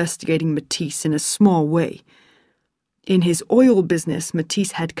were investigating Matisse in a small way. In his oil business,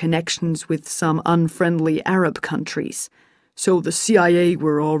 Matisse had connections with some unfriendly Arab countries, so the CIA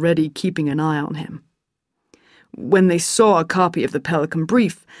were already keeping an eye on him. When they saw a copy of the Pelican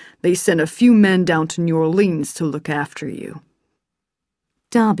Brief, they sent a few men down to New Orleans to look after you.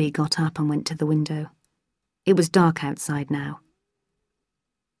 Darby got up and went to the window. It was dark outside now.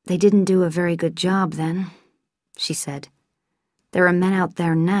 They didn't do a very good job then, she said. There are men out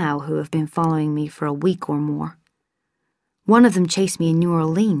there now who have been following me for a week or more. One of them chased me in New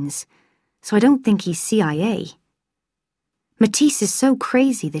Orleans, so I don't think he's CIA. Matisse is so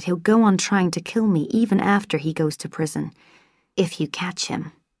crazy that he'll go on trying to kill me even after he goes to prison, if you catch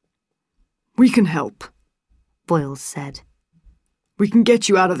him. We can help, Voiles said. We can get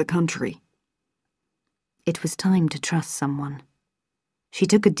you out of the country. It was time to trust someone. She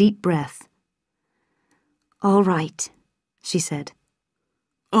took a deep breath. All right, she said.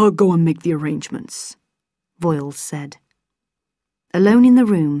 I'll go and make the arrangements, Voiles said. Alone in the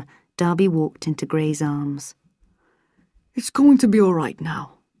room, Darby walked into Gray's arms. It's going to be all right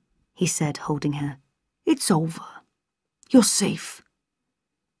now, he said, holding her. It's over. You're safe.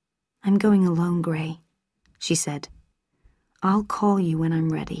 I'm going alone, Gray, she said. I'll call you when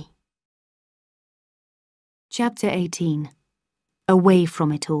I'm ready. Chapter 18. Away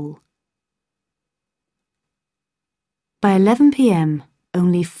from it all. By 11 p.m.,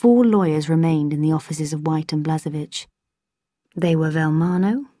 only 4 lawyers remained in the offices of White and Blazevich. They were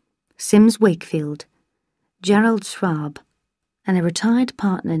Velmano, Sims Wakefield, Gerald Schwab, and a retired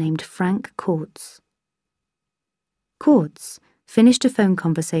partner named Frank Courts. Courts, finished a phone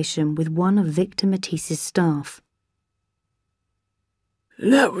conversation with one of Victor Matisse's staff.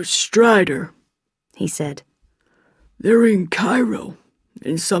 "That was Strider," he said. "They're in Cairo,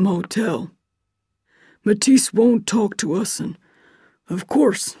 in some hotel. Matisse won't talk to us, and, of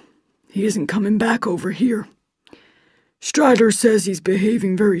course, he isn't coming back over here. Strider says he's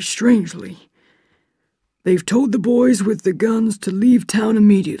behaving very strangely. They've told the boys with the guns to leave town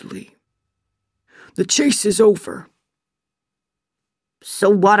immediately. The chase is over."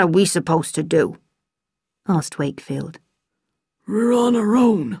 "So what are we supposed to do?" asked Wakefield. "We're on our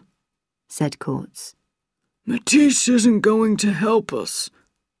own," said Courts. "Matisse isn't going to help us."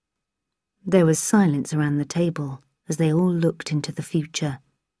 There was silence around the table as they all looked into the future.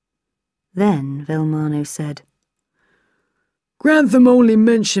 Then Velmano said, "Grantham only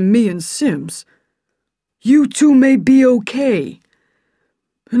mentioned me and Sims. You two may be okay.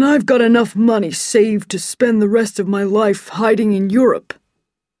 And I've got enough money saved to spend the rest of my life hiding in Europe."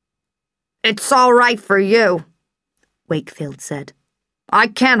 "It's all right for you," Wakefield said. "I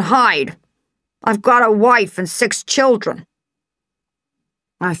can't hide. I've got a wife and 6 children."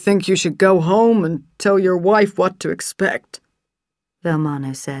 "I think you should go home and tell your wife what to expect,"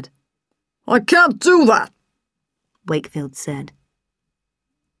 Velmano said. "I can't do that," Wakefield said.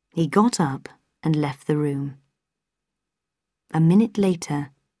 He got up and left the room. A minute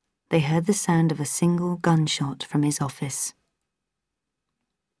later, they heard the sound of a single gunshot from his office.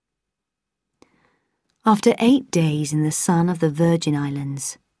 After 8 days in the sun of the Virgin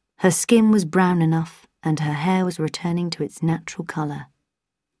Islands, her skin was brown enough and her hair was returning to its natural colour.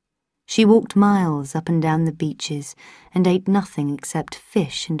 She walked miles up and down the beaches and ate nothing except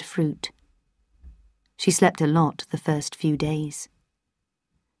fish and fruit. She slept a lot the first few days.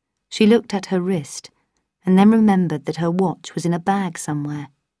 She looked at her wrist and then remembered that her watch was in a bag somewhere.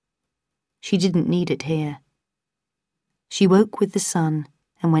 She didn't need it here. She woke with the sun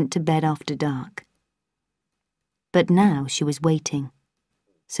and went to bed after dark. But now she was waiting,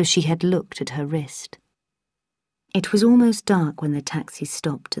 so she had looked at her wrist. It was almost dark when the taxi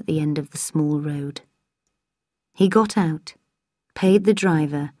stopped at the end of the small road. He got out, paid the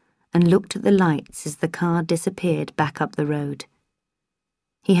driver, and looked at the lights as the car disappeared back up the road.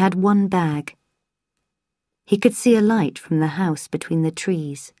 He had one bag. He could see a light from the house between the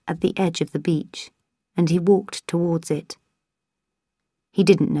trees at the edge of the beach, and he walked towards it. He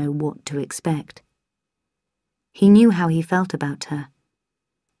didn't know what to expect. He knew how he felt about her,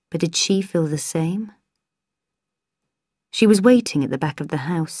 but did she feel the same? She was waiting at the back of the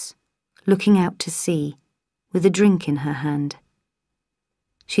house, looking out to sea, with a drink in her hand.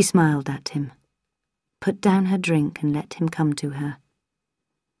 She smiled at him, put down her drink and let him come to her.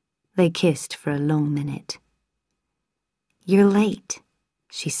 They kissed for a long minute. "You're late,"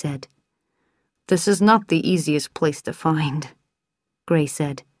 she said. "This is not the easiest place to find," Gray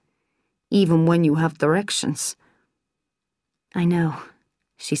said, "even when you have directions." "I know,"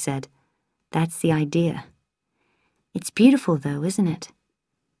 she said. "That's the idea. It's beautiful, though, isn't it?"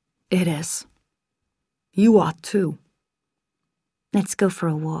 "It is. You are too." "Let's go for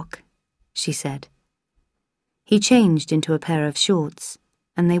a walk," she said. He changed into a pair of shorts,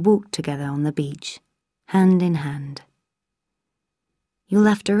 and they walked together on the beach, hand in hand. "You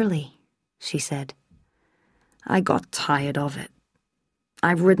left early," she said. "I got tired of it.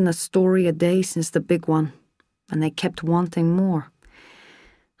 I've written a story a day since the big one, and they kept wanting more.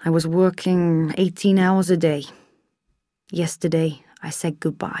 I was working 18 hours a day. Yesterday, I said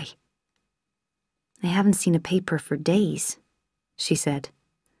goodbye." "I haven't seen a paper for days," she said.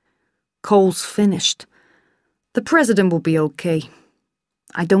 "Cole's finished. The president will be okay.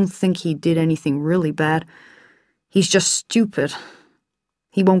 I don't think he did anything really bad. He's just stupid.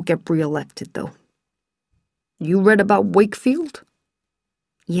 He won't get re-elected, though." "You read about Wakefield?"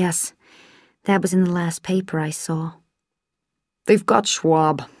 "Yes, that was in the last paper I saw." "They've got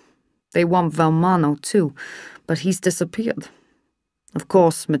Schwab. They want Velmano, too, but he's disappeared. Of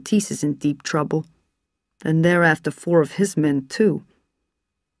course, Matisse is in deep trouble. And they're after 4 of his men, too."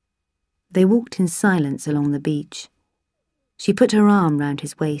 They walked in silence along the beach. She put her arm round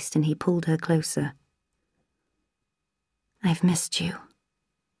his waist and he pulled her closer. "I've missed you,"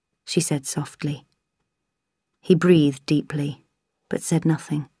 she said softly. He breathed deeply, but said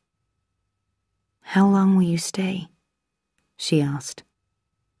nothing. "How long will you stay?" she asked.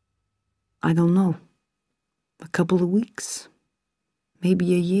 "I don't know. A couple of weeks.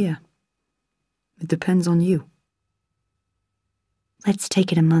 Maybe a year. It depends on you." "Let's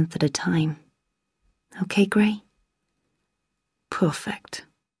take it a month at a time. Okay, Gray?" "Perfect."